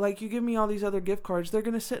give me all these other gift cards, they're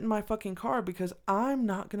going to sit in my fucking car because I'm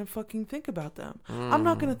not going to fucking think about them. I'm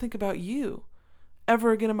not going to think about you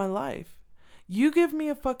ever again in my life. You give me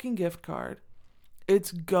a fucking gift card.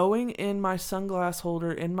 It's going in my sunglass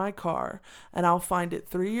holder in my car, and I'll find it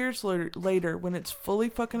 3 years later when it's fully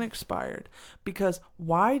fucking expired. Because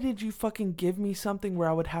why did you fucking give me something where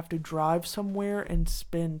I would have to drive somewhere and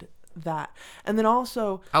spend that? And then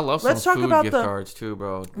also, I love some food gift cards too,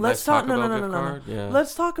 bro. Let's talk no. Yeah.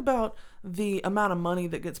 Let's talk about the amount of money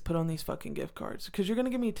that gets put on these fucking gift cards. Because you're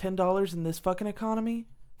gonna give me $10 in this fucking economy?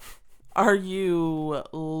 Are you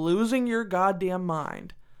losing your goddamn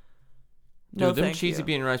mind? Dude, them cheesy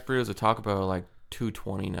bean rice burritos at Taco Bell are like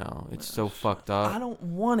 $2.20 now. It's so fucked up. I don't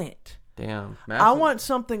want it. Damn. I want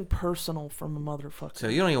something personal from a motherfucker. So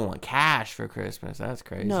you don't even want cash for Christmas? That's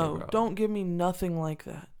crazy. No, bro. Don't give me nothing like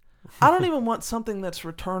that. I don't even want something that's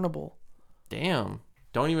returnable. Damn.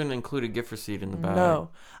 Don't even include a gift receipt in the bag. No.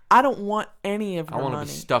 I don't want any of your money. I want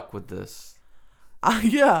to be stuck with this.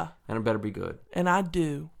 Yeah. And it better be good. And I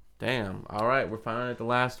do. Damn. All right. We're finally at the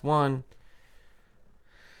last one.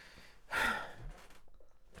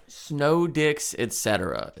 Snow dicks,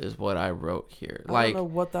 etc. is what I wrote here. I don't know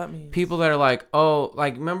what that means. People that are like, oh,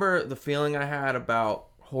 like, remember the feeling I had about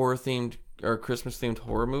horror-themed or Christmas-themed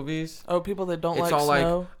horror movies? Oh, people that don't like snow? It's all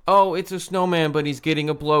like, oh, it's a snowman, but he's getting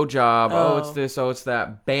a blowjob. Oh, it's this, oh, it's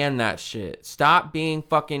that. Ban that shit. Stop being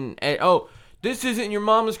fucking... Oh, this isn't your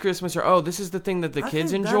mama's Christmas, or oh, this is the thing that the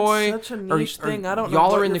kids enjoy. That's such a niche thing. I don't know.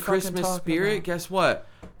 Y'all are in the Christmas spirit. About. Guess what?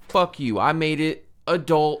 Fuck you. I made it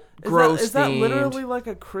adult, gross. Is that literally like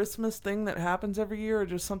a Christmas thing that happens every year, or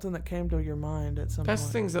just something that came to your mind at some point? That's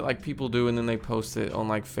things that like people do, and then they post it on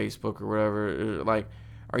like Facebook or whatever. Like,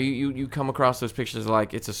 are you come across those pictures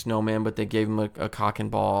like it's a snowman, but they gave him a cock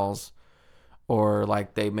and balls, or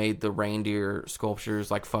like they made the reindeer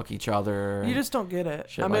sculptures like fuck each other. You just don't get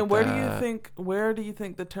it. I mean, where do you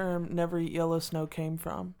think the term "never eat yellow snow" came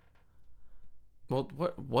from? Well,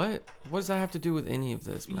 what does that have to do with any of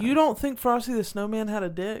this, man? You don't think Frosty the Snowman had a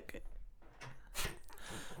dick?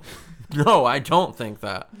 No, I don't think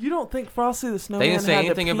that. You don't think Frosty the Snowman had a They didn't say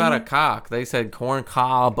anything about a cock. They said corn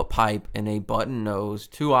cob pipe and a button nose,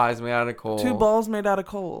 2 eyes made out of coal. 2 balls made out of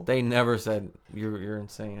coal. They never said you're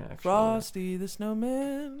insane, actually. Frosty the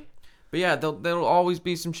Snowman. But yeah, there'll always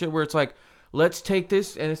be some shit where it's like, let's take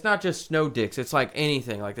this, and it's not just snow dicks. It's like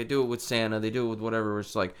anything. Like they do it with Santa. They do it with whatever.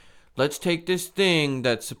 It's like, let's take this thing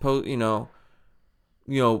that's supposed, you know,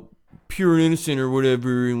 pure and innocent or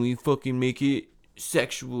whatever, and we fucking make it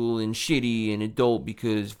sexual and shitty and adult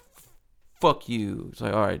because fuck you. It's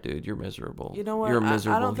like, all right, dude, you're miserable. You know what? You're a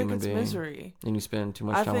miserable human being. I don't think it's being, misery. and you spend too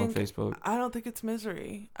much time on Facebook. I don't think it's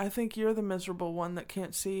misery. I think you're the miserable one that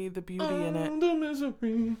can't see the beauty in it. The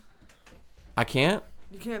misery. I can't?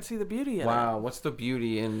 You can't see the beauty in it. Wow, what's the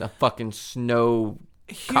beauty in a fucking snow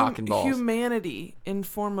cock and balls? Humanity in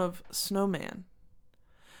form of snowman.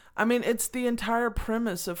 I mean, it's the entire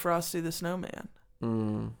premise of Frosty the Snowman.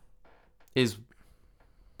 Is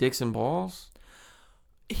dicks and balls?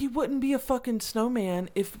 He wouldn't be a fucking snowman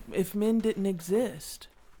if men didn't exist.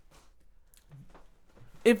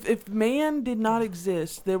 If man did not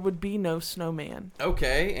exist, there would be no snowman.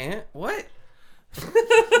 Okay, and what?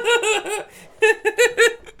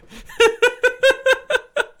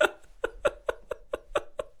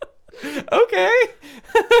 Okay.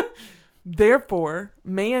 Therefore,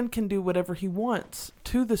 man can do whatever he wants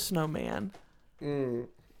to the snowman.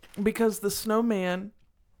 Because the snowman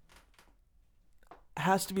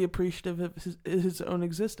has to be appreciative of his own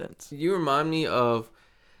existence. You remind me of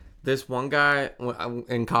this one guy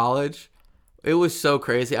in college. It was so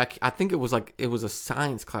crazy. I think it was a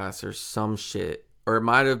science class or some shit. Or it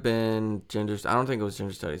might have been I don't think it was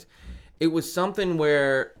gender studies. It was something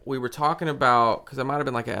where we were talking about, because it might have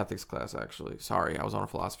been like an ethics class, actually. Sorry, I was on a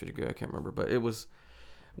philosophy degree. I can't remember. But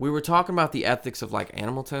we were talking about the ethics of like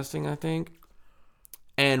animal testing, I think.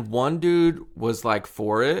 And one dude was like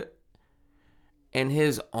for it. And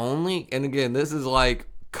and again, this is like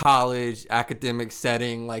college academic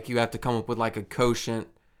setting. Like you have to come up with like a quotient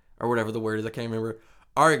or whatever the word is. I can't remember.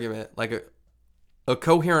 argument, like a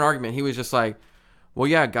coherent argument. He was just like, well,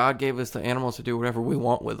 yeah, God gave us the animals to do whatever we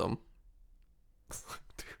want with them.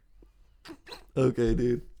 Okay,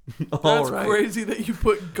 dude. That's crazy that you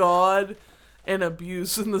put God and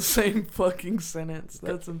abuse in the same fucking sentence.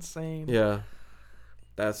 That's insane. Yeah.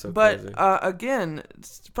 That's so crazy. But, again,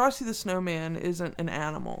 Frosty the Snowman isn't an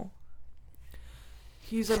animal.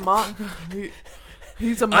 He's a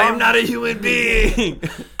He's a I am not a human being.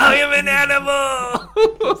 I am an animal.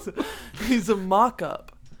 He's a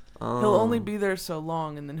mock-up. He'll only be there so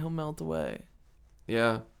long, and then he'll melt away.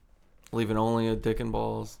 Yeah. Leaving only a dick and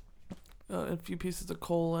balls. A few pieces of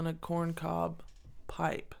coal and a corn cob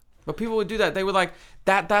pipe. But people would do that. They would like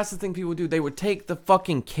that's the thing people would do. They would take the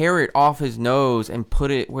fucking carrot off his nose and put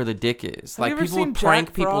it where the dick is. Have you ever seen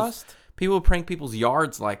Jack Frost? People would prank people's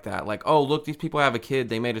yards like that. Like, oh, look, these people have a kid.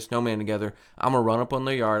 They made a snowman together. I'm going to run up on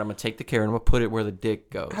their yard. I'm going to take the carrot and I'm going to put it where the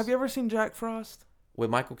dick goes. Have you ever seen Jack Frost? With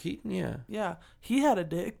Michael Keaton? Yeah. Yeah. He had a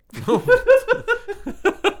dick.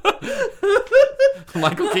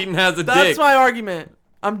 Michael Keaton has a dick. That's my argument.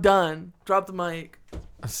 I'm done. Drop the mic.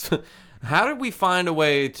 How did we find a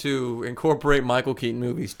way to incorporate Michael Keaton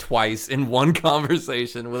movies twice in one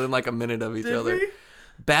conversation within like a minute of each other? We?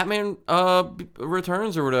 Batman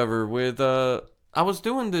Returns or whatever with I was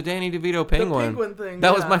doing the Danny DeVito penguin. The penguin thing.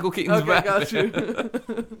 That was Michael Keaton's Batman. Got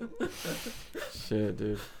you. Shit,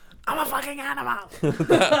 dude. I'm a fucking animal.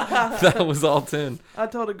 that was all 10. I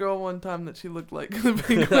told a girl one time that she looked like the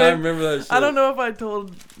penguin. I remember that shit. I don't know if I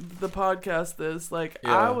told the podcast this. Like,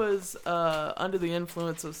 yeah. I was under the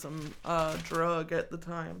influence of some drug at the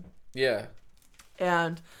time. Yeah.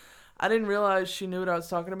 And I didn't realize she knew what I was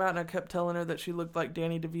talking about, and I kept telling her that she looked like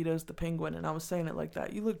Danny DeVito's The Penguin, and I was saying it like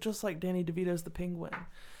that. You look just like Danny DeVito's The Penguin.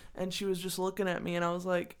 And she was just looking at me, and I was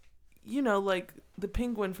like, you know, like the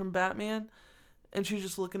Penguin from Batman. And she was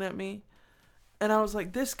just looking at me. And I was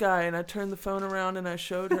like, this guy. And I turned the phone around and I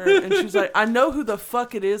showed her. And she's like, I know who the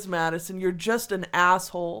fuck it is, Madison. You're just an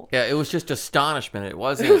asshole. Yeah, it was just astonishment. It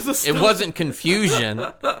wasn't confusion.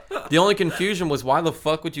 The only confusion was, why the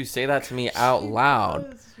fuck would you say that to me out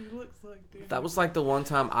loud? She looks like, dude. That was like the one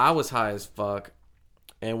time I was high as fuck.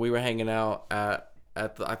 And we were hanging out at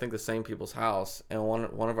I think the same people's house. And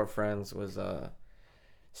one of our friends was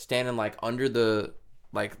standing like under the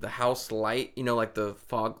house light, you know, like the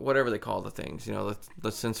fog, whatever they call the things, you know,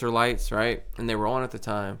 the sensor lights, right? And they were on at the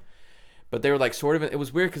time, but they were like sort of, it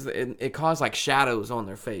was weird because it caused like shadows on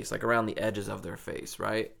their face, like around the edges of their face,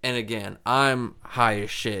 right? And again, I'm high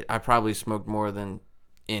as shit. I probably smoked more than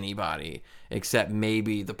anybody except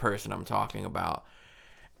maybe the person I'm talking about.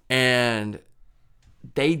 And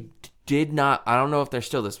they did not, I don't know if they're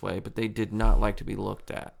still this way, but they did not like to be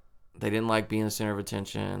looked at. They didn't like being the center of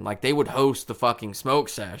attention. Like, they would host the fucking smoke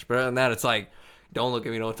sesh. But other than that, it's like, don't look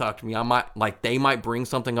at me, don't talk to me. They might bring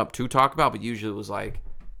something up to talk about, but usually it was like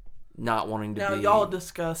not wanting to be. Now y'all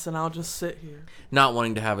discuss and I'll just sit here. Not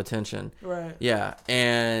wanting to have attention. Right. Yeah.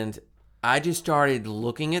 And I just started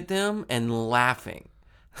looking at them and laughing.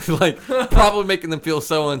 Like, probably making them feel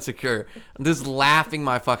so insecure. I'm just laughing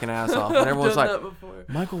my fucking ass off. And everyone's like,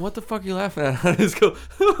 Michael, what the fuck are you laughing at? I just go,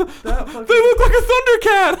 they look like a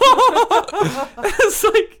Thundercat. It's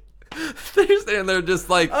like, they're standing there just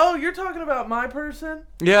like. Oh, you're talking about my person?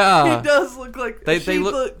 Yeah. He does look like. They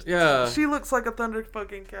look. Yeah. She looks like a thunder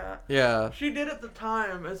fucking cat. Yeah. She did at the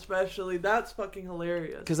time, especially. That's fucking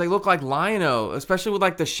hilarious. Because they look like Lion-O, especially with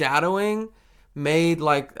like the shadowing made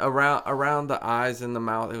like around the eyes and the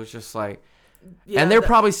mouth. It was just like. Yeah, and they're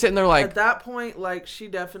probably sitting there like. At that point, like, she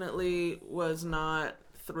definitely was not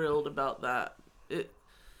thrilled about that.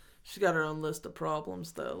 She got her own list of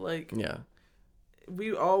problems, though. Like, yeah,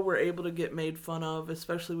 we all were able to get made fun of,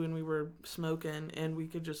 especially when we were smoking, and we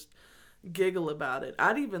could just giggle about it.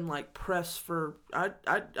 I'd even like press for. I'd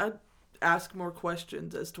ask more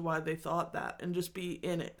questions as to why they thought that, and just be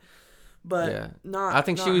in it. But yeah. not. I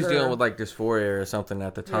think not she was her. dealing with like dysphoria or something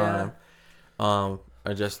at the time. Yeah.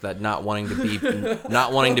 Or just that not wanting to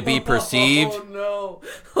be perceived. Oh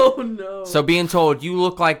no. So being told you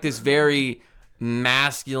look like this very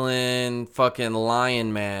masculine fucking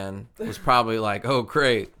lion man was probably like, oh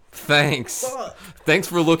great, thanks. Thanks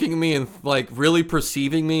for looking at me and like really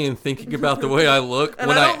perceiving me and thinking about the way I look.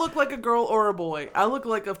 And I don't look like a girl or a boy. I look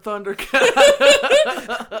like a Thundercat.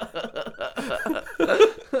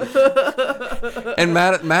 And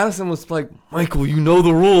Madison was like, Michael, you know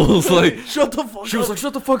the rules. Like, shut the fuck up. She was like,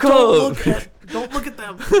 shut the fuck up. Don't look at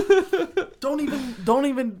them. Don't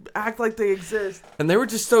even act like they exist. And they were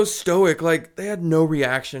just so stoic. Like, they had no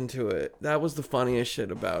reaction to it. That was the funniest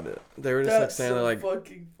shit about it. They were just like saying, so like,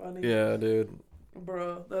 fucking funny. Yeah, dude.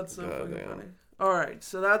 Bro, that's so fucking funny. All right,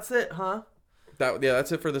 so that's it, huh?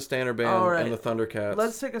 That's it for the Standard Band and the Thundercats.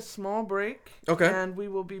 Let's take a small break. Okay. And we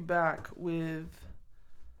will be back with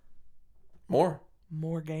more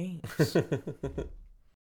games.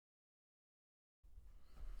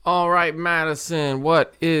 All right, Madison,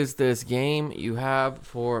 what is this game you have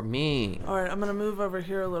for me? All right, I'm going to move over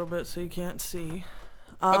here a little bit so you can't see.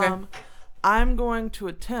 Okay. I'm going to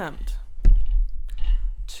attempt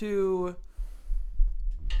to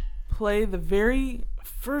play the very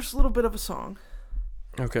first little bit of a song.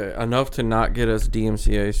 Okay, enough to not get us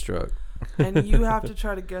DMCA struck. And you have to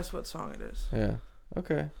try to guess what song it is. Yeah.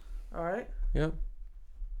 Okay. All right? Yep.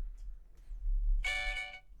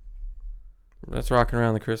 That's rocking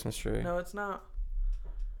around the Christmas tree. No, it's not.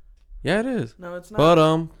 Yeah, it is. No, it's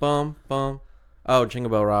not. Bum. Oh,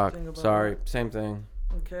 Jingle Bell Rock. Jingle Bell Sorry, Rock. Same thing.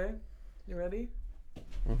 Okay. You ready?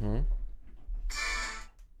 Mm-hmm.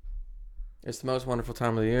 It's the most wonderful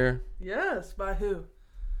time of the year. Yes. By who?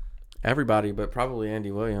 Everybody, but probably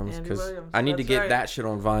Andy Williams. Because I need to get that shit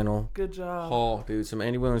on vinyl. Good job. Oh, dude, some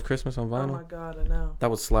Andy Williams Christmas on vinyl. Oh my God, I know. That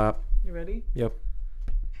would slap. You ready? Yep.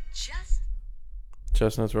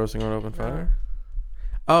 Chestnuts roasting on open fire. No.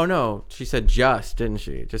 Oh no, she said just, didn't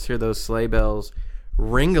she? Just hear those sleigh bells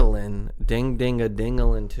ringling, ding ding a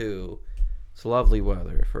dingling too. It's lovely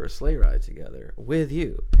weather for a sleigh ride together with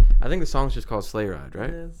you. I think the song's just called Sleigh Ride, right?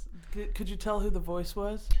 It is. Could you tell who the voice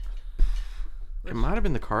was? It might have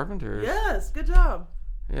been the Carpenters. Yes, good job.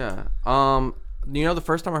 Yeah. The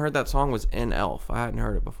first time I heard that song was in Elf. I hadn't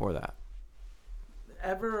heard it before that.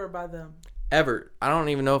 Ever or by them? Ever. I don't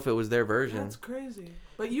even know if it was their version. That's crazy.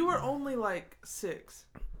 But you were only like 6.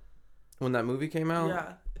 When that movie came out?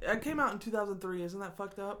 Yeah. It came out in 2003. Isn't that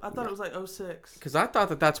fucked up? I thought it was like 06. Because I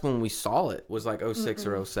thought that's when we saw it, was like 06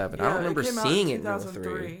 or 07. Yeah, I don't remember seeing it in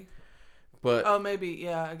 2003. But oh, maybe,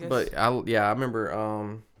 yeah, I guess. But I remember.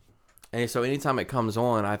 And so anytime it comes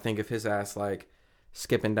on, I think of his ass like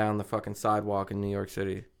skipping down the fucking sidewalk in New York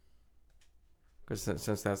City. Because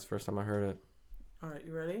since that's the first time I heard it. All right,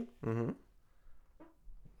 you ready? Mm-hmm.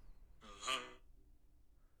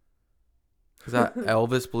 Is that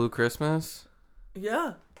Elvis Blue Christmas?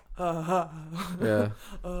 Yeah. Yeah.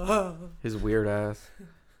 His weird ass.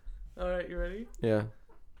 All right, you ready? Yeah.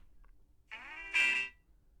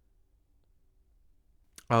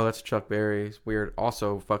 Oh, that's Chuck Berry's weird.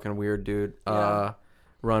 Also, fucking weird dude. Yeah.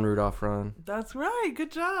 Run Rudolph Run. That's right.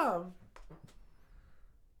 Good job.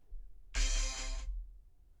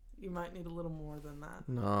 You might need a little more than that.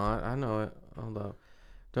 No, I know it. Hold up.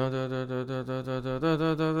 Do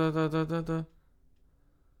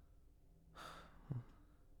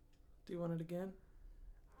you want it again?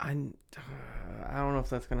 I don't know if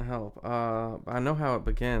that's gonna help. I know how it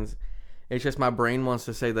begins. It's just my brain wants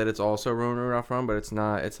to say that it's also Run Rudolph Run, but it's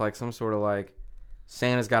not. It's like some sort of like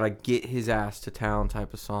Santa's got to get his ass to town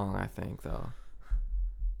type of song, I think, though.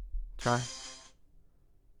 Try.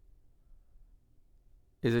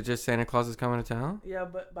 Is it just Santa Claus is coming to town? Yeah,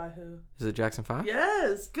 but by who? Is it Jackson 5?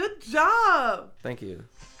 Yes, good job. Thank you.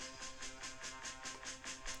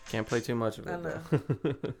 Can't play too much of it, I know.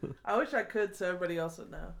 though. I wish I could so everybody else would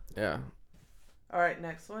know. Yeah. All right,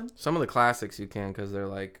 next one. Some of the classics you can because they're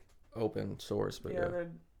like open source, but yeah.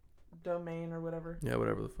 They're domain or whatever. Yeah,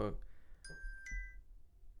 whatever the fuck.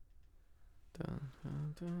 Or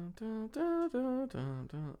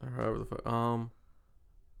however the fuck.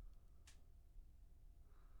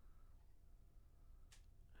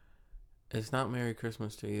 It's not Merry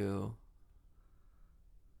Christmas to You.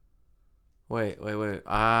 Wait. Wait,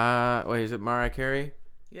 is it Mariah Carey?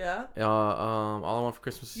 Yeah. All I Want for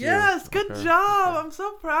Christmas is You. Yes, good job. I'm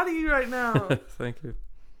so proud of you right now. Thank you.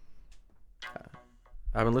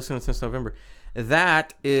 I've been listening since November.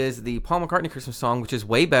 That is the Paul McCartney Christmas song, which is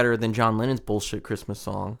way better than John Lennon's bullshit Christmas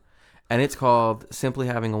song. And it's called Simply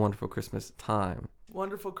Having a Wonderful Christmas Time.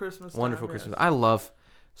 Wonderful Christmas time. Wonderful Christmas. I love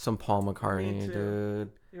some Paul McCartney, Me too.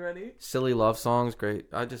 dude. You ready? Silly love songs, great.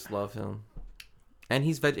 I just love him. And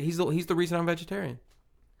he's the reason I'm vegetarian.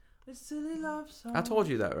 A silly love song. I told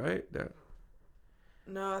you that, right? Yeah.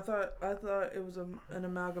 No, I thought it was an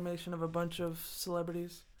amalgamation of a bunch of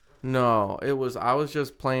celebrities. No, I was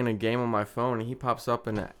just playing a game on my phone and he pops up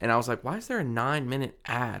and I was like, why is there a 9-minute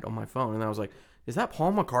ad on my phone? And I was like, is that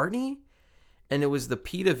Paul McCartney? And it was the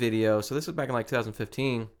PETA video. So this was back in like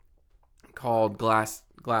 2015 called Glass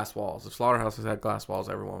Walls. If slaughterhouses had glass walls,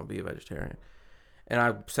 everyone would be a vegetarian. And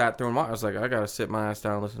I sat through and I was like, I got to sit my ass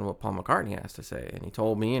down and listen to what Paul McCartney has to say. And he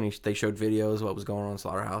told me and they showed videos of what was going on in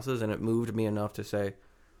slaughterhouses and it moved me enough to say,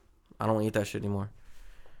 I don't want to eat that shit anymore.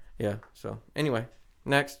 Yeah. So anyway,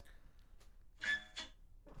 next.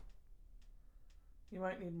 You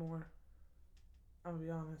might need more. I'm gonna be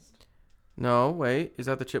honest. No, wait. Is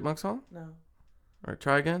that the Chipmunk song? No. All right,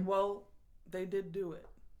 try again. Well, they did do it.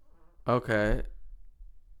 Okay.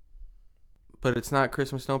 But it's not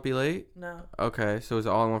Christmas Don't Be Late? No. Okay, so is it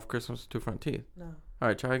All I Want for Christmas, Two Front Teeth? No. All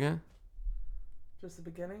right, try again. Just the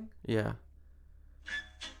beginning? Yeah.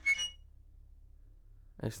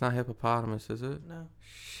 It's not Hippopotamus, is it? No.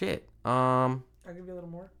 Shit. I'll give you a little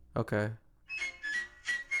more. Okay.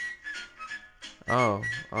 Oh.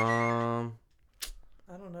 I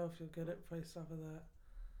don't know if you'll get it based off of that.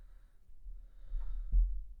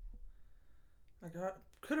 I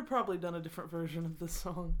could have probably done a different version of this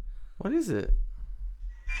song. What is it?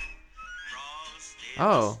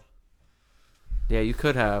 Oh. Yeah, you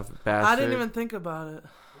could have, bastard. I didn't even think about it.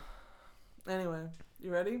 Anyway,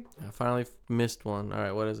 you ready? I finally missed one. All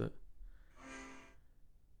right, what is it?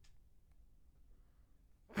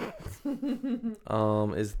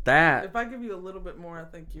 Is that... If I give you a little bit more, I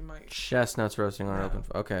think you might... Chestnuts Roasting on Open...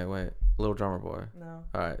 Okay, wait. Little Drummer Boy. No.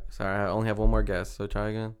 All right, sorry. I only have one more guess, so try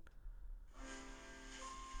again.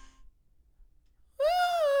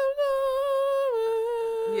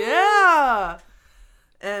 Yeah!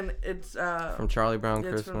 And it's... from Charlie Brown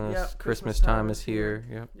Christmas. From, yep, Christmas Time is Here.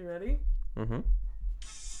 Yep. You ready? Mm-hmm.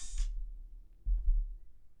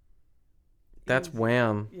 That's Easy.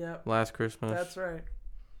 Wham! Yep. Last Christmas. That's right.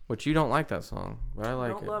 Which you don't like that song, but I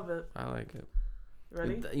like it. Don't love it. I like it.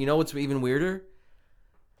 Ready? You know what's even weirder?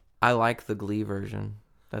 I like the Glee version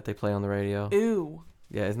that they play on the radio. Ew.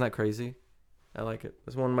 Yeah, isn't that crazy? I like it.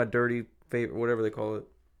 It's one of my dirty favorite, whatever they call it.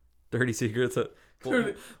 Dirty secrets.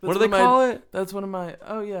 What do they call it? That's one of my...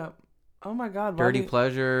 Oh, yeah. Oh, my God. Dirty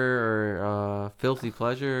pleasure or filthy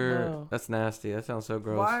pleasure. No. That's nasty. That sounds so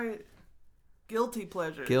gross. Why... Guilty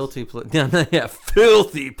pleasures. Guilty pleasure. Yeah,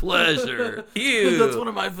 filthy pleasure. Ew. That's one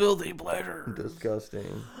of my filthy pleasures. Disgusting.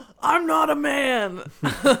 I'm not a man.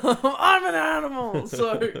 I'm an animal.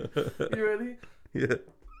 Sorry. You ready? Yeah.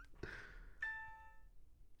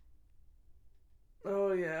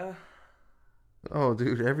 Oh, yeah. Oh,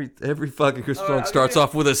 dude, every fucking Christmas song starts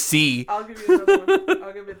off with a C. I'll give you another one.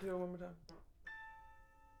 I'll give it to you one more time.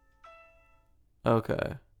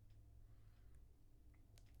 Okay.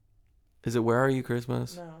 Is it Where Are You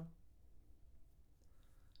Christmas? No.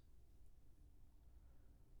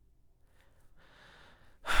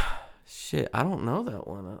 Shit, I don't know that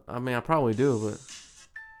one. I mean, I probably do,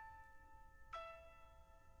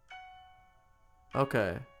 but...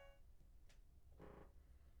 Okay.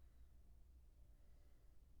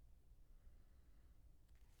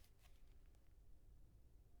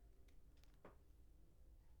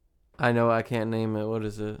 I know I can't name it. What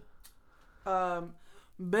is it?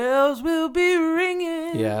 Bells will be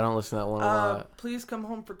ringing. Yeah, I don't listen to that one a lot. Please Come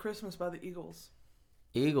Home for Christmas by the Eagles.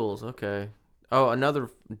 Eagles, okay. Oh,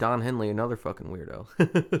 another Don Henley, another fucking weirdo.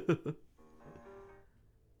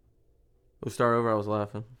 We'll start over. I was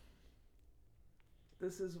laughing.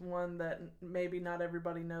 This is one that maybe not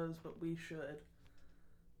everybody knows, but we should.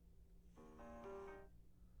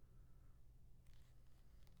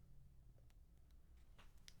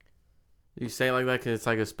 You say it like that 'cause it's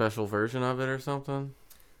like a special version of it or something?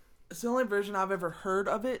 It's the only version I've ever heard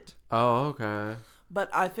of it. Oh, okay. But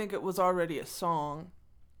I think it was already a song.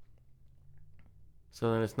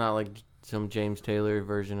 So then it's not like some James Taylor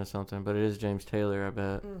version or something, but it is James Taylor, I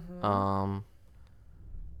bet. Mm-hmm.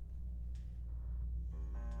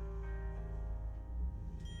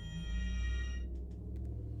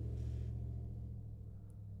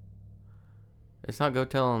 It's not Go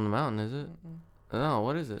Tell on the Mountain, is it? No,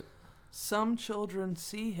 what is it? Some children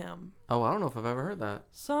see him. Oh, I don't know if I've ever heard that.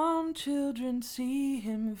 Some children see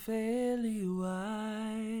him fairly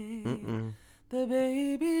white. The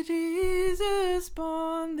baby Jesus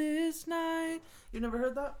born this night. You never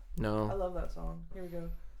heard that? No. I love that song. Here we go.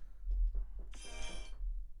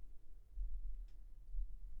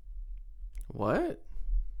 What?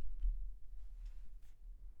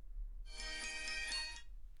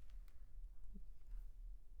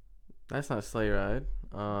 That's not Sleigh Ride.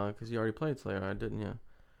 Because you already played Sleigh Ride, didn't you?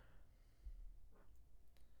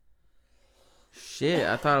 Shit,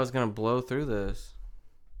 I thought I was going to blow through this.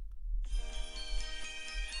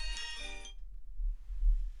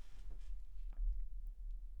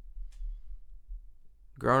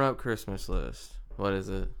 Grown Up Christmas List. What is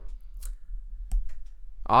it?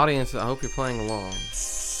 Audience, I hope you're playing along.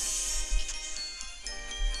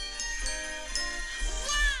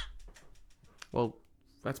 Well,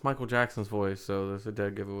 that's Michael Jackson's voice, so that's a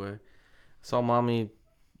dead giveaway. I saw Mommy,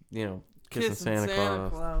 kissing Santa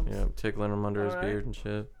Claus. Yeah, tickling him under his beard and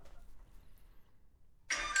shit.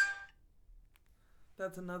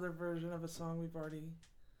 That's another version of a song we've already...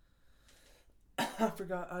 I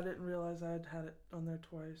forgot. I didn't realize I had it on there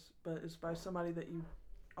twice. But it's by somebody that you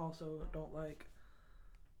also don't like.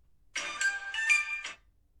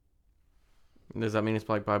 Does that mean it's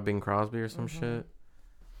like by Bing Crosby or some shit?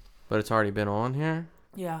 But it's already been on here?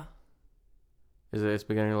 Yeah. It's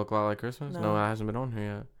beginning to look a lot like Christmas? No, it hasn't been on here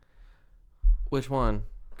yet. Which one?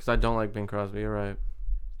 Because I don't like Bing Crosby. You're right.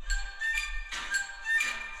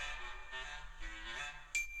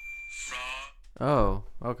 Oh,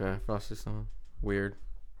 okay. Frosty song. Weird.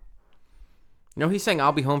 You know, he sang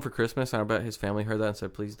I'll Be Home for Christmas, and I bet his family heard that and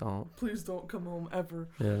said, please don't. Please don't come home ever.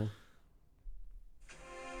 Yeah.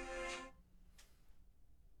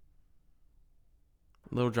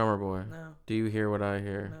 Little Drummer Boy. No. Do you hear what I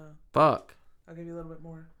hear? No. Fuck. I'll give you a little bit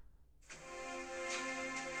more.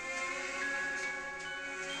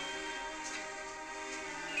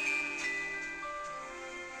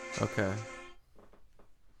 Okay.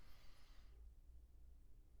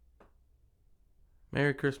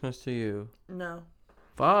 Merry Christmas to you. No.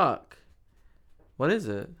 Fuck. What is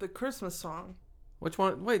it? The Christmas song. Which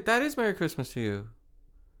one? Wait, that is Merry Christmas to you.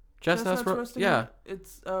 Chestnuts roasting? Yeah.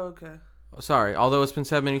 It's, oh, okay. Sorry, although it's been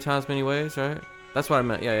said many times, many ways, right? That's what I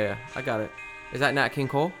meant. Yeah. I got it. Is that Nat King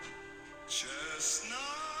Cole?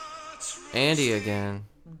 Andy again.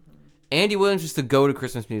 Mm-hmm. Andy Williams is the go to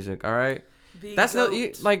Christmas music, all right?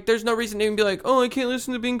 There's no reason to even be like, oh, I can't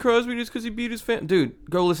listen to Bing Crosby just because he beat his fan. Dude,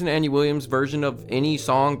 go listen to Andy Williams' version of any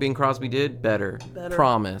song Bing Crosby did. Better.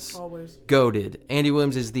 Promise. Always. Goated. Andy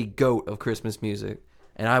Williams is the goat of Christmas music,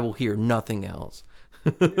 and I will hear nothing else.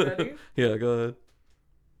 You ready? Yeah, go ahead.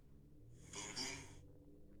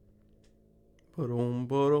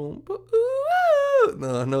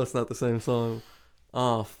 No, it's not the same song.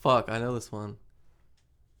 Oh, fuck. I know this one.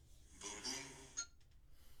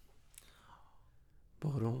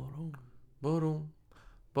 Or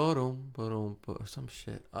some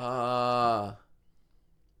shit.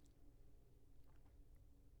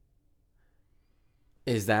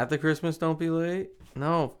 Is that the Christmas Don't Be Late?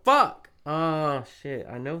 No, fuck. Oh, shit.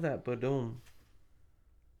 I know that, ba-doom.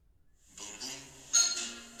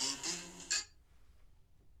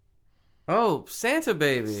 Oh, Santa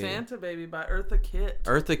Baby. Santa Baby by Eartha Kitt.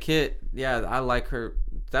 Eartha Kitt. Yeah, I like her.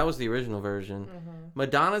 That was the original version. Mm-hmm.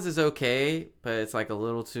 Madonna's is okay, but it's like a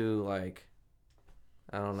little too, like,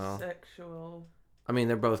 I don't know. Sexual. I mean,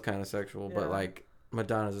 they're both kind of sexual, but like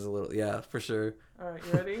Madonna's is a little, yeah, for sure. All right,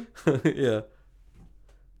 you ready? Yeah.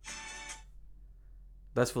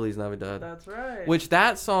 That's Feliz Navidad. That's right. Which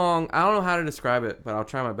that song, I don't know how to describe it, but I'll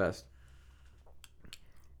try my best.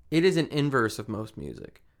 It is an inverse of most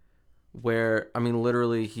music. Where, I mean,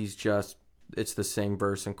 literally it's the same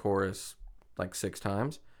verse and chorus like 6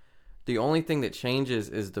 times. The only thing that changes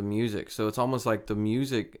is the music. So it's almost like the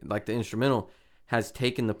music, like the instrumental, has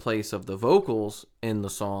taken the place of the vocals in the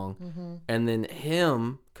song. Mm-hmm. And then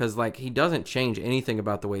him, because like he doesn't change anything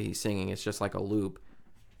about the way he's singing. It's just like a loop.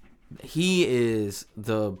 He is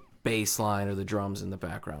the bass line or the drums in the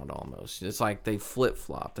background almost. It's like they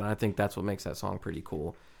flip-flopped. And I think that's what makes that song pretty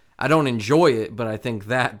cool. I don't enjoy it, but I think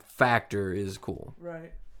that factor is cool.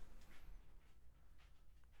 Right.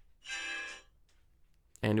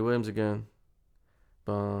 Andy Williams again.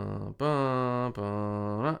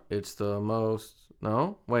 It's the most...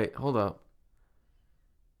 No? Wait, hold up.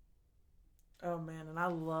 Oh, man, and I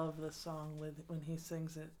love this song when he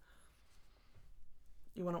sings it.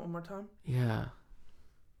 You want it one more time? Yeah.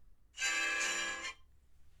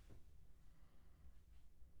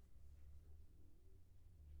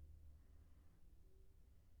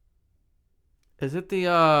 Is it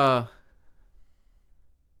the,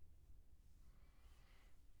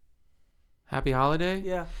 Happy Holiday?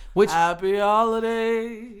 Yeah. Happy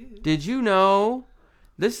Holiday. Did you know,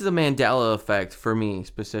 this is a Mandela effect for me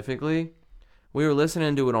specifically. We were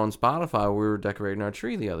listening to it on Spotify. We were decorating our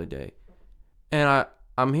tree the other day. And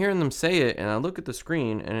I'm hearing them say it, and I look at the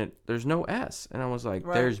screen, and there's no S. And I was like,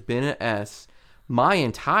 There's been an S my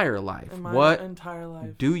entire life. Entire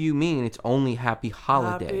life. Do you mean it's only Happy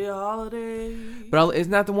Holiday? Happy Holiday. But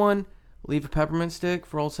isn't that the one? Leave a peppermint stick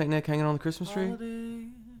for old Saint Nick hanging on the Christmas tree? Holiday,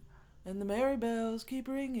 and the merry bells keep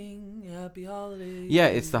ringing. Happy Holiday. Yeah,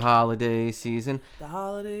 it's the holiday season. The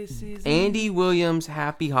holiday season. Andy Williams'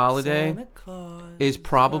 Happy Holiday Santa Claus is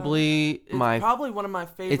probably probably one of my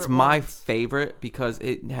favorite. It's my favorite because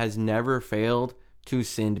it has never failed to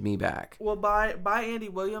send me back. Well, by Andy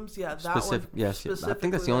Williams, yeah, that one. Yes, I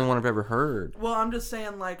think that's the only one I've ever heard. Well, I'm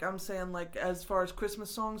saying as far as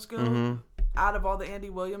Christmas songs go, out of all the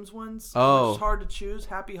Andy Williams ones, it's hard to choose.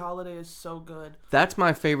 Happy Holiday is so good. That's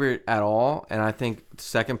my favorite at all, and I think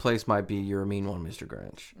second place might be You're a Mean One, Mr.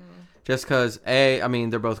 Grinch. Just because, I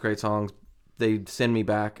mean, they're both great songs. They send me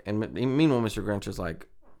back, and Mean One, Mr. Grinch is like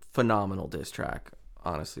phenomenal diss track.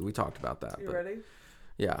 Honestly, we talked about that. You ready?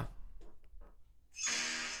 Yeah.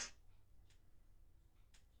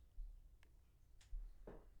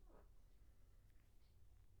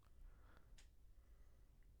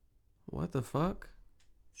 What the fuck?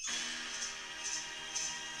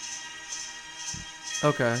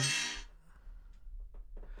 Okay.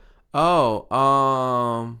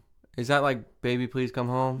 Oh, is that like Baby Please Come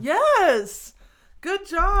Home? Yes. Good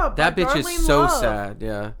job. That bitch is so Love. sad.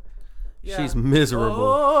 Yeah. She's miserable.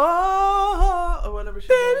 Or whatever she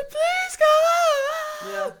Baby, does. please come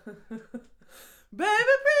home. Yeah.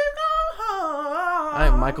 Baby, please go home. I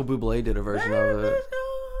think Michael Bublé did a version Baby, of it. please go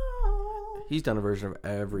home. He's done a version of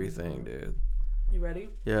everything, dude. You ready?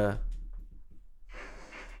 Yeah.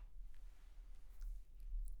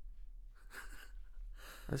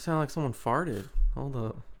 That sounded like someone farted. Hold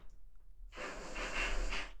up.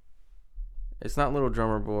 It's not Little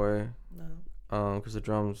Drummer Boy. No. Because the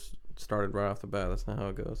drums started right off the bat. That's not how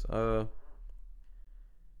it goes.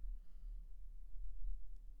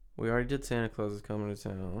 We already did Santa Claus is Coming to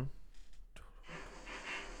Town.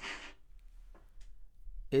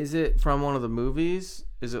 Is it from one of the movies?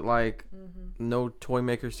 Is it like No Toy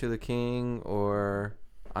Makers to the King or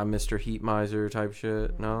I'm Mr. Heat Miser type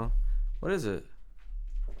shit? No? What is it?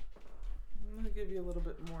 I'm going to give you a little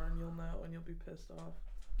bit more and you'll know and you'll be pissed off.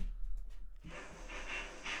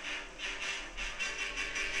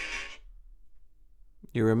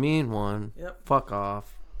 You're a mean one. Yep. Fuck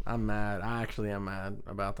off. I'm mad. I actually am mad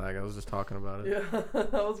about that. I was just talking about it. Yeah,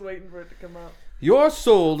 I was waiting for it to come out. Your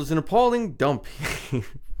soul is an appalling dump heap,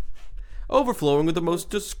 overflowing with the most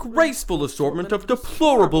disgraceful assortment of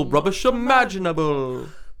deplorable rubbish imaginable.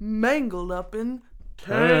 Mangled up in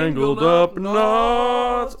tangled up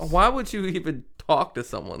knots. Why would you even talk to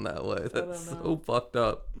someone that way? That's so fucked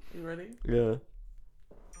up. You ready? Yeah.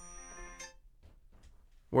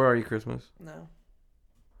 Where are you, Christmas? No.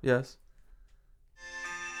 Yes.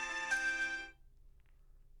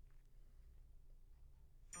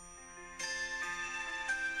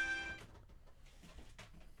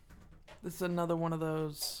 This is another one of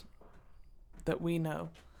those that we know.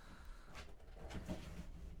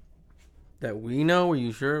 That we know? Are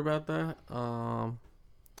you sure about that?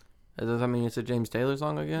 Does that mean it's a James Taylor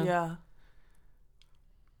song again? Yeah.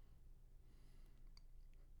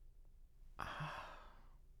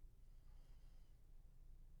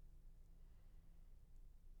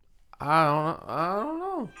 I don't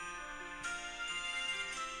know.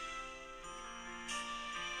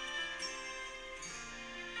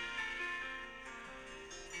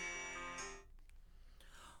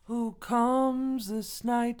 Who comes this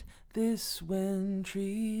night, this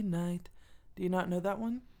wintry night? Do you not know that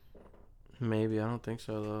one? Maybe. I don't think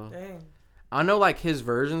so, though. Dang. I know, like, his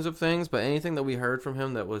versions of things, but anything that we heard from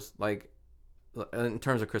him that was, like, in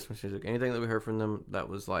terms of Christmas music, anything that we heard from them that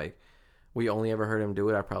was, like, we only ever heard him do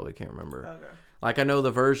it, I probably can't remember. Okay. Like, I know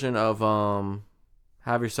the version of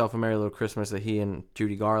Have Yourself a Merry Little Christmas that he and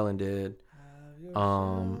Judy Garland did.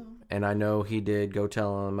 And I know he did Go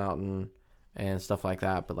Tell on the Mountain and stuff like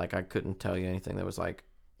that, but, like, I couldn't tell you anything that was, like,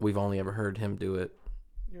 we've only ever heard him do it.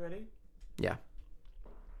 You ready? Yeah.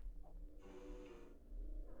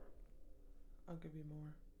 I'll give you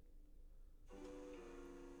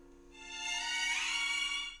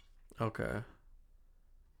more. Okay.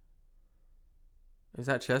 Is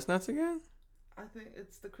that Chestnuts again? I think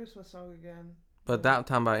it's the Christmas song again. But that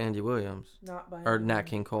time by Andy Williams. Not by Or Nat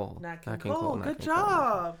King Cole. Nat King Cole. Good King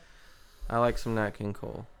job. Cole. I like some Nat King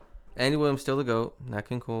Cole. Andy Williams still the GOAT. Nat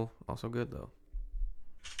King Cole also good though.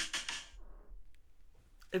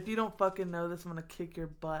 If you don't fucking know this, I'm gonna kick your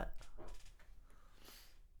butt.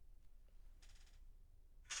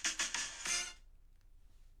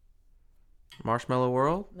 Marshmallow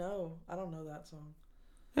World? No, I don't know that song.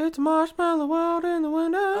 It's a marshmallow world in the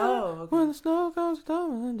winter. Oh, okay. When the snow comes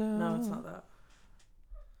tumbling down. No, it's not that.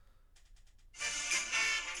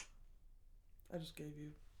 I just gave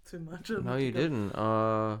you too much of it. No, you didn't.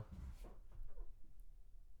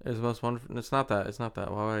 It's the most wonderful. It's not that. It's not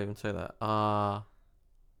that. Why would I even say that?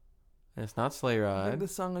 It's not Sleigh I Ride. think the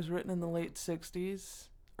song was written in the late 60s,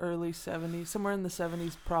 early 70s, somewhere in the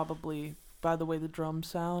 70s probably, by the way the drums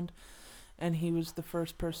sound. And he was the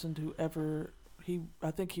first person to ever,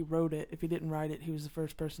 I think he wrote it. If he didn't write it, he was the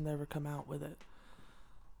first person to ever come out with it.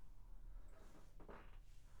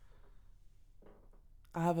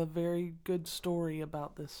 I have a very good story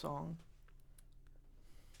about this song.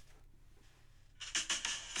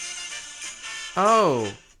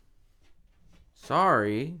 Oh.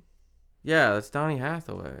 Sorry. Yeah, that's Donny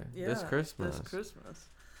Hathaway. Yeah, This Christmas. This Christmas.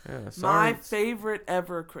 Yeah, sorry. My favorite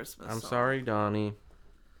ever Christmas I'm song. sorry, Donnie.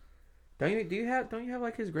 Don't you have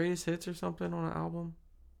like his greatest hits or something on an album?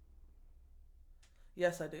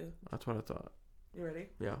 Yes, I do. That's what I thought. You ready?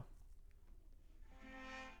 Yeah.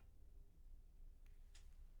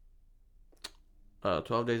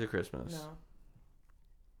 12 Days of Christmas. No.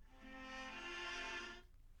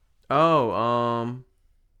 Oh,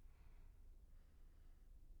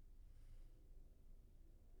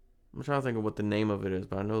 I'm trying to think of what the name of it is,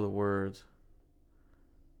 but I know the words.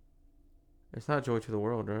 It's not Joy to the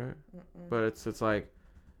World, right? Mm-mm. But it's like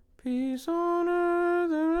peace on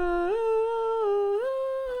earth.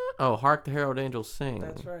 Oh, Hark the Herald Angels Sing.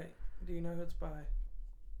 That's right. Do you know who it's by?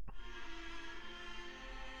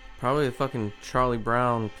 Probably the fucking Charlie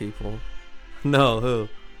Brown people. No, who?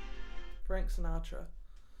 Frank Sinatra.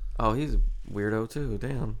 Oh, he's a weirdo too.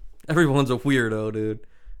 Damn. Everyone's a weirdo, dude.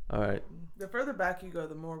 All right. The further back you go,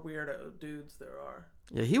 the more weirdo dudes there are.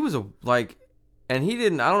 Yeah, he was and he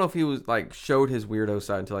didn't, I don't know if he was like showed his weirdo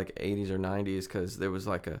side until like 80s or 90s, because there was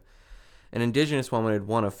like an indigenous woman had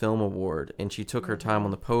won a film award, and she took her time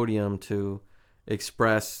on the podium to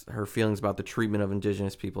express her feelings about the treatment of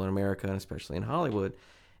indigenous people in America, and especially in Hollywood.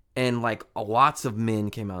 And like lots of men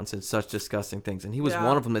came out and said such disgusting things, and he was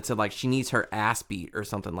one of them that said like she needs her ass beat or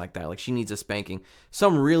something like that, like she needs a spanking,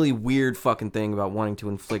 some really weird fucking thing about wanting to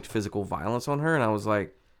inflict physical violence on her. And I was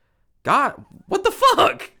like, God, what the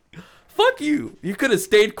fuck? Fuck you. You could have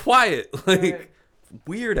stayed quiet. Like, right.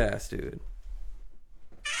 Weird ass dude.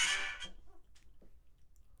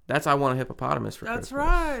 That's I Want a Hippopotamus for Christmas. That's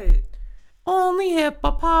right. Only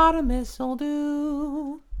hippopotamus will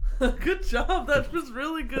do. Good job. That was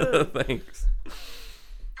really good. Thanks.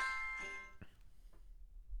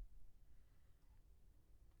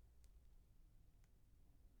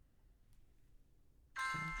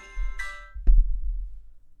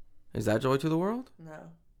 Is that Joy to the World?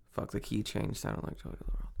 No. Fuck, the key change sounded like Joy to the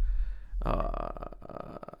World.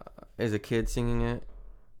 Is a kid singing it?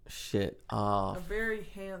 Shit. A very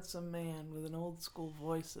handsome man with an old school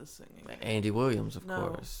voice is singing. Andy Williams, of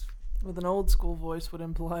course. With an old school voice would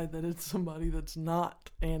imply that it's somebody that's not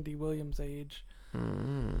Andy Williams' age.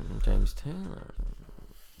 James Taylor.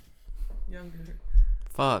 Younger.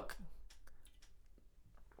 Fuck.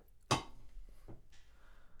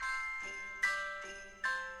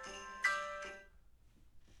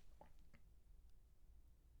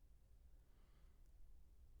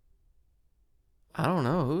 I don't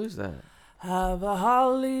know. Who is that? Have a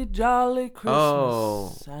holly jolly Christmas.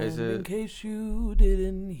 Oh, is it? In case you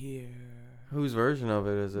didn't hear. Whose version of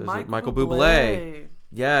it is it? Is it Michael Bublé?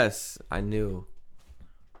 Yes, I knew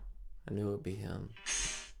it would be him.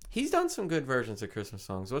 He's done some good versions of Christmas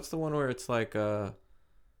songs. What's the one where it's like I'll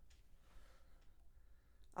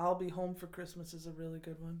Be Home for Christmas is a really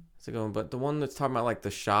good one. It's a good one, but the one that's talking about like the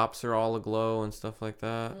shops are all aglow and stuff like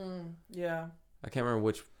that. Yeah. I can't remember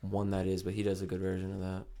which one that is, but he does a good version of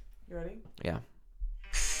that. You ready? Yeah.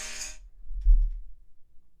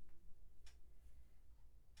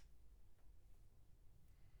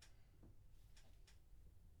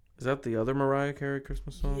 Is that the other Mariah Carey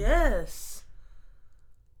Christmas song? Yes.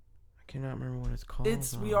 I cannot remember what it's called.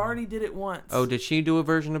 We already did it once. Oh, did she do a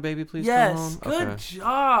version of Baby Please Come Home? Good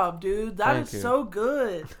job, dude. That is so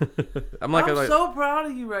good. I'm so proud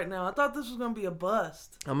of you right now. I thought this was going to be a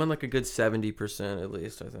bust. I'm in like a good 70% at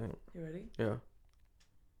least, I think. You ready? Yeah.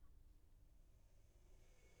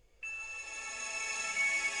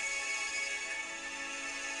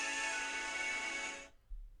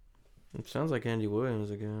 It sounds like Andy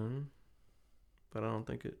Williams again, but I don't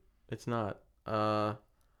think it's not.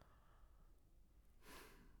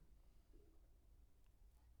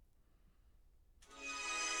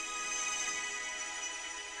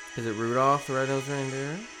 Is it Rudolph the Red-Nosed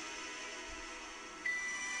Reindeer?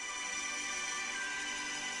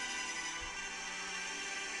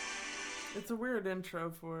 It's a weird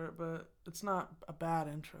intro for it, but it's not a bad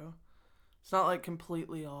intro. It's not like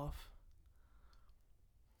completely off.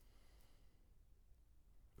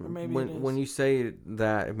 Or maybe when you say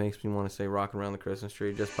that, it makes me want to say Rockin' Around the Christmas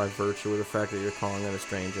Tree just by virtue of the fact that you're calling it a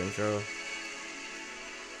strange intro.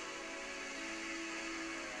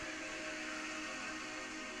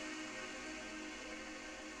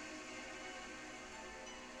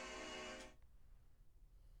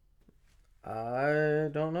 I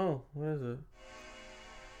don't know. What is it?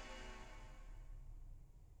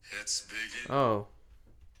 Oh.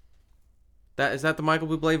 Is that the Michael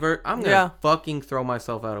Bublé version? I'm going to fucking throw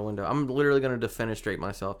myself out a window. I'm literally going to defenestrate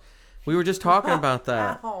myself. We were just talking about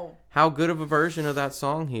that. Ow. How good of a version of that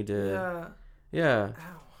song he did. Yeah.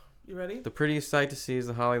 Ow. You ready? The prettiest sight to see is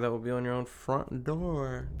the holly that will be on your own front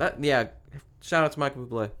door. Shout out to Michael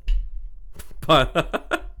Bublé.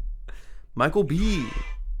 But Michael B.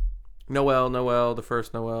 Noel, the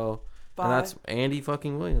first Noel. Bye. And that's Andy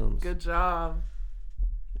fucking Williams. Good job.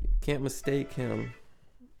 Can't mistake him.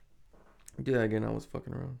 Do that again. I was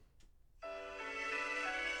fucking around.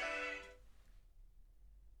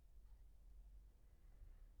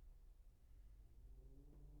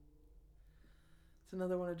 It's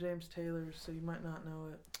another one of James Taylor's, so you might not know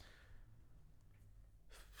it.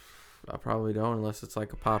 I probably don't, unless it's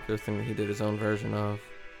like a popular thing that he did his own version of.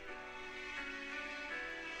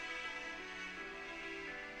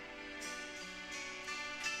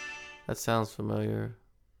 That sounds familiar.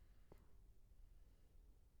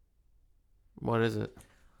 What is it?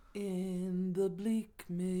 In the bleak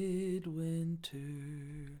midwinter,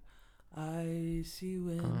 I see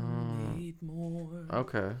when we need more.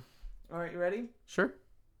 Okay. All right, you ready? Sure.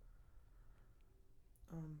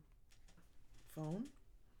 Phone?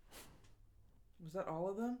 Was that all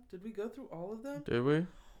of them? Did we go through all of them? Did we?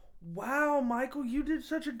 Wow, Michael, you did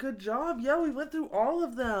such a good job. Yeah, we went through all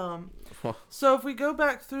of them. So if we go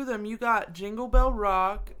back through them, you got Jingle Bell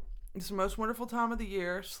Rock, It's the Most Wonderful Time of the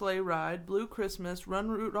Year, Sleigh Ride, Blue Christmas, Run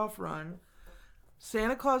Rudolph Run,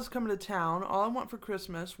 Santa Claus is Coming to Town, All I Want for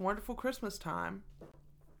Christmas, Wonderful Christmas Time.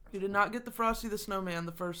 You did not get the Frosty the Snowman,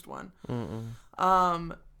 the first one.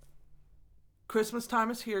 Christmas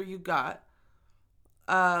Time is Here, you got.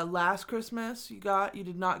 Last Christmas, you got. You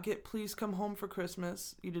did not get Please Come Home for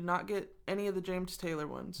Christmas. You did not get any of the James Taylor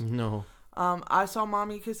ones. No. I Saw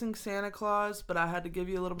Mommy Kissing Santa Claus, but I had to give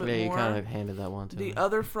you a little bit more. Yeah, you kind of handed that one to me. The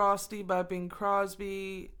Other Frosty by Bing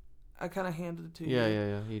Crosby, I kind of handed it to you.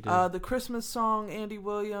 Yeah, you did. The Christmas Song, Andy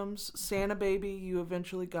Williams. Santa Baby, you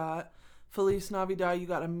eventually got. Feliz Navidad, you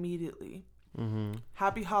got immediately. Mm-hmm.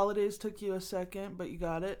 Happy Holidays took you a second, but you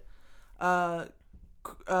got it.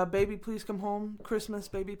 Baby Please Come Home, Christmas,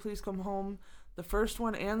 Baby Please Come Home. The first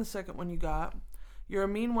one and the second one you got. You're a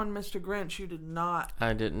Mean One, Mr. Grinch, you did not.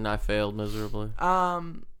 I didn't. I failed miserably.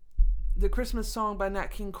 The Christmas Song by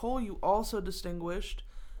Nat King Cole, you also distinguished.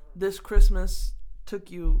 This Christmas took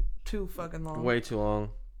you too fucking long. Way too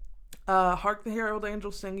long. Hark the Herald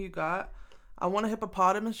Angels Sing, you got. I Want a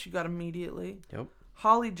Hippopotamus, you got immediately. Yep.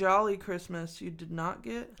 Holly Jolly Christmas, you did not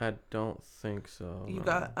get. I don't think so. You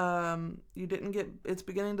got, you didn't get, It's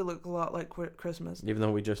Beginning to Look a Lot Like Christmas. Even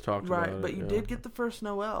though we just talked about it. Right, but you did get the first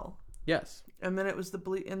Noel. Yes. And then it was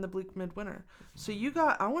in the Bleak Midwinter. So you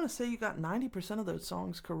got, I want to say you got 90% of those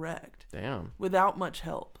songs correct. Damn. Without much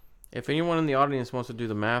help. If anyone in the audience wants to do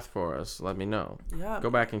the math for us, let me know. Yeah.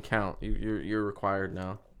 Go back and count. You're required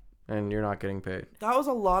now. And you're not getting paid. That was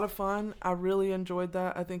a lot of fun. I really enjoyed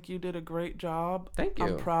that. I think you did a great job. Thank you.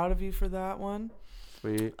 I'm proud of you for that one.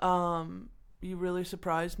 Sweet. You really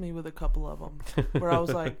surprised me with a couple of them. Where I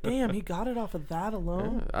was like, damn, he got it off of that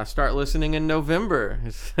alone. Yeah, I start listening in November.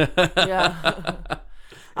 Yeah.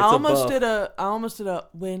 I almost did a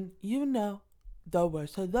when you know the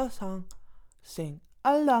words of the song, sing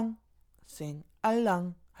along, sing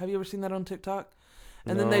along. Have you ever seen that on TikTok?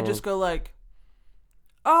 And then they just go like,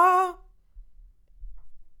 oh.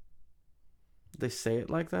 They say it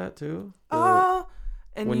like that too? Oh.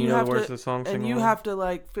 And when you know the words of the song, and you have to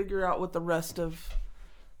like figure out what the rest of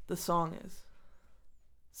the song is.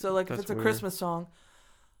 So like if it's a Christmas song,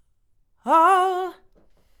 oh.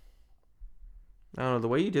 I don't know. The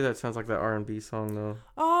way you do that sounds like that R&B song though.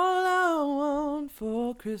 All I want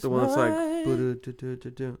for Christmas. The one that's like,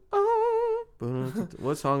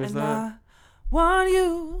 what song is that? I want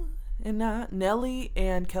you. And Nelly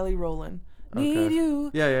and Kelly Rowland. Need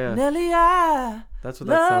you. Yeah. Nelly, that's what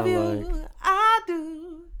that sounds you. like. I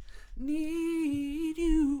do need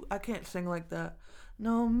you. I can't sing like that.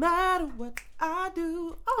 No matter what I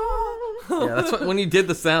do. Oh. Yeah, that's what, when you did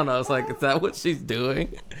the sound, I was like, is that what she's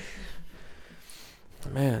doing?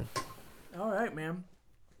 Man. All right, man.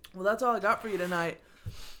 Well, that's all I got for you tonight.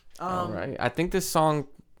 All right. I think this song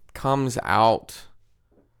comes out,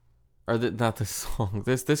 or not this song.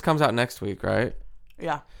 This comes out next week, right?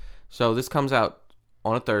 Yeah. So this comes out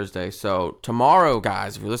on a Thursday. So tomorrow,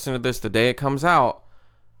 guys, if you're listening to this the day it comes out,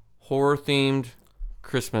 horror-themed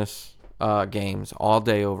Christmas games all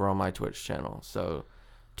day over on my Twitch channel. So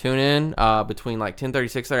tune in between like 10:30,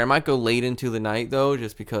 6:30. I might go late into the night, though,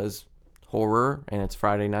 just because horror and it's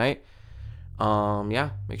Friday night.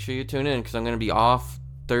 Yeah, make sure you tune in because I'm going to be off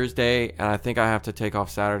Thursday, and I think I have to take off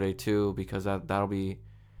Saturday, too, because that'll be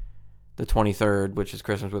the 23rd, which is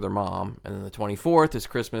Christmas with her mom. And then the 24th is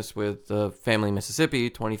Christmas with the family in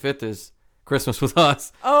Mississippi. 25th is Christmas with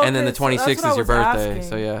us. Oh, okay. And then the 26th is your birthday. Asking.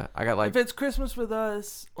 So, yeah, I got like... If it's Christmas with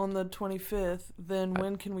us on the 25th, then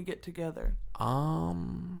when can we get together? I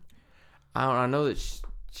know that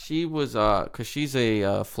she was... Because she's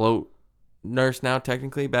a float nurse now,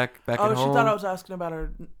 technically, back at home. Oh, she thought I was asking about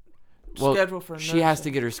her schedule for nursing. She has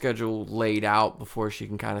to get her schedule laid out before she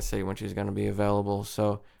can kind of say when she's going to be available.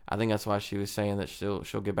 So... I think that's why she was saying that she'll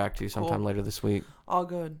get back to you sometime later this week. All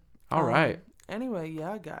good. All right. Anyway,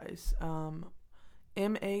 yeah, guys.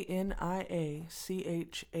 Maniachael.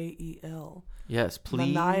 Yes,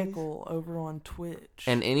 please. Maniacal over on Twitch.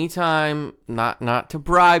 And anytime, not to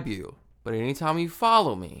bribe you, but anytime you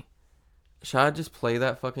follow me, should I just play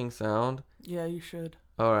that fucking sound? Yeah, you should.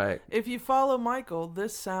 All right. If you follow Michael,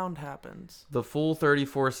 this sound happens. The full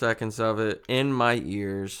 34 seconds of it in my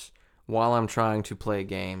ears while I'm trying to play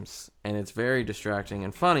games, and it's very distracting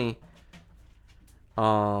and funny.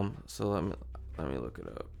 So let me look it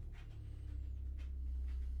up.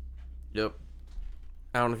 Yep.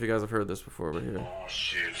 I don't know if you guys have heard this before, but here. Oh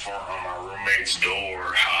shit, fart on my roommate's door,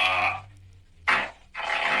 ha.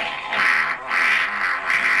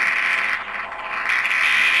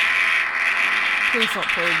 Please don't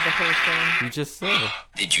play the whole thing. You just said it.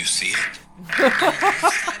 Did you see it? On the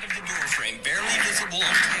side of the door frame, barely visible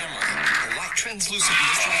on camera. A white translucent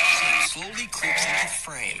mystery shape slowly creeps into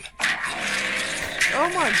frame. Oh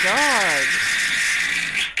my god.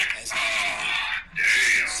 As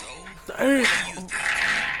so, Damn.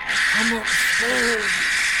 I'm upstairs.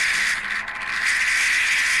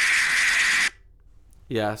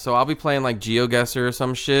 Yeah, so I'll be playing like GeoGuessr or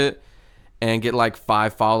some shit and get like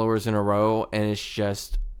 5 followers in a row, and it's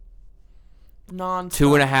just non-stop.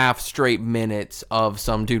 2.5 straight minutes of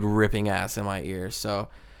some dude ripping ass in my ear. So,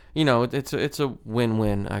 you know, it's a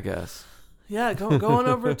win-win, I guess. Yeah, going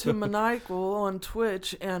over to Maniacal on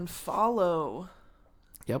Twitch and follow.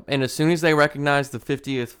 Yep, and as soon as they recognize the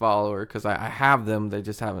 50th follower, because I have them, they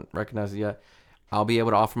just haven't recognized it yet, I'll be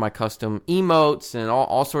able to offer my custom emotes and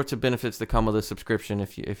all sorts of benefits that come with a subscription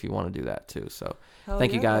if you want to do that too. So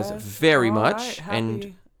thank you guys very much.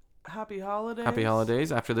 Right. Happy holidays. Happy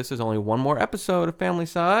holidays. After this is only one more episode of Family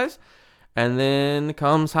Size, and then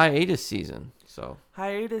comes hiatus season. So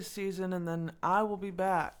hiatus season, and then I will be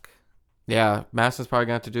back. Yeah, Madison's probably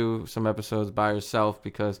going to have to do some episodes by herself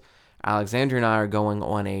because Alexandra and I are going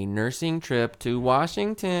on a nursing trip to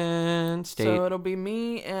Washington State. So it'll be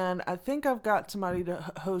me, and I think I've got somebody to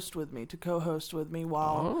co-host with me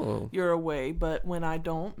while you're away. But when I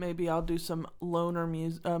don't, maybe I'll do some loner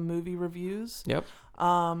movie reviews. Yep.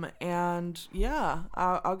 And yeah,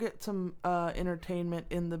 I'll get some entertainment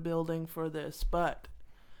in the building for this. But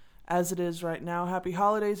as it is right now, happy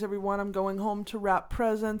holidays, everyone. I'm going home to wrap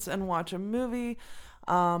presents and watch a movie.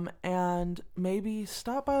 And maybe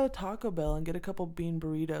stop by a Taco Bell and get a couple bean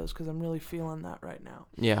burritos because I'm really feeling that right now.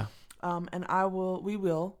 Yeah. And we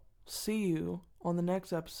will see you on the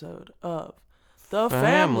next episode of the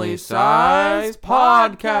Family Size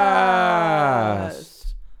Podcast.